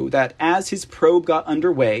show that as his probe got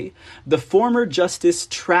underway, the former justice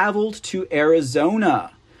traveled to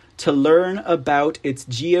Arizona to learn about its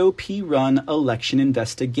GOP-run election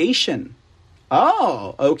investigation.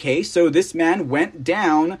 Oh, okay, so this man went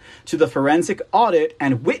down to the forensic audit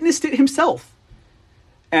and witnessed it himself.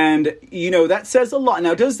 And, that says a lot.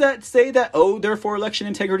 Now, does that say that, they're for election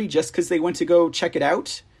integrity just because they went to go check it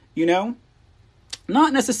out?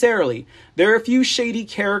 Not necessarily. There are a few shady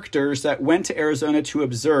characters that went to Arizona to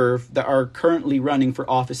observe that are currently running for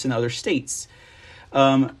office in other states.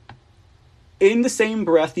 In the same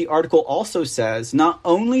breath, the article also says not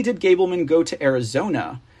only did Gableman go to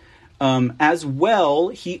Arizona, as well,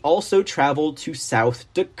 he also traveled to South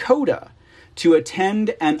Dakota to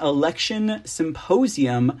attend an election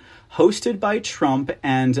symposium hosted by Trump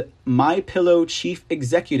and MyPillow chief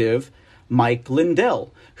executive Mike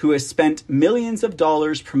Lindell, who has spent millions of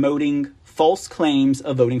dollars promoting false claims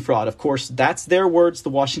of voting fraud. Of course, that's their words, the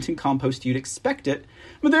Washington Compost. You'd expect it.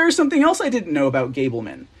 But there's something else I didn't know about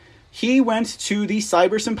Gableman. He went to the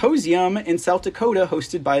Cyber Symposium in South Dakota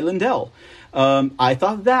hosted by Lindell. I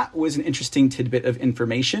thought that was an interesting tidbit of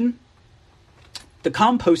information. The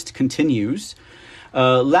Compost continues.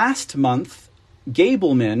 Last month,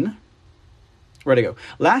 Gableman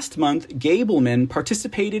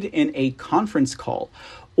participated in a conference call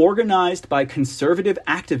organized by conservative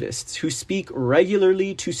activists who speak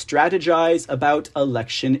regularly to strategize about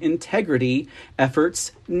election integrity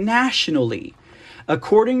efforts nationally.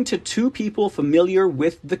 According to two people familiar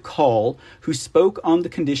with the call who spoke on the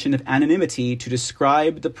condition of anonymity to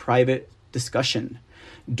describe the private discussion.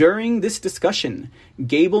 During this discussion,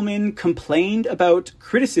 Gableman complained about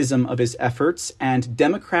criticism of his efforts and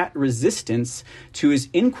Democrat resistance to his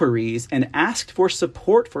inquiries and asked for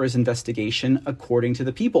support for his investigation, according to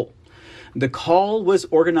the people. The call was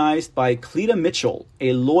organized by Cleta Mitchell,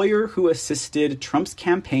 a lawyer who assisted Trump's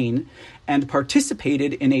campaign and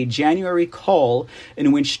participated in a January call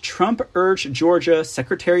in which Trump urged Georgia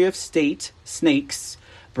Secretary of State Snakes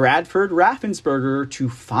Bradford Raffensperger to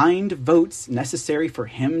find votes necessary for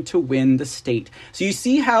him to win the state. So you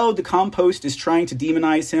see how the Compost is trying to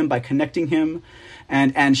demonize him by connecting him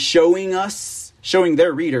and showing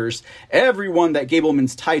their readers everyone that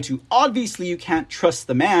Gableman's tied to. Obviously, you can't trust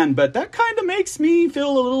the man, but that kind of makes me feel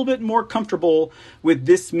a little bit more comfortable with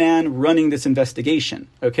this man running this investigation,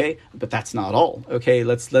 okay? But that's not all, okay?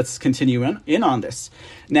 Let's continue in on this.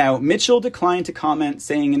 Now, Mitchell declined to comment,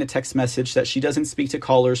 saying in a text message that she doesn't speak to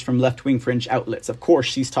callers from left-wing fringe outlets. Of course,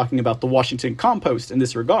 she's talking about the Washington Compost in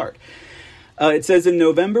this regard. It says in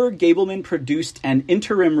November, Gableman produced an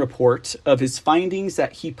interim report of his findings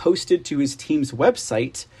that he posted to his team's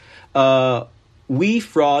website,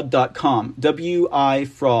 wefraud.com,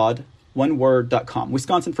 W-I-fraud, one word.com,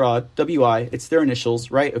 Wisconsin Fraud, W-I, it's their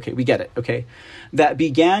initials, right? Okay, we get it, okay. That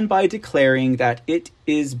began by declaring that it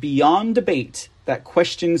is beyond debate that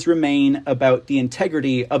questions remain about the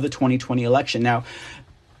integrity of the 2020 election. Now,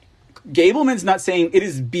 Gableman's not saying it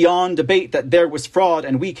is beyond debate that there was fraud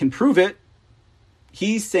and we can prove it.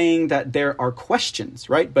 He's saying that there are questions,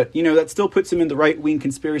 right? But, that still puts him in the right-wing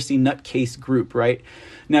conspiracy nutcase group, right?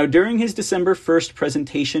 Now, during his December 1st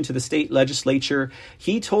presentation to the state legislature,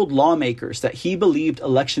 he told lawmakers that he believed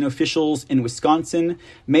election officials in Wisconsin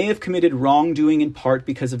may have committed wrongdoing in part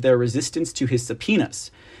because of their resistance to his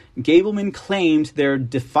subpoenas. Gableman claimed their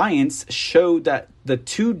defiance showed that the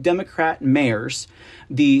two Democrat mayors,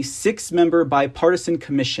 the 6-member bipartisan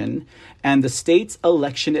commission, and the state's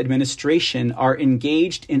election administration are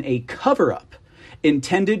engaged in a cover-up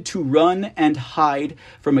intended to run and hide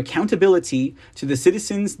from accountability to the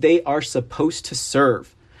citizens they are supposed to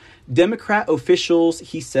serve. Democrat officials,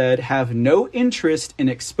 he said, have no interest in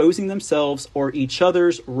exposing themselves or each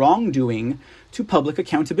other's wrongdoing to public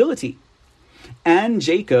accountability. Ann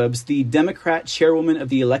Jacobs, the Democrat chairwoman of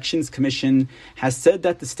the Elections Commission, has said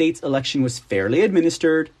that the state's election was fairly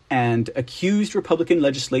administered and accused Republican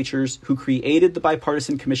legislatures who created the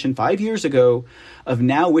bipartisan commission 5 years ago of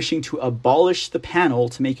now wishing to abolish the panel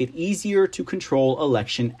to make it easier to control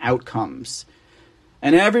election outcomes.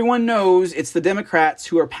 And everyone knows it's the Democrats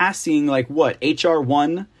who are passing, H.R.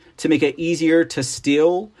 1 to make it easier to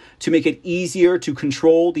steal, to make it easier to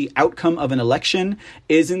control the outcome of an election.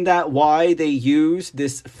 Isn't that why they use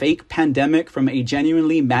this fake pandemic from a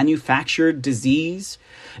genuinely manufactured disease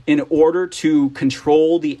in order to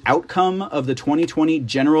control the outcome of the 2020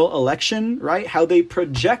 general election, right? How they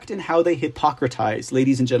project and how they hypocritize,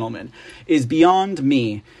 ladies and gentlemen, is beyond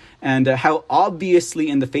me. And how obviously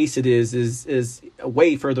in the face it is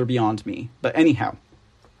way further beyond me. But anyhow,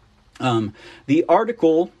 the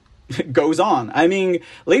article goes on. I mean,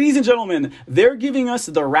 ladies and gentlemen, they're giving us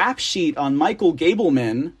the rap sheet on Michael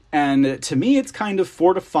Gableman, and to me it's kind of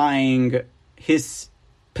fortifying his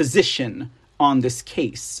position on this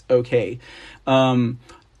case, okay?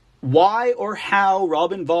 Why or how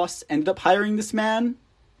Robin Vos ended up hiring this man,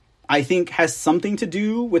 I think has something to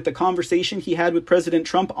do with the conversation he had with President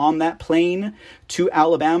Trump on that plane to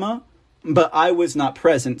Alabama. But I was not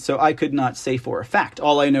present, so I could not say for a fact.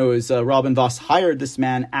 All I know is Robin Vos hired this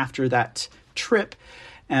man after that trip,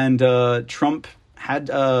 and Trump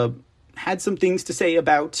had some things to say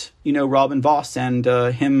about, Robin Vos and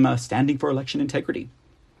him standing for election integrity,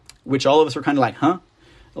 which all of us were kind of like, huh?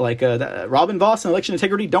 Robin Vos and election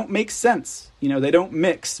integrity don't make sense. They don't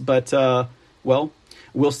mix, but,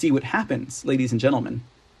 we'll see what happens, ladies and gentlemen.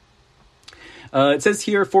 It says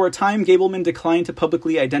here, for a time, Gableman declined to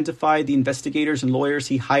publicly identify the investigators and lawyers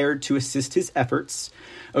he hired to assist his efforts.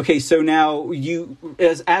 Okay, so now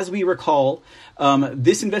as we recall,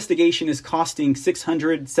 this investigation is costing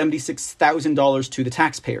 $676,000 to the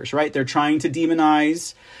taxpayers, right? They're trying to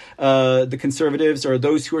demonize the conservatives or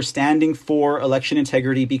those who are standing for election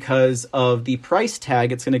integrity because of the price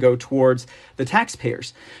tag it's going to go towards the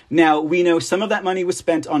taxpayers. Now, we know some of that money was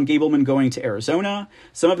spent on Gableman going to Arizona.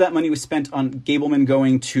 Some of that money was spent on Gableman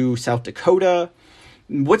going to South Dakota.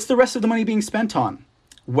 What's the rest of the money being spent on?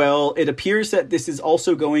 Well, it appears that this is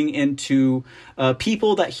also going into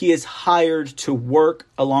people that he has hired to work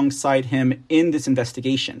alongside him in this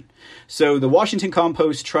investigation. So the Washington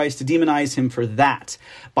Compost tries to demonize him for that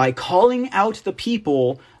by calling out the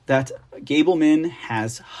people that Gableman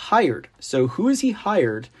has hired. So who has he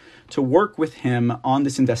hired to work with him on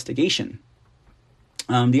this investigation?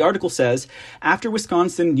 The article says, after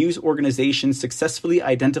Wisconsin news organizations successfully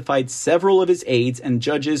identified several of his aides and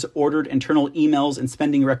judges ordered internal emails and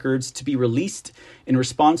spending records to be released in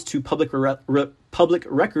response to public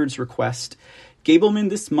records request, Gableman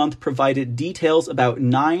this month provided details about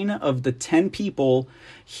 9 of the 10 people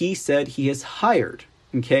he said he has hired.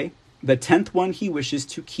 Okay, the 10th one he wishes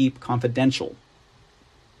to keep confidential.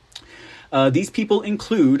 These people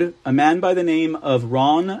include a man by the name of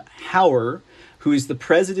Ron Hauer, who is the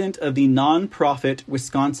president of the nonprofit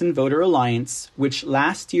Wisconsin Voter Alliance, which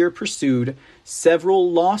last year pursued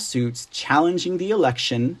several lawsuits challenging the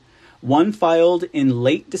election. One filed in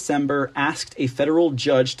late December asked a federal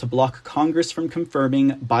judge to block Congress from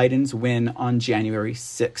confirming Biden's win on January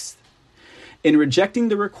 6th. In rejecting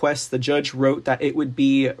the request, the judge wrote that it would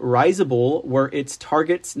be risible were its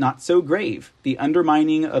targets not so grave, the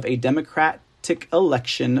undermining of a Democratic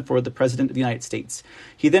election for the president of the United States.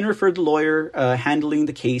 He then referred the lawyer handling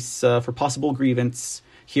the case for possible grievance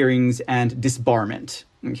hearings and disbarment.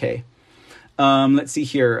 Okay. Let's see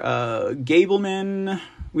here. Gableman,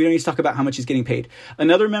 we don't need to talk about how much he's getting paid.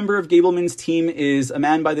 Another member of Gableman's team is a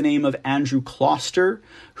man by the name of Andrew Kloster,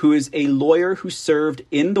 who is a lawyer who served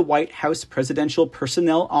in the White House Presidential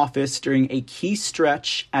Personnel Office during a key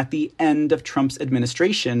stretch at the end of Trump's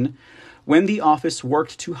administration, when the office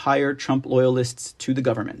worked to hire Trump loyalists to the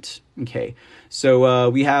government. Okay,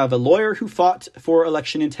 so we have a lawyer who fought for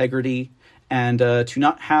election integrity and to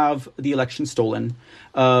not have the election stolen.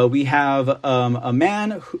 We have a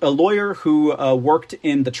lawyer who worked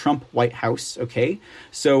in the Trump White House. Okay,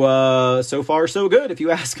 so so far so good, if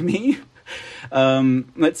you ask me.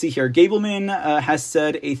 Let's see here. Gableman has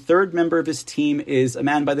said a third member of his team is a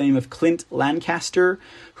man by the name of Clint Lancaster,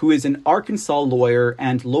 who is an Arkansas lawyer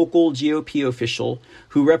and local GOP official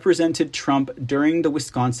who represented Trump during the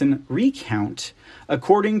Wisconsin recount,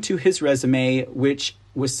 according to his resume, which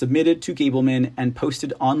was submitted to Gableman and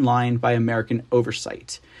posted online by American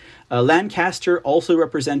Oversight. Lancaster also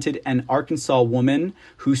represented an Arkansas woman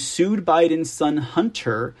who sued Biden's son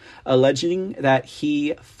Hunter, alleging that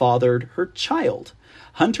he fathered her child.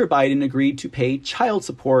 Hunter Biden agreed to pay child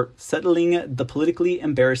support, settling the politically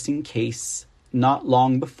embarrassing case not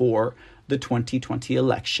long before the 2020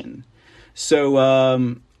 election. So,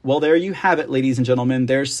 well, there you have it, ladies and gentlemen.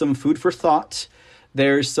 There's some food for thought.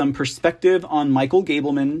 There's some perspective on Michael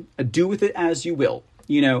Gableman. Do with it as you will.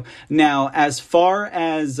 You know, now, as far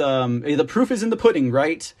as the proof is in the pudding,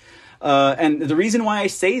 right? And the reason why I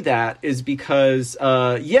say that is because,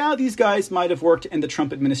 these guys might have worked in the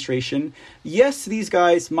Trump administration. Yes, these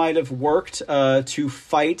guys might have worked to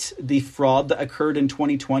fight the fraud that occurred in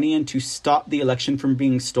 2020 and to stop the election from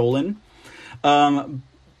being stolen.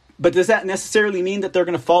 But does that necessarily mean that they're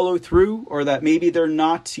going to follow through, or that maybe they're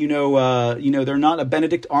not, they're not a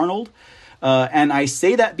Benedict Arnold? And I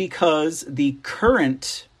say that because the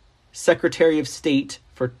current Secretary of State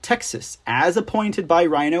for Texas, as appointed by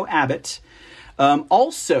Rhino Abbott,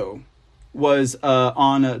 also was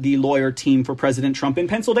on the lawyer team for President Trump in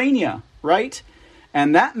Pennsylvania, right?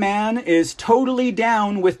 And that man is totally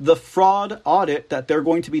down with the fraud audit that they're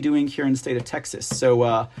going to be doing here in the state of Texas.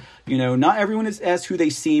 So, not everyone is as who they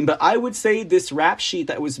seem, but I would say this rap sheet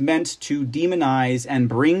that was meant to demonize and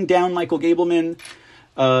bring down Michael Gableman,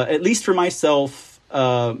 at least for myself,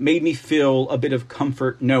 made me feel a bit of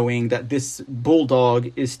comfort knowing that this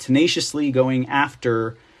bulldog is tenaciously going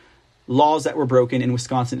after laws that were broken in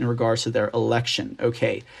Wisconsin in regards to their election.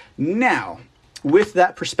 Okay, now, with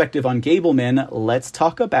that perspective on Gableman, let's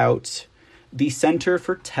talk about the Center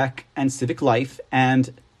for Tech and Civic Life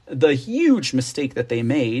and the huge mistake that they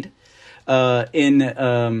made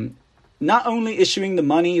in not only issuing the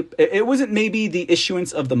money. It wasn't maybe the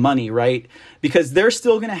issuance of the money, right? Because they're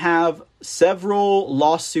still going to have several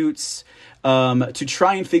lawsuits to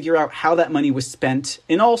try and figure out how that money was spent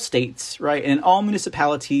in all states, right, and all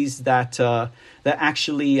municipalities that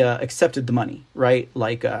actually accepted the money, right?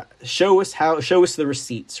 Like, show us the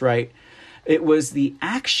receipts, right? It was the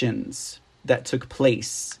actions that took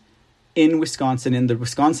place in Wisconsin, in the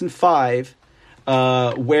Wisconsin 5,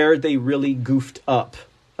 where they really goofed up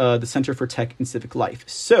the Center for Tech and Civic Life.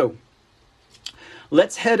 So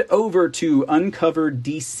let's head over to Uncover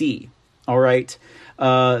DC. All right.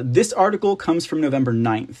 This article comes from November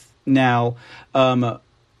 9th. Now,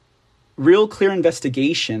 Real Clear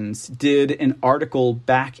Investigations did an article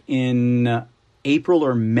back in April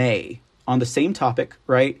or May on the same topic,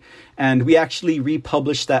 right? And we actually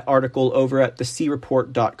republished that article over at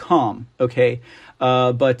thecreport.com, okay?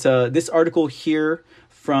 But this article here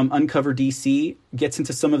from Uncover DC gets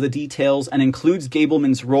into some of the details and includes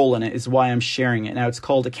Gableman's role in it, is why I'm sharing it. Now, it's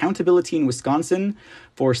called Accountability in Wisconsin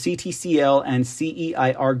for CTCL and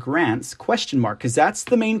CEIR Grants, ? Because that's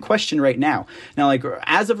the main question right now. Now, like,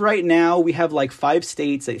 as of right now, we have like 5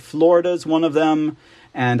 states. Florida's one of them,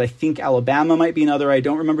 and I think Alabama might be another. I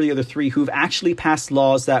don't remember the other 3 who've actually passed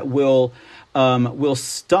laws that will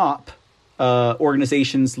stop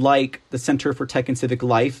organizations like the Center for Tech and Civic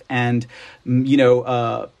Life and,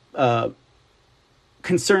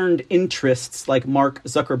 concerned interests like Mark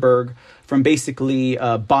Zuckerberg from basically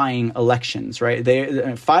buying elections, right?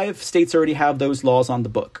 5 states already have those laws on the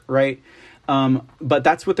book, right? But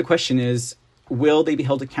that's what the question is. Will they be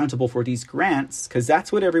held accountable for these grants? Because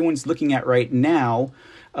that's what everyone's looking at right now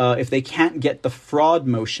if they can't get the fraud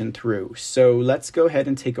motion through. So let's go ahead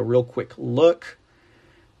and take a real quick look.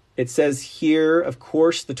 It says here, of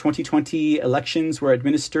course, the 2020 elections were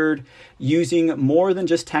administered using more than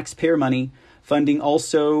just taxpayer money. Funding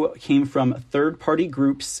also came from third-party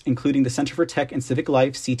groups, including the Center for Tech and Civic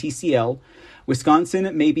Life, CTCL.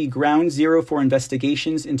 Wisconsin may be ground zero for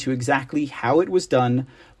investigations into exactly how it was done,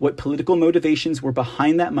 what political motivations were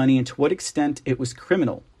behind that money, and to what extent it was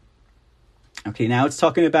criminal. Okay, now it's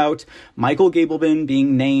talking about Michael Gableman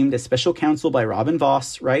being named as special counsel by Robin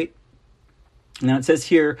Voss, right? Now it says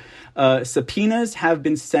here, subpoenas have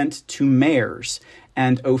been sent to mayors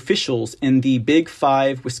and officials in the big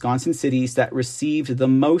 5 Wisconsin cities that received the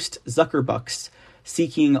most Zuckerbucks,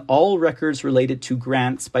 seeking all records related to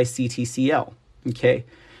grants by CTCL. Okay.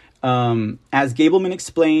 As Gableman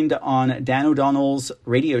explained on Dan O'Donnell's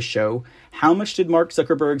radio show, how much did Mark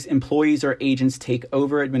Zuckerberg's employees or agents take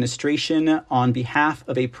over administration on behalf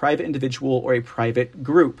of a private individual or a private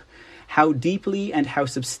group? How deeply and how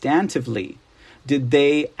substantively did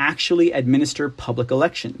they actually administer public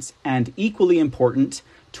elections? And equally important,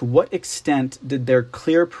 to what extent did their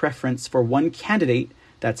clear preference for one candidate,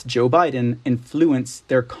 that's Joe Biden, influence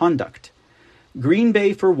their conduct? Green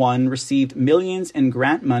Bay, for one, received millions in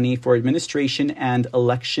grant money for administration and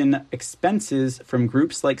election expenses from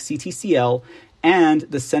groups like CTCL and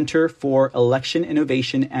the Center for Election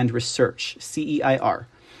Innovation and Research, CEIR.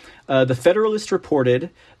 The Federalist reported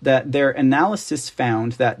that their analysis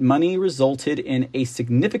found that money resulted in a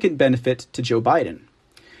significant benefit to Joe Biden.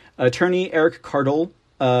 Attorney Eric Cardle,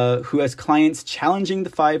 who has clients challenging the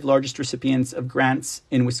 5 largest recipients of grants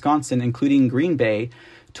in Wisconsin, including Green Bay,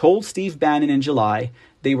 told Steve Bannon in July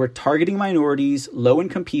they were targeting minorities,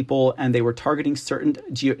 low-income people, and they were targeting certain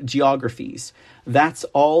geographies. That's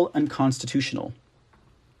all unconstitutional.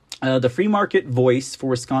 The Free Market Voice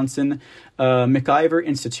for Wisconsin McIver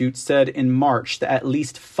Institute said in March that at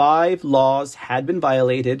least 5 laws had been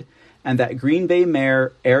violated and that Green Bay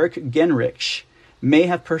Mayor Eric Genrich may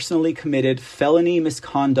have personally committed felony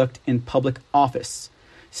misconduct in public office.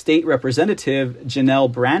 State Representative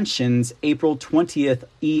Janelle Branshin's April 20th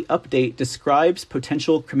e-update describes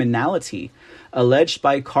potential criminality alleged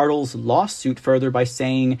by Cardle's lawsuit further by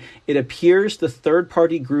saying it appears the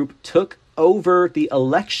third-party group took over the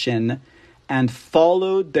election and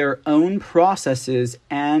followed their own processes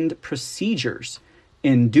and procedures.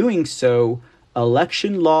 In doing so,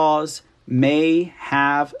 election laws may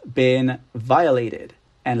have been violated.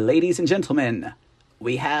 And ladies and gentlemen,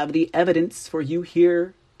 we have the evidence for you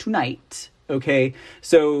here tonight. Okay,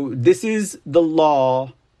 so this is the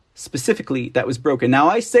law specifically that was broken. Now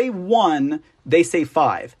I say 1, they say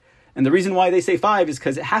 5. And the reason why they say 5 is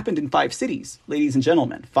because it happened in 5 cities, ladies and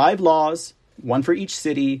gentlemen. 5 laws, 1 for each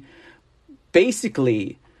city.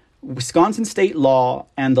 Basically, Wisconsin state law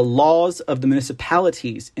and the laws of the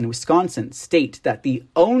municipalities in Wisconsin state that the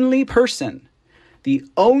only person, the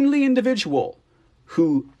only individual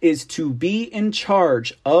who is to be in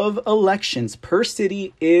charge of elections per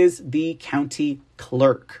city is the county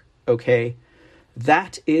clerk, okay?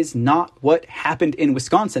 That is not what happened in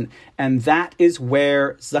Wisconsin, and that is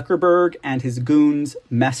where Zuckerberg and his goons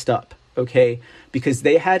messed up, okay? Because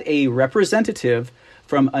they had a representative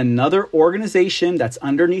from another organization that's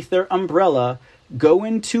underneath their umbrella go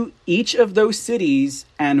into each of those cities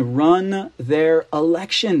and run their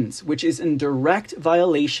elections, which is in direct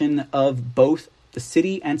violation of both the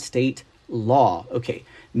city and state law. Okay,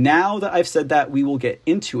 now that I've said that, we will get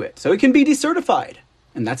into it. So it can be decertified,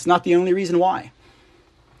 and that's not the only reason why.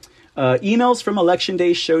 Emails from Election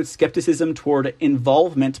Day showed skepticism toward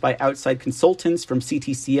involvement by outside consultants from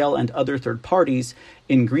CTCL and other third parties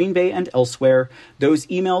in Green Bay and elsewhere. Those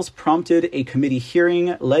emails prompted a committee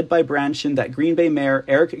hearing led by Branchen that Green Bay Mayor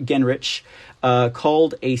Eric Genrich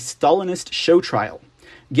called a Stalinist show trial.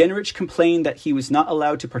 Genrich complained that he was not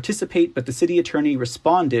allowed to participate, but the city attorney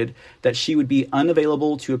responded that she would be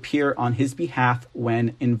unavailable to appear on his behalf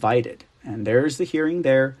when invited. And there's the hearing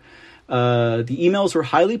there. The emails were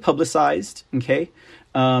highly publicized, okay,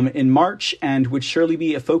 in March, and would surely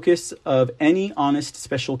be a focus of any honest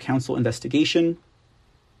special counsel investigation.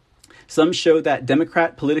 Some show that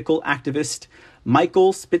Democrat political activist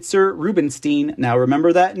Michael Spitzer Rubenstein, now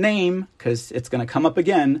remember that name because it's going to come up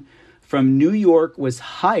again, from New York was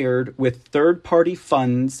hired with third-party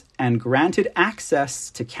funds and granted access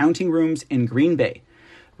to counting rooms in Green Bay.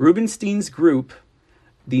 Rubenstein's group,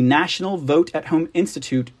 the National Vote at Home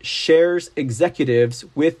Institute, shares executives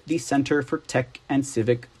with the Center for Tech and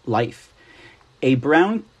Civic Life. A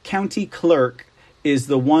Brown County clerk is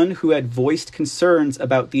the one who had voiced concerns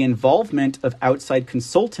about the involvement of outside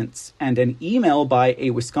consultants, and an email by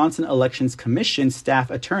a Wisconsin Elections Commission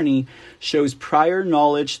staff attorney shows prior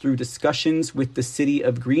knowledge through discussions with the city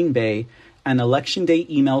of Green Bay. An Election Day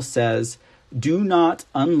email says, "Do not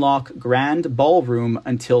unlock Grand Ballroom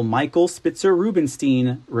until Michael Spitzer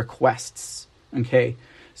Rubenstein requests." Okay,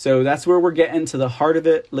 so that's where we're getting to the heart of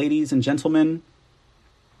it, ladies and gentlemen.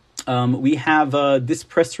 We have this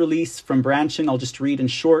press release from Branchen. I'll just read in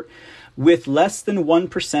short. With less than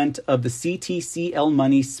 1% of the CTCL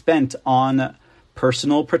money spent on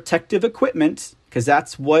personal protective equipment, because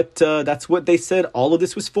that's what they said all of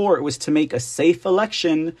this was for. It was to make a safe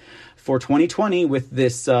election for 2020 with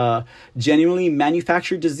this genuinely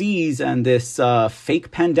manufactured disease and this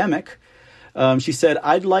fake pandemic. She said,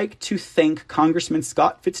 "I'd like to thank Congressman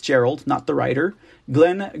Scott Fitzgerald," not the writer,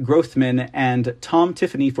 "Glenn Grothman, and Tom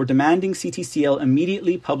Tiffany for demanding CTCL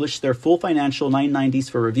immediately publish their full financial 990s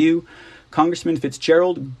for review. Congressman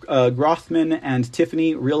Fitzgerald, Grothman, and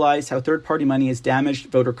Tiffany realize how third-party money has damaged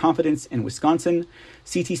voter confidence in Wisconsin.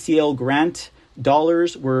 CTCL grant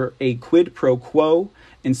dollars were a quid pro quo,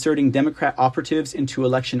 inserting Democrat operatives into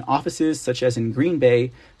election offices, such as in Green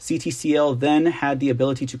Bay. CTCL then had the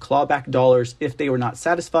ability to claw back dollars if they were not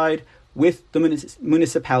satisfied with the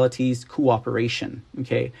municipality's cooperation."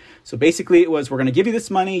 Okay, so basically it was, we're going to give you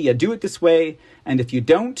this money, you do it this way, and if you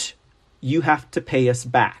don't, you have to pay us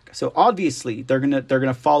back. So obviously they're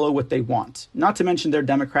gonna follow what they want. Not to mention they're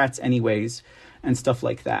Democrats anyways, and stuff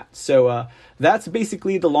like that. So that's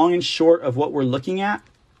basically the long and short of what we're looking at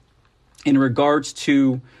in regards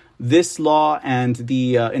to this law and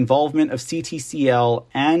the involvement of CTCL.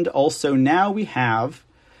 And also now we have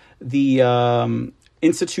the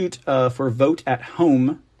Institute for Vote at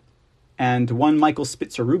Home and one Michael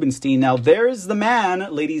Spitzer Rubenstein. Now there's the man,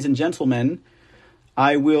 ladies and gentlemen.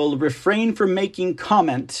 I will refrain from making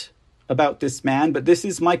comment about this man, but this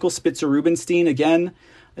is Michael Spitzer Rubenstein. Again,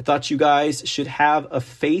 I thought you guys should have a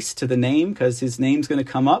face to the name because his name's going to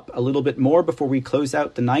come up a little bit more before we close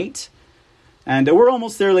out the night. And we're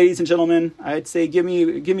almost there, ladies and gentlemen. I'd say give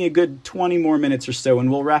me a good 20 more minutes or so, and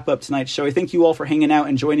we'll wrap up tonight's show. I thank you all for hanging out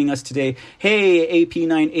and joining us today. Hey,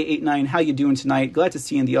 AP9889, how you doing tonight? Glad to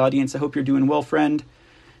see you in the audience. I hope you're doing well, friend.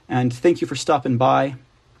 And thank you for stopping by.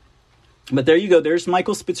 But there you go. There's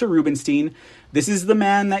Michael Spitzer Rubenstein. This is the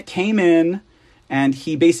man that came in, and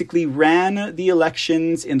he basically ran the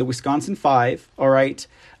elections in the Wisconsin 5, all right?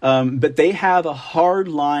 But they have a hard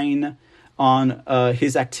line on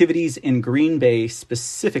his activities in Green Bay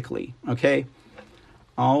specifically, okay?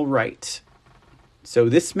 All right. So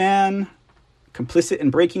this man, complicit in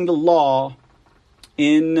breaking the law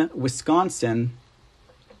in Wisconsin.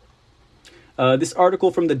 This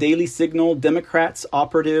article from the Daily Signal, Democrats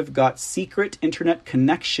operative got secret internet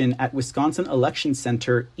connection at Wisconsin Election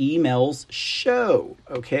Center, emails show,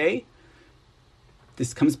 okay?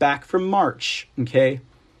 This comes back from March, okay?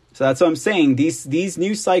 So that's what I'm saying. These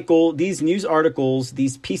news articles,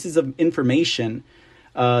 these pieces of information,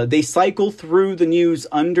 they cycle through the news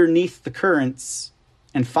underneath the currents,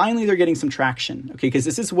 and finally they're getting some traction, okay? Because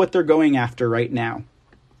this is what they're going after right now.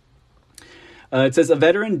 It says, a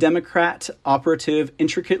veteran Democrat operative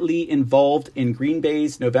intricately involved in Green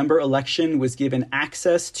Bay's November election was given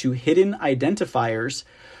access to hidden identifiers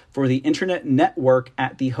for the internet network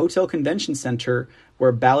at the Hotel Convention Center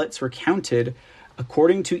where ballots were counted,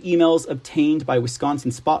 according to emails obtained by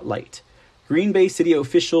Wisconsin Spotlight. Green Bay city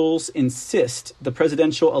officials insist the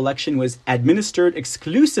presidential election was administered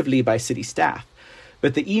exclusively by city staff.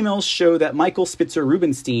 But the emails show that Michael Spitzer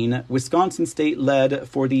Rubenstein, Wisconsin state lead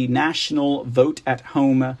for the National Vote at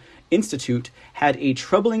Home Institute, had a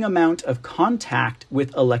troubling amount of contact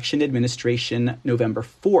with election administration November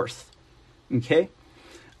 4th. Okay?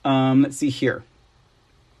 Let's see here.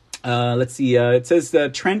 It says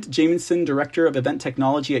Trent Jamieson, Director of Event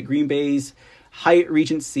Technology at Green Bay's Hyatt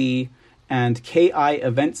Regency and KI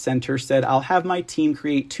Event Center, said, "I'll have my team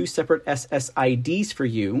create 2 separate SSIDs for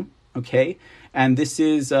you." Okay? And this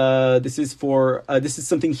is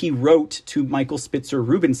something he wrote to Michael Spitzer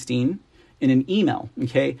Rubenstein in an email.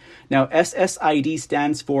 Okay. Now, SSID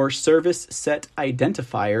stands for Service Set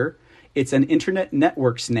Identifier. It's an internet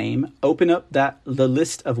network's name. Open up the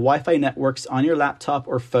list of Wi-Fi networks on your laptop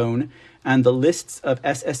or phone, and the lists of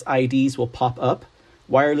SSIDs will pop up.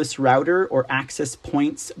 Wireless router or access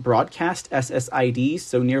points broadcast SSIDs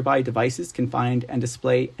so nearby devices can find and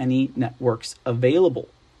display any networks available.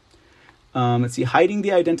 Let's see. Hiding the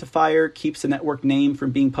identifier keeps the network name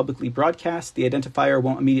from being publicly broadcast. The identifier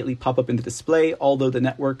won't immediately pop up in the display, although the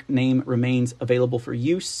network name remains available for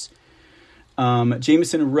use.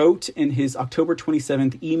 Jameson wrote in his October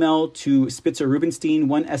 27th email to Spitzer Rubenstein,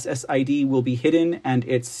 one SSID will be hidden and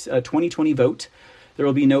it's a 2020 vote. There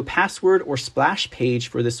will be no password or splash page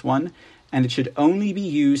for this one, and it should only be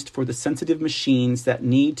used for the sensitive machines that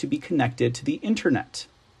need to be connected to the internet.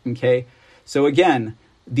 Okay, so again,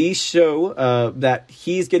 these show that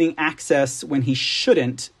he's getting access when he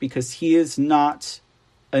shouldn't, because he is not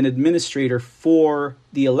an administrator for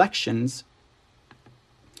the elections.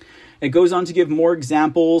 It goes on to give more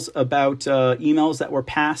examples about emails that were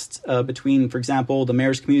passed between, for example, the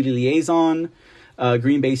mayor's community liaison,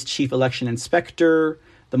 Green Bay's chief election inspector,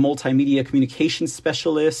 the multimedia communications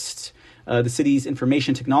specialist, the city's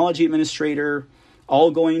information technology administrator,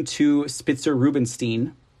 all going to Spitzer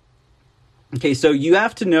Rubenstein. Okay, so you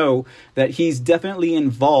have to know that he's definitely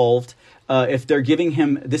involved if they're giving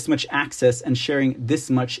him this much access and sharing this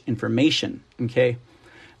much information. Okay,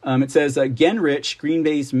 it says Genrich, Green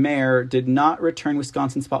Bay's mayor, did not return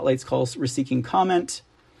Wisconsin Spotlight's calls for seeking comment,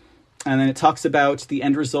 and then it talks about the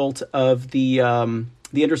end result of the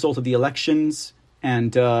elections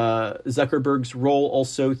and Zuckerberg's role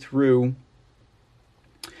also through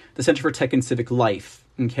the Center for Tech and Civic Life.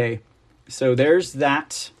 Okay, so there's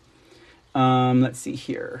that. Let's see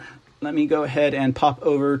here. Let me go ahead and pop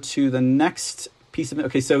over to the next piece of it.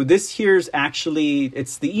 Okay, so this here's actually,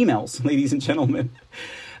 it's the emails, ladies and gentlemen.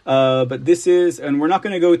 But this is, and we're not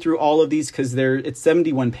going to go through all of these because it's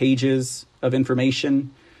 71 pages of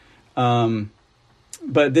information.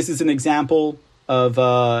 But this is an example of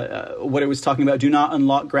what it was talking about. Do not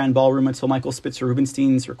unlock Grand Ballroom until Michael Spitzer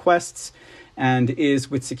Rubenstein's requests, and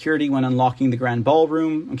is with security when unlocking the Grand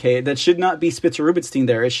Ballroom. Okay, that should not be Spitzer Rubenstein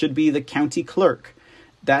there. It should be the county clerk.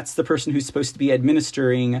 That's the person who's supposed to be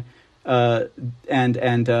administering and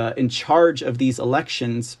in charge of these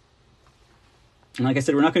elections. And like I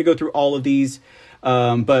said, we're not going to go through all of these,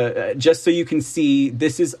 but just so you can see,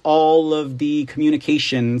 this is all of the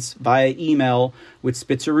communications via email with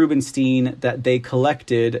Spitzer Rubenstein that they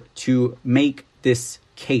collected to make this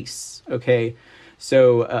case. Okay,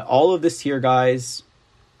 so all of this here, guys,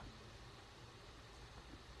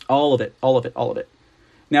 all of it.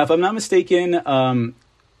 Now, if I'm not mistaken,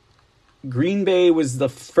 Green Bay was the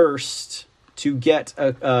first to get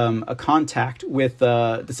a contact with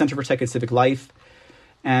the Center for Tech and Civic Life.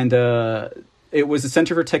 And it was the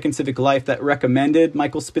Center for Tech and Civic Life that recommended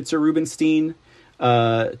Michael Spitzer Rubenstein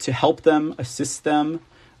to help them, assist them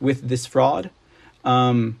with this fraud.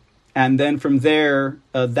 And then from there,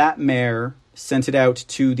 that mayor sent it out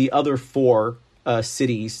to the other 4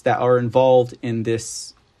 cities that are involved in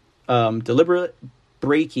this deliberate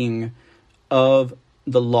breaking of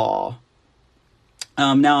the law.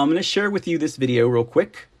 Now, I'm going to share with you this video real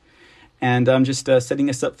quick. And I'm just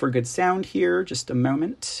setting us up for good sound here. Just a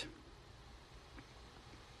moment.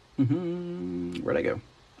 Where'd I go?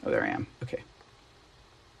 Oh, there I am. Okay.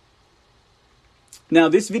 Now,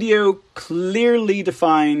 this video clearly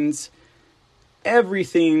defines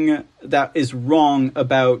everything that is wrong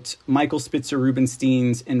about Michael Spitzer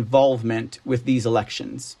Rubenstein's involvement with these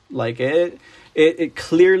elections. Like, it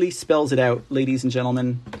clearly spells it out, ladies and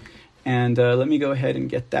gentlemen. And let me go ahead and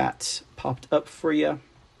get that popped up for you.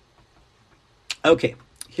 Okay,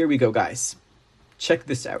 here we go, guys. Check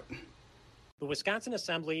this out. The Wisconsin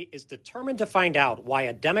Assembly is determined to find out why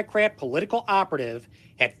a Democrat political operative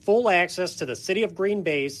had full access to the city of Green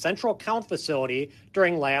Bay's central count facility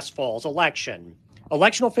during last fall's election.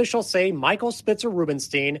 Election officials say Michael Spitzer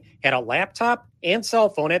Rubenstein had a laptop and cell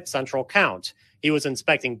phone at central count. He was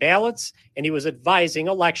inspecting ballots and he was advising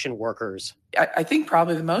election workers. I think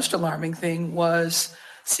probably the most alarming thing was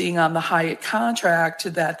seeing on the Hyatt contract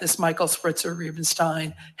that this Michael Spitzer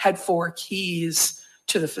Rubenstein had 4 keys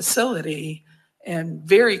to the facility, and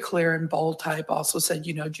very clear in bold type also said,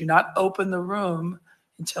 do not open the room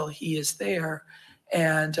until he is there.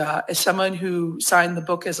 And as someone who signed the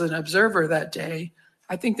book as an observer that day,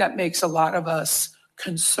 I think that makes a lot of us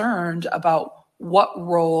concerned about what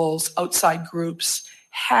roles outside groups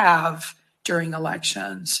have during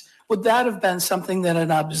elections. Would that have been something that an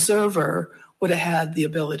observer would have had the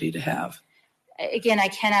ability to have? Again, I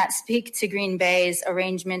cannot speak to Green Bay's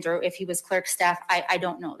arrangement or if he was clerk staff. I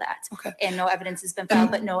don't know that. Okay. And no evidence has been found,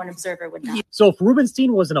 but no, an observer would not. So if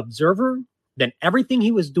Rubenstein was an observer, then everything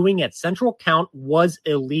he was doing at central count was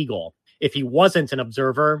illegal. If he wasn't an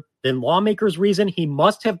observer, then lawmakers reason he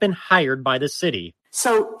must have been hired by the city.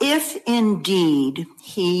 So if indeed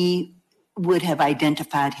he would have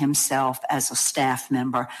identified himself as a staff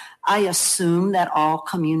member, I assume that all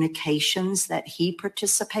communications that he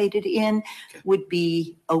participated in would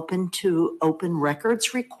be open to open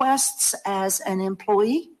records requests as an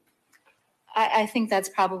employee? I think that's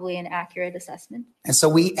probably an accurate assessment. And so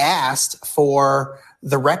we asked for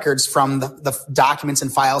the records from the documents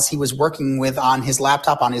and files he was working with on his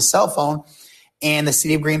laptop, on his cell phone. And the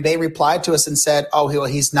city of Green Bay replied to us and said,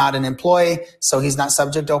 he's not an employee, so he's not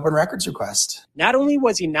subject to open records request. Not only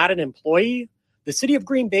was he not an employee, the city of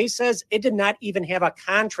Green Bay says it did not even have a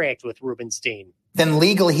contract with Rubenstein. Then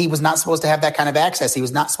legally, he was not supposed to have that kind of access. He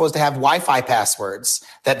was not supposed to have Wi-Fi passwords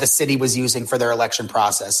that the city was using for their election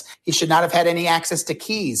process. He should not have had any access to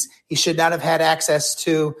keys. He should not have had access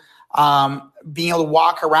to being able to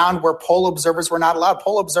walk around where poll observers were not allowed.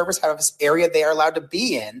 Poll observers have this area they are allowed to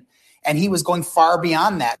be in, and he was going far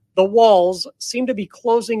beyond that. The walls seem to be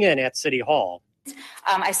closing in at City Hall.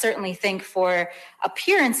 I certainly think for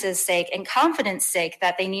appearance's sake and confidence sake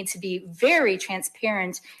that they need to be very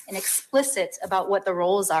transparent and explicit about what the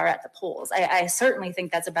roles are at the polls. I certainly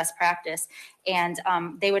think that's a best practice. And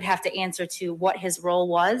they would have to answer to what his role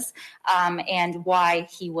was and why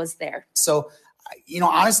he was there. So,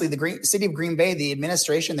 honestly, the city of Green Bay, the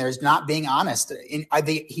administration there is not being honest.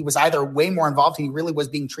 He was either way more involved. He really was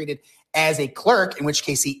being treated as a clerk, in which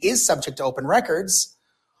case he is subject to open records,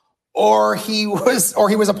 or he was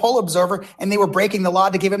a poll observer and they were breaking the law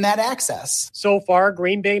to give him that access. So far,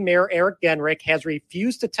 Green Bay Mayor Eric Genrich has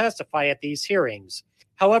refused to testify at these hearings.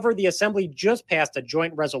 However, the Assembly just passed a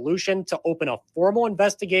joint resolution to open a formal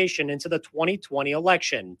investigation into the 2020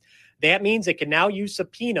 election. That means it can now use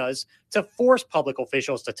subpoenas to force public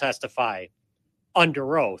officials to testify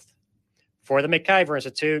under oath. For the McIver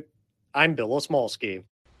Institute, I'm Bill Osmolsky.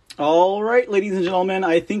 All right, ladies and gentlemen,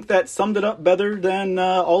 I think that summed it up better than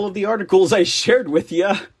all of the articles I shared with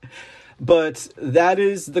you. But that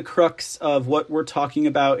is the crux of what we're talking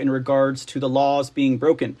about in regards to the laws being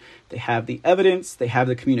broken. They have the evidence, they have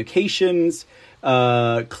the communications.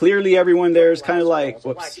 Clearly, everyone there is kind of like,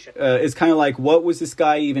 what was this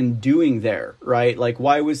guy even doing there, right? Like,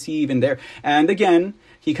 why was he even there? And again,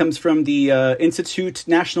 he comes from the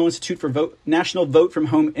National Vote from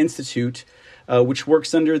Home Institute, which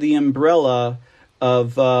works under the umbrella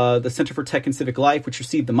of the Center for Tech and Civic Life, which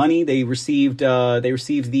received the money. They received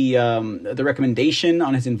the recommendation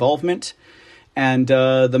on his involvement. And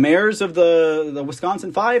the mayors of the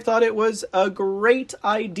Wisconsin Five thought it was a great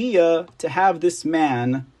idea to have this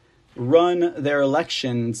man run their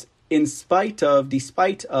elections despite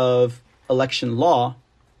of election law.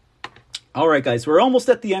 All right, guys, we're almost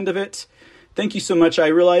at the end of it. Thank you so much. I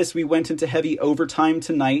realized we went into heavy overtime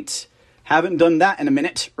tonight. Haven't done that in a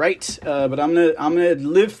minute, right? But I'm gonna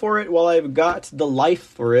live for it while I've got the life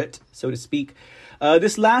for it, so to speak.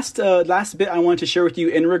 This last bit I want to share with you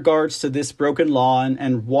in regards to this broken law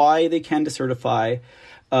and why they can decertify,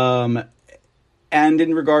 and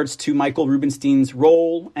in regards to Michael Rubenstein's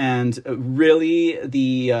role and really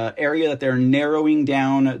the area that they're narrowing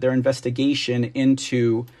down their investigation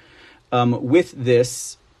into with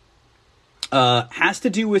this has to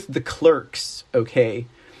do with the clerks, okay?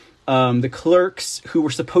 The clerks who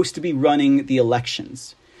were supposed to be running the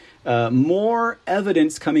elections. More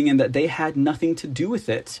evidence coming in that they had nothing to do with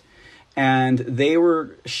it. And they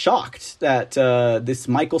were shocked that this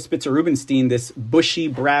Michael Spitzer Rubenstein, this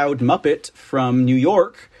bushy-browed Muppet from New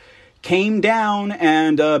York, came down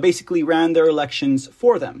and basically ran their elections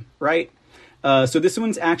for them, right? So this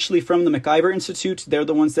one's actually from the MacIver Institute. They're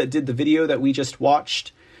the ones that did the video that we just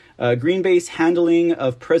watched. Green Bay's handling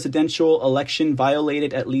of presidential election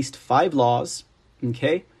violated at least 5 laws.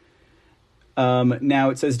 Okay.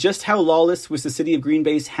 Now it says, just how lawless was the city of Green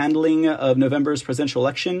Bay's handling of November's presidential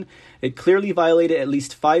election? It clearly violated at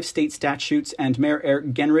least 5 state statutes, and Mayor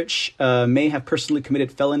Eric Genrich may have personally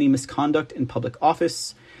committed felony misconduct in public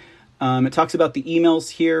office. It talks about the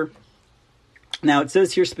emails here. Now it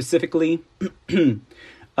says here specifically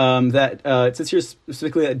that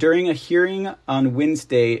during a hearing on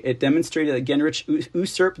Wednesday, it demonstrated that Genrich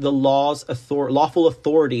usurped the lawful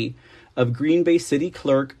authority of Green Bay City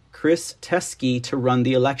Clerk Chris Teskey to run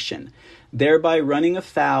the election, thereby running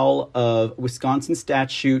afoul of Wisconsin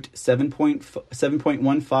Statute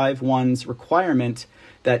 7.151's requirement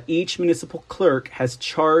that each municipal clerk has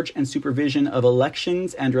charge and supervision of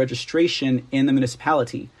elections and registration in the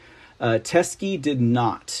municipality. Teskey did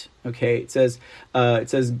not. Okay, it says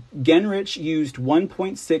Genrich used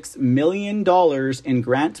 $1.6 million in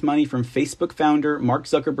grant money from Facebook founder Mark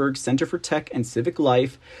Zuckerberg's Center for Tech and Civic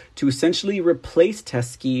Life to essentially replace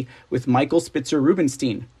Teskey with Michael Spitzer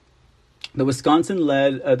Rubenstein, the Wisconsin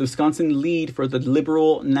lead for the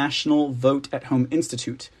liberal National Vote at Home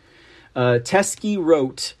Institute. Teskey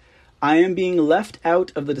wrote, "I am being left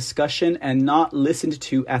out of the discussion and not listened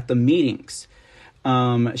to at the meetings."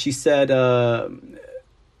 She said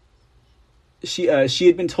she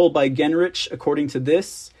had been told by Genrich, according to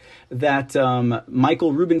this, that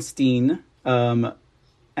Michael Rubenstein and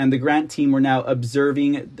the grant team were now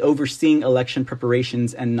overseeing election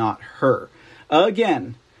preparations and not her.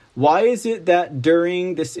 Again, why is it that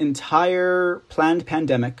during this entire planned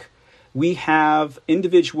pandemic, we have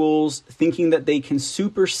individuals thinking that they can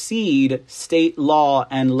supersede state law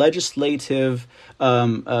and legislative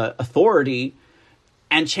authority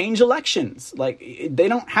and change elections? Like, they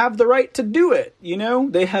don't have the right to do it.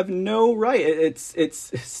 They have no right. It's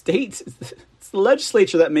state. It's the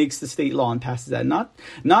legislature that makes the state law and passes that. Not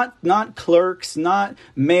clerks, not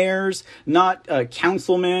mayors, not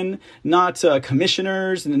councilmen, not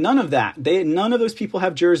commissioners. None of that. None of those people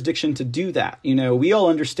have jurisdiction to do that. We all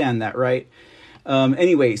understand that, right?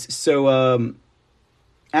 Anyways, so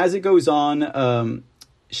as it goes on.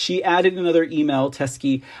 She added another email,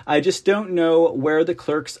 Teskey, "I just don't know where the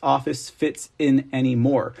clerk's office fits in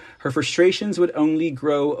anymore. Her frustrations would only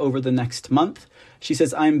grow over the next month." She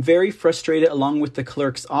says, "I'm very frustrated along with the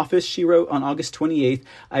clerk's office," she wrote on August 28th.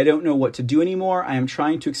 "I don't know what to do anymore. I am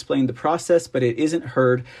trying to explain the process, but it isn't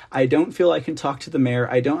heard. I don't feel I can talk to the mayor.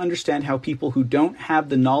 I don't understand how people who don't have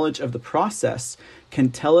the knowledge of the process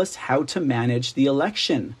can tell us how to manage the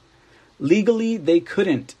election." Legally, they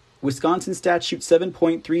couldn't. Wisconsin Statute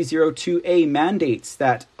 7.302A mandates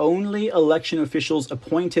that only election officials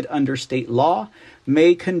appointed under state law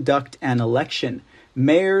may conduct an election.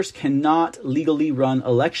 Mayors cannot legally run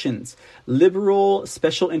elections. Liberal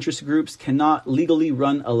special interest groups cannot legally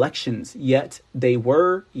run elections. Yet they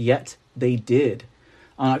did.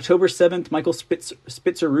 On October 7th, Michael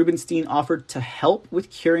Spitzer Rubenstein offered to help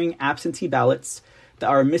with curing absentee ballots that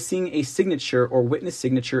are missing a signature or witness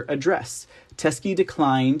signature address. Teskey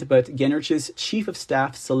declined, but Genrich's chief of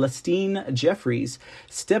staff, Celestine Jeffries,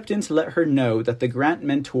 stepped in to let her know that the grant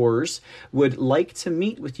mentors would like to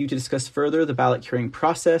meet with you to discuss further the ballot curing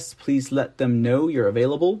process. Please let them know you're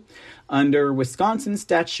available. Under Wisconsin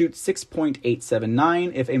Statute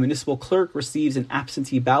 6.879, if a municipal clerk receives an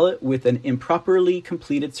absentee ballot with an improperly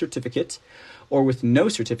completed certificate or with no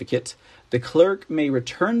certificate, the clerk may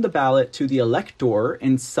return the ballot to the elector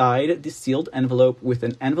inside the sealed envelope with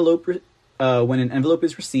an envelope when an envelope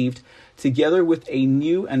is received, together with a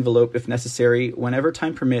new envelope if necessary, whenever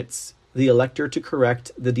time permits, the elector to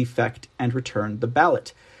correct the defect and return the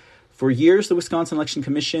ballot. For years, the Wisconsin Election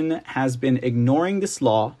Commission has been ignoring this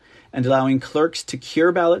law and allowing clerks to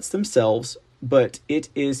cure ballots themselves, but it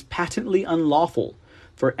is patently unlawful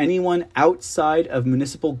for anyone outside of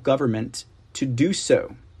municipal government to do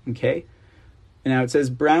so. Okay? And now it says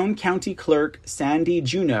Brown County Clerk Sandy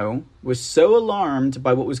Juneau was so alarmed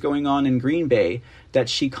by what was going on in Green Bay that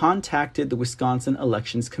she contacted the Wisconsin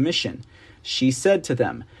Elections Commission. She said to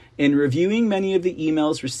them, "In reviewing many of the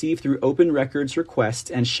emails received through open records request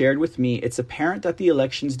and shared with me, it's apparent that the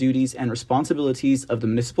elections duties and responsibilities of the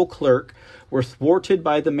municipal clerk were thwarted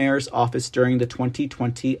by the mayor's office during the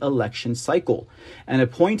 2020 election cycle. An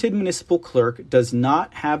appointed municipal clerk does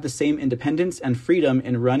not have the same independence and freedom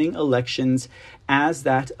in running elections as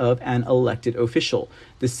that of an elected official.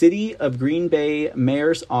 The City of Green Bay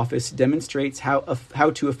Mayor's Office demonstrates how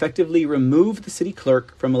to effectively remove the city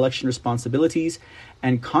clerk from election responsibilities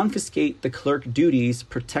and confiscate the clerk duties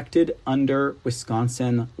protected under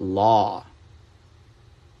Wisconsin law."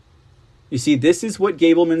 You see, this is what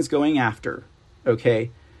Gableman's going after, okay?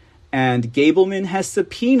 And Gableman has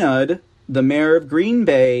subpoenaed the mayor of Green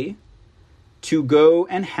Bay to go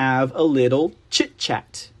and have a little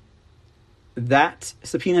chit-chat. That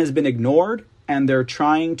subpoena has been ignored, and they're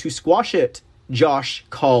trying to squash it. Josh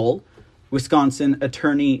Kaul, Wisconsin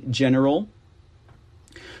Attorney General.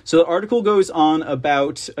 So the article goes on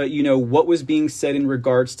about, what was being said in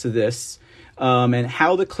regards to this, and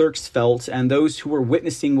how the clerks felt and those who were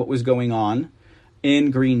witnessing what was going on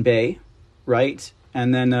in Green Bay, right?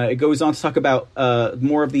 And then it goes on to talk about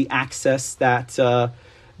more of the access that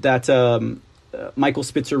Michael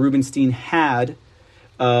Spitzer Rubenstein had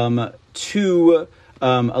to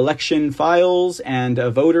election files and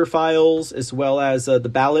voter files, as well as the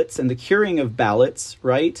ballots and the curing of ballots,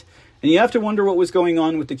 right? And you have to wonder what was going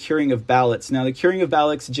on with the curing of ballots. Now, the curing of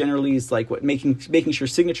ballots generally is like what making sure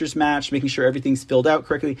signatures match, making sure everything's filled out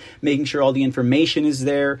correctly, making sure all the information is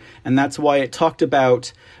there, and that's why it talked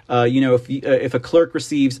about, if a clerk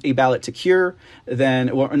receives a ballot to cure, then,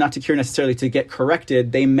 or not to cure necessarily, to get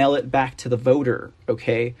corrected, they mail it back to the voter.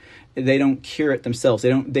 Okay, they don't cure it themselves. They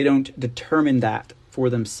don't determine that for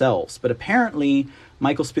themselves. But apparently,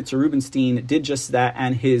 Michael Spitzer Rubenstein did just that,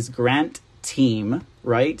 and his grant team,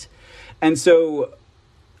 right? And so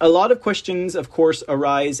a lot of questions, of course,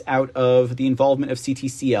 arise out of the involvement of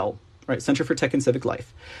CTCL, right? Center for Tech and Civic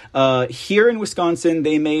Life. Here in Wisconsin,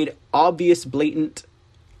 they made obvious, blatant,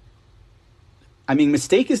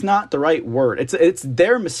 mistake is not the right word. It's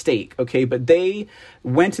their mistake, okay? But they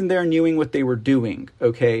went in there knowing what they were doing,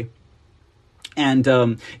 okay? And,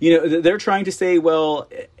 they're trying to say, well,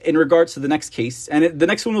 in regards to the next case, and the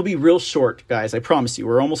next one will be real short, guys. I promise you,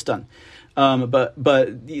 we're almost done. But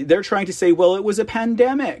they're trying to say, well, it was a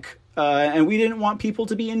pandemic, and we didn't want people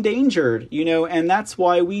to be endangered, and that's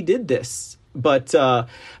why we did this. But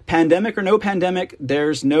pandemic or no pandemic,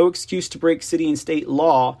 there's no excuse to break city and state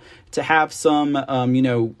law to have some,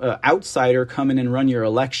 outsider come in and run your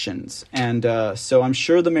elections. And so I'm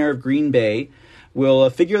sure the mayor of Green Bay will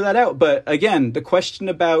figure that out. But again, the question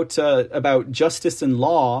about justice and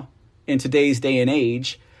law in today's day and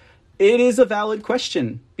age, it is a valid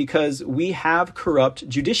question because we have corrupt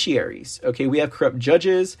judiciaries, okay? We have corrupt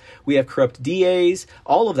judges, we have corrupt DAs,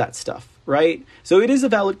 all of that stuff, right? So it is a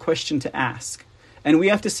valid question to ask, and we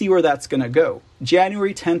have to see where that's going to go.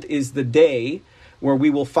 January 10th is the day where we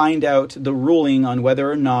will find out the ruling on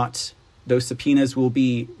whether or not those subpoenas will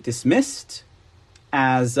be dismissed,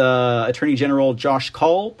 as Attorney General Josh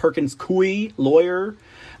Kaul, Perkins Coie lawyer,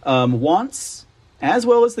 wants, as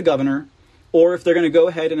well as the governor, or if they're going to go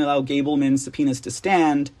ahead and allow Gableman's subpoenas to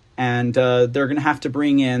stand, and they're going to have to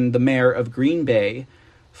bring in the mayor of Green Bay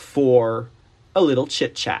for a little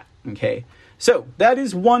chit-chat, okay? So that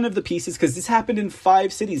is one of the pieces, because this happened in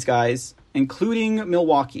 5 cities, guys, including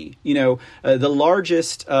Milwaukee, the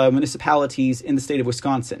largest municipalities in the state of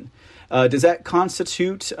Wisconsin. Does that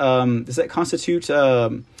constitute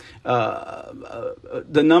the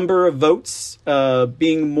number of votes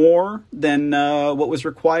being more than what was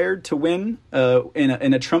required to win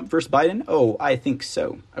in a Trump versus Biden? Oh, I think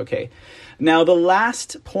so. Okay. Now, the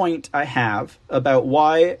last point I have about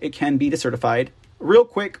why it can be decertified, real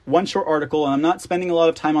quick, one short article, and I'm not spending a lot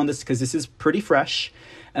of time on this because this is pretty fresh,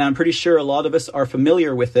 and I'm pretty sure a lot of us are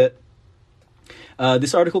familiar with it.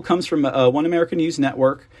 This article comes from One American News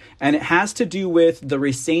Network, and it has to do with the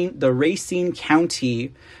Racine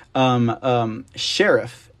County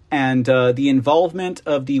sheriff and the involvement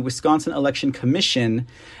of the Wisconsin Election Commission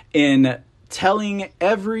in telling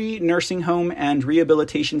every nursing home and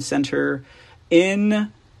rehabilitation center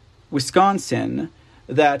in Wisconsin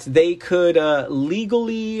that they could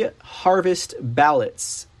legally harvest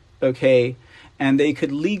ballots, okay, and they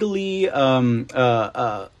could legally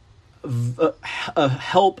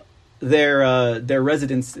help their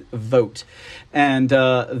residents vote. And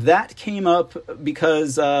that came up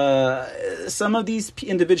because some of these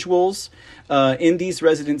individuals in these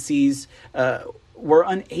residencies were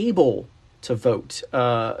unable to vote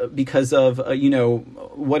because of,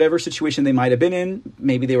 whatever situation they might have been in.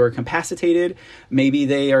 Maybe they were incapacitated. Maybe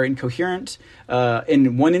they are incoherent.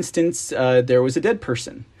 In one instance, there was a dead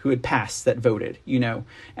person who had passed that voted,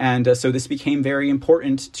 and so this became very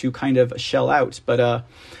important to kind of shell out. But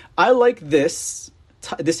I like this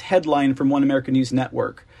headline from One American News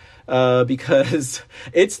Network because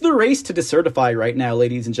it's the race to decertify right now,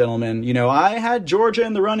 ladies and gentlemen. I had Georgia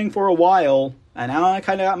in the running for a while, and now I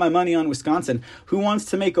kind of got my money on Wisconsin. Who wants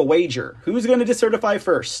to make a wager? Who's going to decertify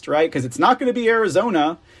first, right? Because it's not going to be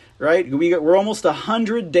Arizona, right? We're almost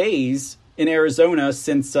 100 days in Arizona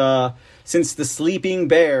since the sleeping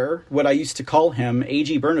bear, what I used to call him,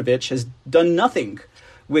 A.G. Brnovich, has done nothing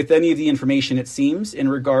with any of the information, it seems, in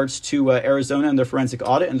regards to Arizona and their forensic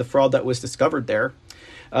audit and the fraud that was discovered there.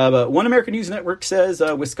 But One American News Network says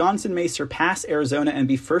Wisconsin may surpass Arizona and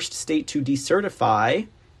be first state to decertify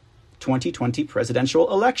 2020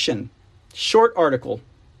 presidential election. Short article.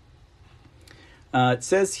 It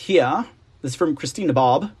says here, this is from Christina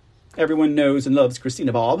Bobb. Everyone knows and loves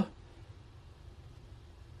Christina Bobb.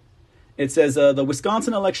 It says the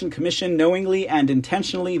Wisconsin Election Commission knowingly and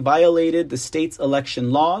intentionally violated the state's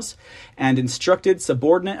election laws and instructed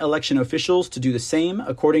subordinate election officials to do the same,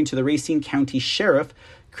 according to the Racine County Sheriff,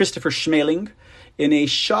 Christopher Schmeling. In a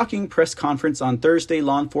shocking press conference on Thursday,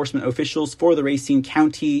 law enforcement officials for the Racine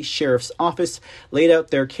County Sheriff's Office laid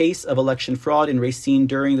out their case of election fraud in Racine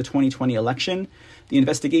during the 2020 election. The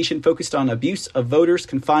investigation focused on abuse of voters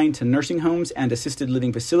confined to nursing homes and assisted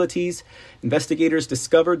living facilities. Investigators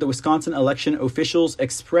discovered the Wisconsin election officials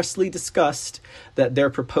expressly discussed that their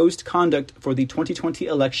proposed conduct for the 2020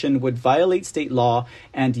 election would violate state law,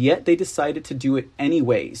 and yet they decided to do it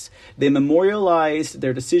anyways. They memorialized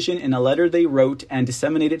their decision in a letter they wrote and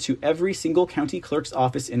disseminated to every single county clerk's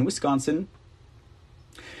office in Wisconsin.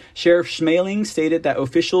 Sheriff Schmeling stated that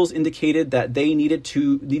officials indicated that they needed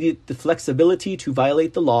the flexibility to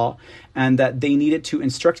violate the law and that they needed to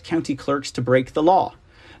instruct county clerks to break the law.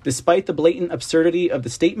 Despite the blatant absurdity of the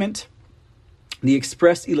statement, the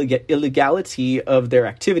express illegality of their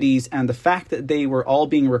activities, and the fact that they were all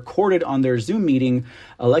being recorded on their Zoom meeting,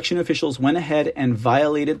 election officials went ahead and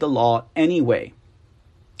violated the law anyway.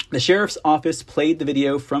 The sheriff's office played the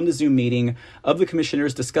video from the Zoom meeting of the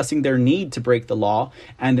commissioners discussing their need to break the law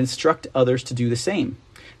and instruct others to do the same.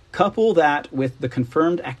 Couple that with the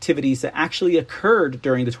confirmed activities that actually occurred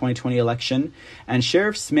during the 2020 election, and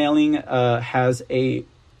Sheriff Schmeling has a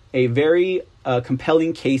very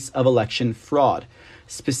compelling case of election fraud.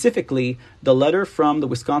 Specifically, the letter from the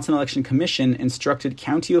Wisconsin Election Commission instructed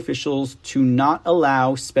county officials to not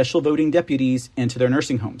allow special voting deputies into their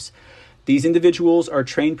nursing homes. These individuals are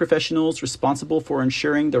trained professionals responsible for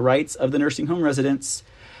ensuring the rights of the nursing home residents.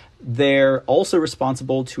 They're also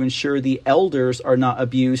responsible to ensure the elders are not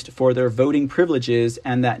abused for their voting privileges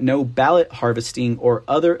and that no ballot harvesting or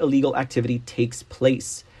other illegal activity takes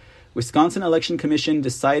place. Wisconsin Election Commission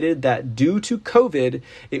decided that due to COVID,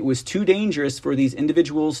 it was too dangerous for these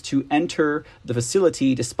individuals to enter the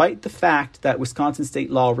facility, despite the fact that Wisconsin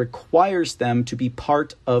state law requires them to be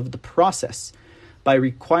part of the process. By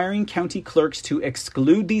requiring county clerks to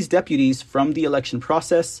exclude these deputies from the election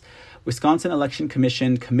process, Wisconsin Election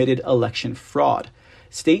Commission committed election fraud.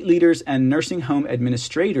 State leaders and nursing home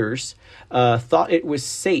administrators thought it was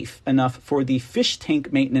safe enough for the fish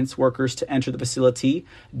tank maintenance workers to enter the facility,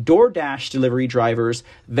 DoorDash delivery drivers,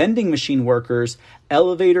 vending machine workers,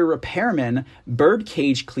 elevator repairmen,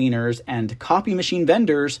 birdcage cleaners, and copy machine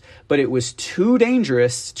vendors, but it was too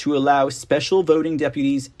dangerous to allow special voting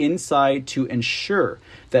deputies inside to ensure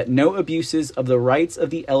that no abuses of the rights of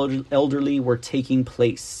the elderly were taking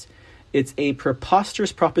place. It's a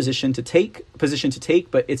preposterous position to take,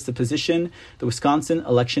 but it's the position the Wisconsin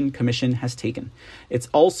Election Commission has taken. It's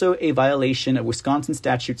also a violation of Wisconsin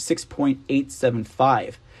Statute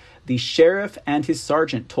 6.875. The sheriff and his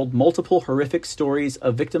sergeant told multiple horrific stories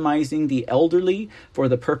of victimizing the elderly for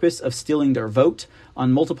the purpose of stealing their vote.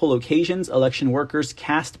 On multiple occasions, election workers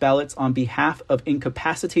cast ballots on behalf of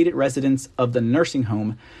incapacitated residents of the nursing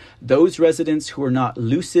home. Those residents who were not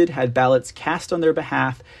lucid had ballots cast on their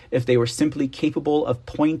behalf if they were simply capable of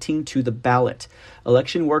pointing to the ballot.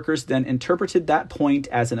 Election workers then interpreted that point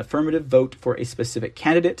as an affirmative vote for a specific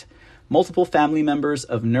candidate. Multiple family members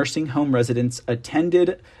of nursing home residents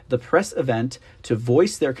attended the press event to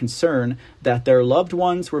voice their concern that their loved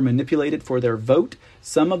ones were manipulated for their vote.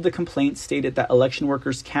 Some of the complaints stated that election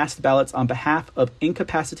workers cast ballots on behalf of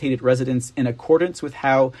incapacitated residents in accordance with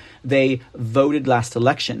how they voted last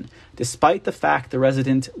election, despite the fact the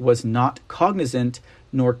resident was not cognizant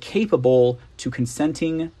nor capable to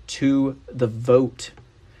consenting to the vote.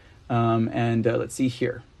 Let's see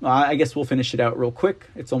here. I guess we'll finish it out real quick.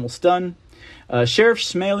 It's almost done. Sheriff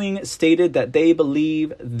Schmeling stated that they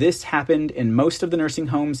believe this happened in most of the nursing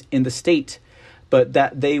homes in the state, but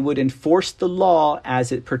that they would enforce the law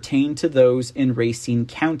as it pertained to those in Racine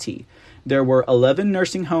County. There were 11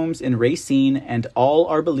 nursing homes in Racine, and all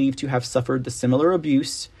are believed to have suffered the similar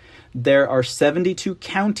abuse. There are 72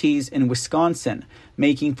 counties in Wisconsin,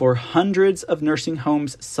 making for hundreds of nursing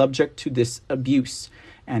homes subject to this abuse,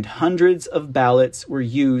 and hundreds of ballots were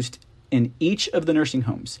used in each of the nursing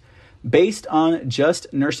homes. Based on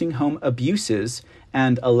just nursing home abuses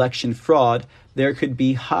and election fraud, there could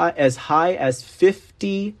be as high as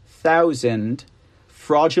 50,000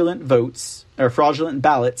 fraudulent votes or fraudulent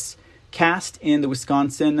ballots cast in the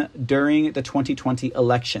Wisconsin during the 2020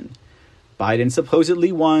 election. Biden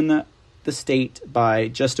supposedly won the state by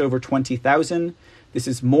just over 20,000. This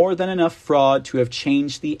is more than enough fraud to have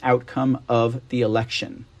changed the outcome of the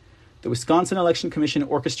election. The Wisconsin Election Commission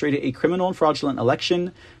orchestrated a criminal and fraudulent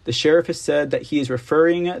election. The sheriff has said that he is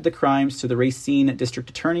referring the crimes to the Racine District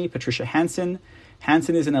Attorney, Patricia Hansen.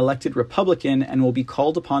 Hansen is an elected Republican and will be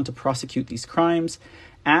called upon to prosecute these crimes.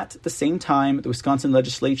 At the same time, the Wisconsin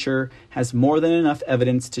legislature has more than enough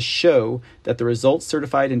evidence to show that the results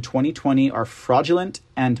certified in 2020 are fraudulent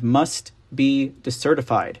and must be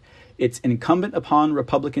decertified. It's incumbent upon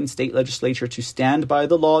Republican state legislature to stand by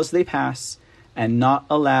the laws they pass and not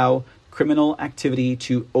allow criminal activity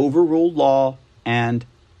to overrule law and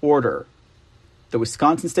order. The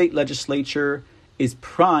Wisconsin state legislature is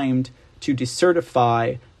primed to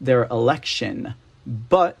decertify their election,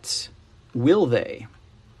 but will they?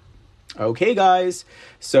 Okay, guys,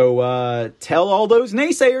 so tell all those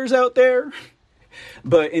naysayers out there.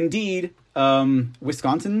 But indeed,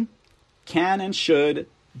 Wisconsin can and should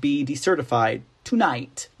be decertified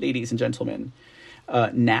tonight, ladies and gentlemen.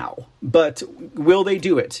 Now. But will they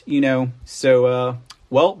do it? So,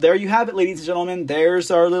 well, there you have it, ladies and gentlemen.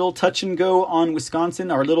 There's our little touch and go on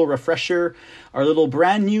Wisconsin, our little refresher, our little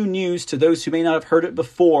brand new news to those who may not have heard it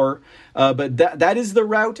before. But that is the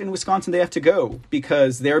route in Wisconsin they have to go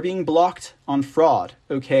because they're being blocked on fraud.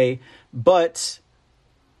 Okay. But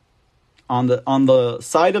on the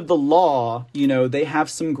side of the law, they have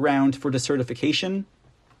some ground for decertification,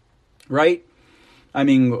 right? I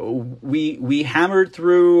mean, we hammered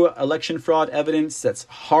through election fraud evidence. That's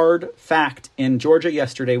hard fact in Georgia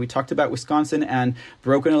yesterday. We talked about Wisconsin and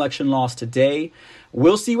broken election laws today.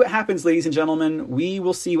 We'll see what happens, ladies and gentlemen. We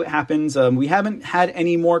will see what happens. We haven't had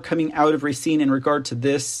any more coming out of Racine in regard to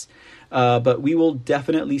this, but we will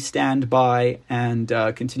definitely stand by and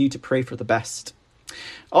continue to pray for the best.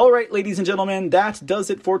 All right, ladies and gentlemen, that does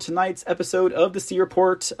it for tonight's episode of the C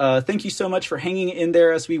Report. Thank you so much for hanging in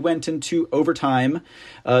there as we went into overtime.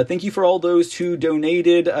 Thank you for all those who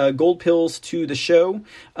donated gold pills to the show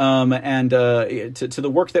and to the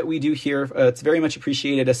work that we do here. It's very much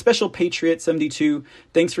appreciated. A Special Patriot 72,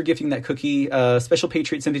 thanks for gifting that cookie. Special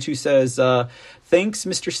Patriot 72 says, thanks,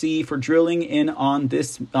 Mr. C, for drilling in on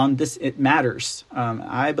this. It matters.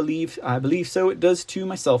 I believe so. It does to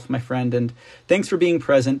myself, my friend. And thanks for being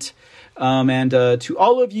present. And to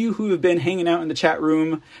all of you who have been hanging out in the chat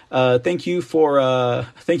room, thank you for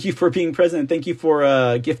being present. Thank you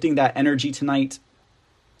for gifting that energy tonight.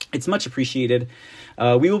 It's much appreciated.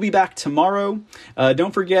 We will be back tomorrow.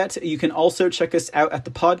 Don't forget, you can also check us out at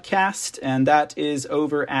the podcast, and that is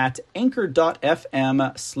over at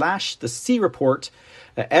anchor.fm/the C Report.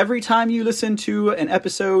 Every time you listen to an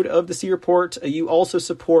episode of the C Report, you also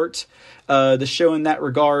support the show in that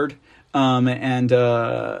regard. Oh,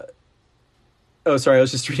 sorry, I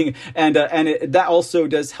was just reading. That also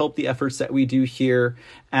does help the efforts that we do here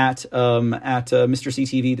at Mr.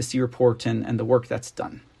 CTV, the C Report, and the work that's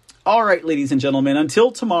done. All right, ladies and gentlemen,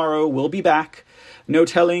 until tomorrow, we'll be back. No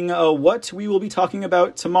telling what we will be talking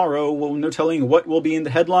about tomorrow. No telling what will be in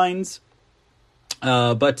the headlines.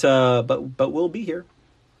 But we'll be here.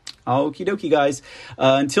 Okie dokie, guys.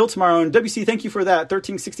 Until tomorrow. And WC, thank you for that.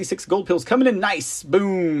 1366 gold pills coming in. Nice.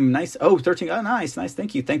 Boom. Nice. Oh, 13. Oh, nice. Nice.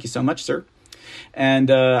 Thank you. Thank you so much, sir.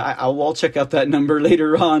 And I'll check out that number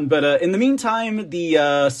later on. But in the meantime,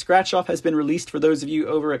 the scratch off has been released for those of you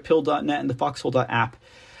over at pill.net and the foxhole.app.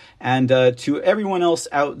 And to everyone else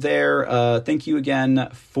out there, thank you again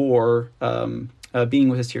for being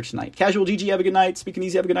with us here tonight. Casual GG, have a good night. Speaking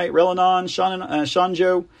Easy, have a good night. Relanon, Sean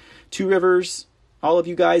Joe, Two Rivers, all of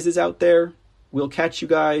you guys is out there. We'll catch you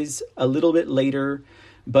guys a little bit later.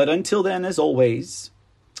 But until then, as always,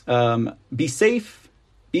 be safe,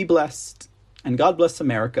 be blessed, and God bless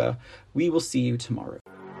America. We will see you tomorrow.